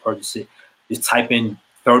website, and purchase it. Just type in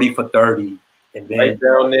 30 for 30. And then right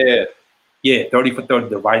down there. Yeah, 30 for 30,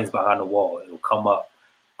 the writings behind the wall. It'll come up.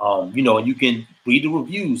 You know, and you can read the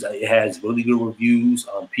reviews. It has really good reviews.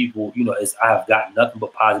 People, you know, I have gotten nothing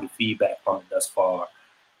but positive feedback from it thus far.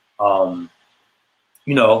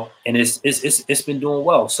 You know, and it's been doing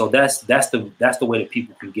well. So that's the way that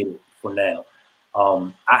people can get it for now.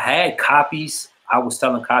 I had copies. I was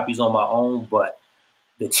selling copies on my own, but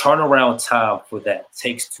the turnaround time for that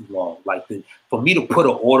takes too long. Like for me to put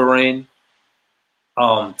an order in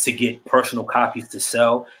to get personal copies to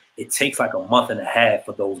sell, it takes like a month and a half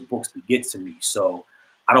for those books to get to me. So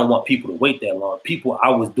I don't want people to wait that long. I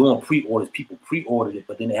was doing pre-orders. People pre-ordered it,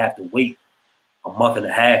 but then they have to wait a month and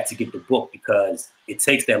a half to get the book because it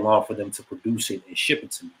takes that long for them to produce it and ship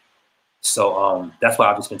it to me. So that's why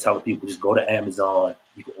I've just been telling people, just go to Amazon.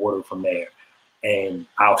 You can order from there. And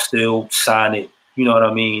I'll still sign it. You know what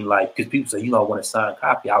I mean? Like, because people say, you know, I want a signed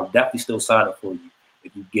copy. I'll definitely still sign it for you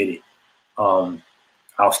if you get it.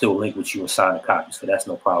 I'll still link with you and sign a copy. So that's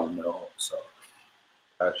no problem at all. So.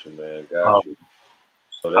 Gotcha, man. Gotcha.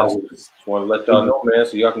 So that's just want to let y'all know, man,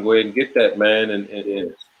 so y'all can go ahead and get that, man,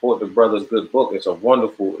 and support the brother's good book. It's a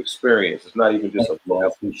wonderful experience. It's not even just a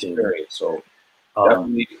book experience. So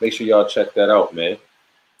definitely make sure y'all check that out, man.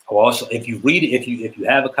 Also, if you read it, if you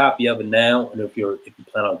have a copy of it now, and if you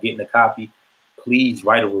plan on getting a copy, please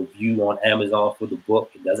write a review on Amazon for the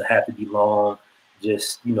book. It doesn't have to be long.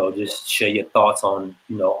 Just share your thoughts on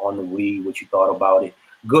the read, what you thought about it,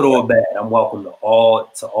 good or bad. I'm welcome to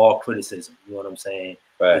all criticism. You know what I'm saying?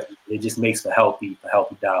 Right. It just makes for healthy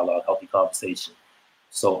dialogue, healthy conversation.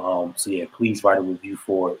 So yeah, please write a review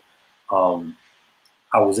for it.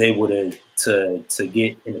 I was able to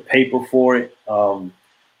get in the paper for it.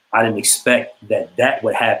 I didn't expect that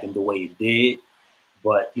would happen the way it did,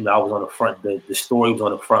 but I was on the front. The story was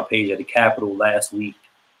on the front page of the Capitol last week,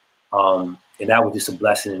 and that was just a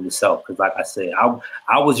blessing in itself. Because, like I said,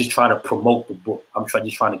 I was just trying to promote the book. I'm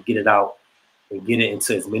just trying to get it out and get it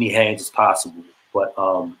into as many hands as possible. But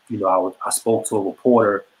I spoke to a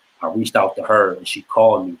reporter. I reached out to her, and she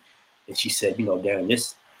called me, and she said, Darren,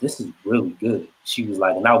 this is really good. She was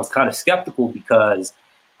like, and I was kind of skeptical because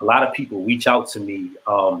a lot of people reach out to me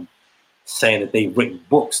saying that they've written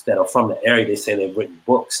books that are from the area. They say they've written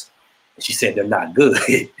books. And she said they're not good.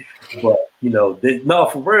 But, no,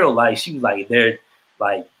 for real, like, she was like, they're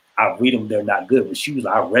like, I read them, they're not good. But she was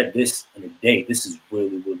like, I read this in a day. This is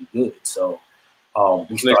really, really good. So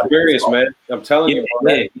it's an experience, man. I'm telling you,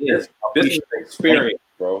 man. This is an experience,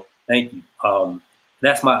 bro. Thank you.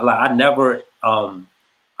 That's I never,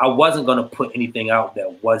 I wasn't going to put anything out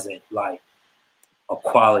that wasn't like a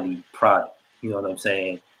quality product. You know what I'm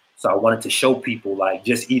saying? So I wanted to show people, like,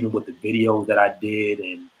 just even with the videos that I did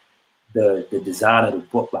and the design of the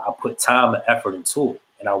book, like, I put time and effort into it.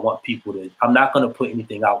 And I want people to, I'm not going to put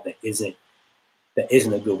anything out that isn't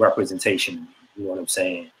a good representation. You know what I'm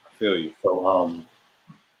saying? I feel you.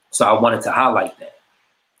 So I wanted to highlight that.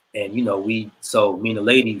 And, you know, me and the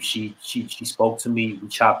lady, she spoke to me, we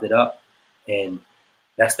chopped it up, and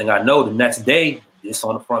next thing I know, the next day, it's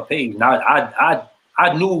on the front page. And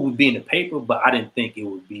I knew it would be in the paper, but I didn't think it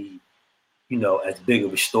would be, you know, as big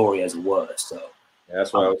of a story as it was. So yeah,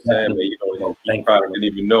 that's what I was saying, man. You know, you probably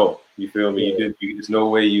didn't even know. You feel me? Yeah. There's no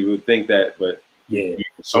way you would think that, but yeah,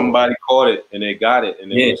 somebody caught it and they got it,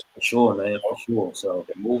 and it was, for sure, man, for sure. So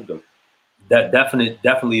it moved them. That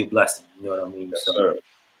definitely a blessing. You know what I mean? Yes, so sir.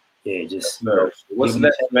 Yeah, just yes, sir. So what's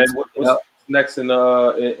next, man? What's next in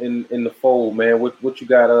the fold, man? What you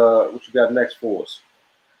got next for us?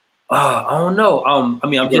 I don't know. I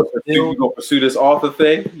mean, you gonna pursue this author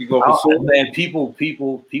thing? You gonna pursue it? Man, people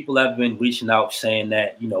have been reaching out saying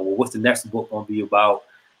that, you know, well, what's the next book gonna be about?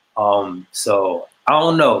 So I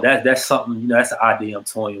don't know. That's something, you know, that's an idea I'm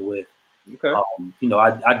toying with. Okay. You know,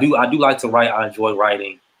 I do like to write. I enjoy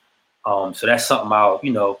writing. So that's something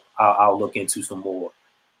I'll look into some more.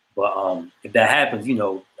 But if that happens, you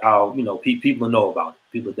know, people know about it.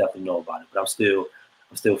 People definitely know about it. But I'm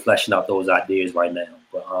still fleshing out those ideas right now.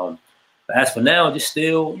 But as for now, just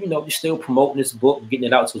still promoting this book, getting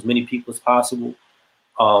it out to as many people as possible.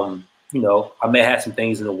 You know, I may have some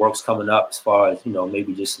things in the works coming up as far as, you know,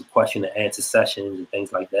 maybe just some question and answer sessions and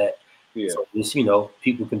things like that. Yeah. So just, you know,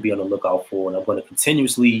 people can be on the lookout for, and I'm going to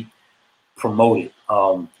continuously promote it.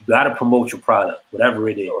 You got to promote your product, whatever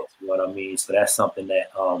it is. You know what I mean? So that's something that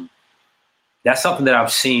I'm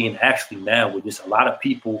seeing actually now with just a lot of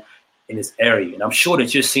people in this area, and I'm sure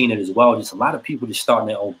that you're seeing it as well. Just a lot of people just starting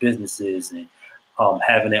their own businesses and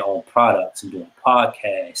having their own products and doing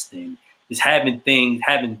podcasts and just having things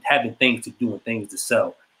to do and things to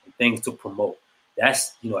sell and things to promote.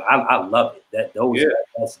 That's, you know, I love it.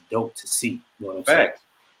 That's dope to see. You know what I'm saying?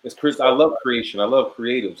 It's Chris. I love creation. I love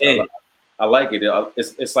creatives. Yeah. I like it.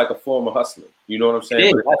 It's like a form of hustling. You know what I'm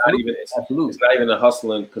saying? Yeah, it's not even a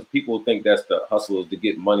hustling, because people think that's the hustle is to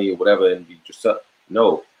get money or whatever, and you just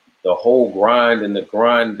no. The whole grind and the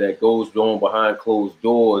grind that goes on behind closed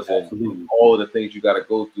doors and all of the things you got to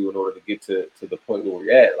go through in order to get to the point where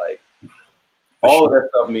we're at. Like all of that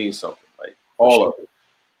stuff means something. Like all of it.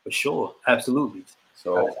 For sure, absolutely.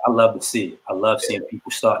 So I love to see it. I love seeing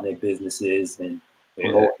people starting their businesses and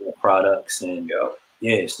promoting their products and.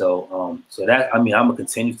 So that, I mean, I'm gonna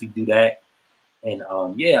continuously do that, and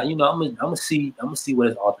you know, I'm gonna see where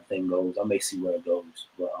this author thing goes. I may see where it goes,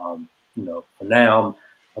 but you know, for now,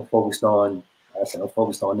 I'm focused on. I'm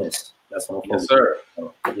focused on this. That's what I'm focused on. Yes, sir.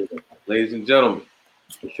 On. Yeah. Ladies and gentlemen,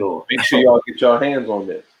 for sure. Make sure y'all get your hands on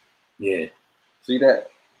this. Yeah. See that?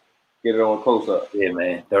 Get it on close up. Yeah,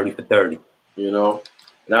 man. 30 for 30. You know.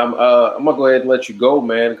 Now I'm gonna go ahead and let you go,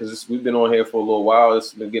 man, because we've been on here for a little while.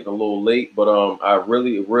 It's been getting a little late, but I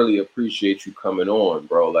really appreciate you coming on,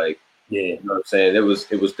 bro. Like, you know what I'm saying? It was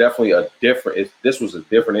definitely this was a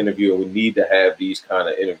different interview, and we need to have these kind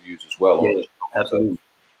of interviews as well. Yeah, absolutely.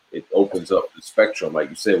 It opens up the spectrum, like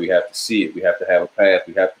you said. We have to see it. We have to have a path.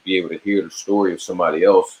 We have to be able to hear the story of somebody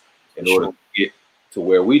else in order to get to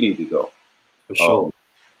where we need to go. For sure.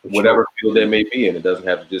 Whatever field they may be in. It doesn't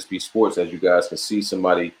have to just be sports. As you guys can see,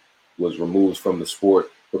 somebody was removed from the sport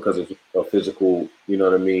because of a physical, you know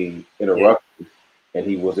what I mean, interruption, and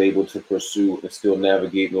he was able to pursue and still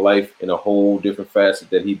navigate in life in a whole different facet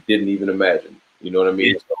that he didn't even imagine. You know what I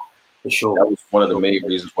mean? So for sure. That was one of the main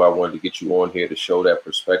reasons why I wanted to get you on here, to show that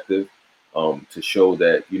perspective, to show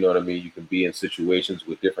that, you know what I mean, you can be in situations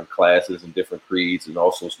with different classes and different creeds and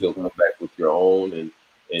also still come back with your own and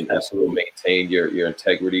still maintain your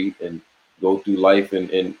integrity and go through life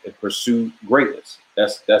and pursue greatness.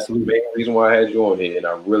 That's the main reason why I had you on here, and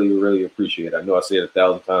I really appreciate it. I know I say it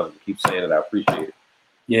 1,000 times, but keep saying it. I appreciate it.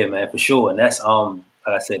 Yeah, man, for sure. And that's like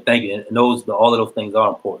I said, thank you. And all of those things are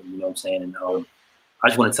important. You know what I'm saying? And I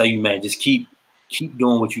just want to tell you, man, just keep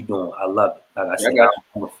doing what you're doing. I love it. Like I said,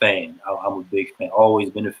 I'm a fan. I'm a big fan. Always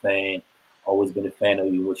been a fan. Always been a fan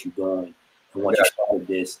of you, what you're doing. And once you started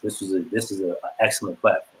this is an excellent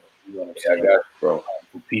platform. You know what I'm saying? I got you, bro.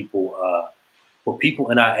 For people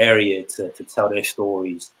in our area to tell their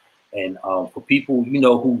stories, and for people, you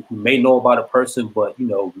know, who may know about a person, but, you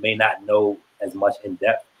know, may not know as much in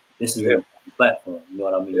depth. This is a platform. You know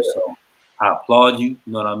what I mean? Yeah. So I applaud you.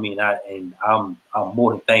 You know what I mean? I'm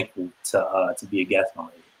more than thankful to be a guest on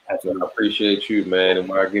it. Absolutely. I appreciate you, man. And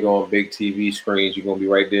when I get on big TV screens, you're gonna be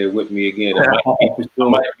right there with me again. I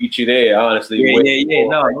might meet you there, honestly. Yeah.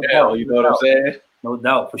 No, right no now, doubt. you know what I'm saying? No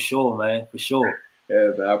doubt, for sure, man. For sure.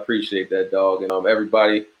 Yeah, man, I appreciate that, dog. And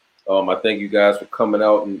everybody, I thank you guys for coming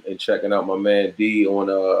out and checking out my man D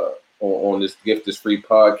on this Gift is Free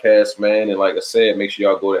podcast, man. And like I said, make sure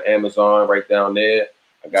y'all go to Amazon right down there.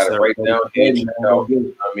 I got it right down here. Check it out.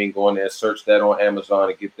 I mean, go in there and search that on Amazon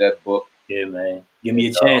and get that book. Yeah, man. Give me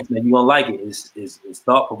a chance, man. You're gonna like it. It's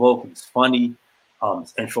thought provoking. It's funny.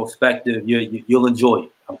 It's introspective. You'll enjoy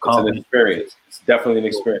it. I'm confident. It's an experience. It's definitely an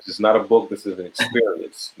experience. It's not a book. This is an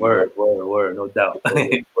experience. Word. No doubt.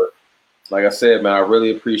 Like I said, man, I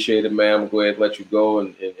really appreciate it, man. I'm gonna go ahead and let you go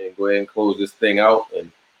and go ahead and close this thing out,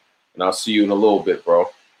 and I'll see you in a little bit, bro.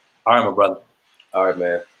 All right, my brother. All right,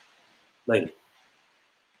 man. Later.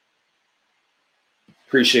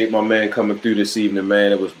 Appreciate my man coming through this evening,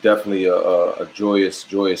 man. It was definitely a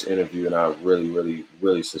joyous interview, and I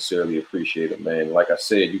really sincerely appreciate it, man. Like I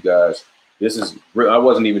said, you guys, this is I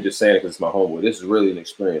wasn't even just saying it because it's my homeboy. This is really an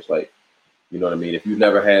experience. Like, you know what I mean? If you've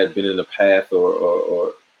never been in the path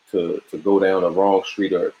or to go down a wrong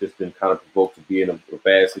street, or just been kind of provoked to be in a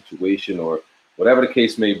bad situation, or whatever the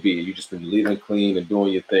case may be, you just been living clean and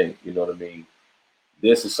doing your thing, you know what I mean?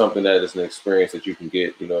 This is something that is an experience that you can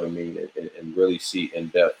get, you know what I mean, and really see in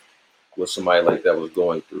depth what somebody like that was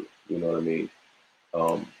going through, you know what I mean?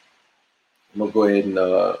 I'm gonna go ahead and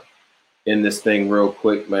end this thing real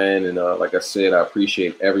quick, man. And like I said, I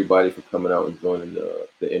appreciate everybody for coming out and joining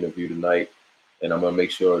the interview tonight. And I'm gonna make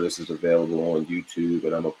sure this is available on YouTube,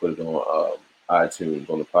 and I'm gonna put it on iTunes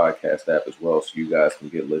on the podcast app as well, so you guys can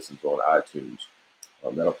get listens on iTunes.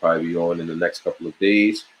 That'll probably be on in the next couple of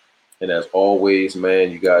days. And as always, man,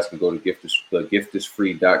 you guys can go to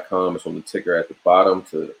giftisfree.com. It's on the ticker at the bottom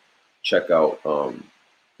to check out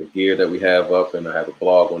the gear that we have up, and I have a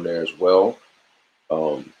blog on there as well.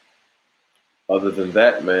 Other than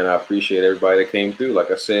that, man, I appreciate everybody that came through. Like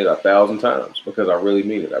I said 1,000 times, because I really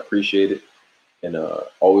mean it. I appreciate it. And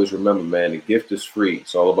always remember, man, the gift is free.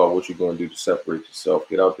 It's all about what you're going to do to separate yourself.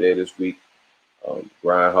 Get out there this week.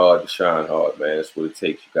 Grind hard to shine hard, man. That's what it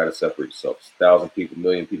takes. You got to separate yourself. 1,000 people,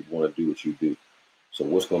 1,000,000 people want to do what you do. So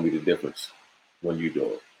what's going to be the difference when you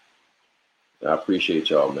do it? And I appreciate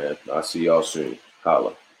y'all, man. I'll see y'all soon.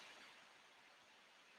 Holla.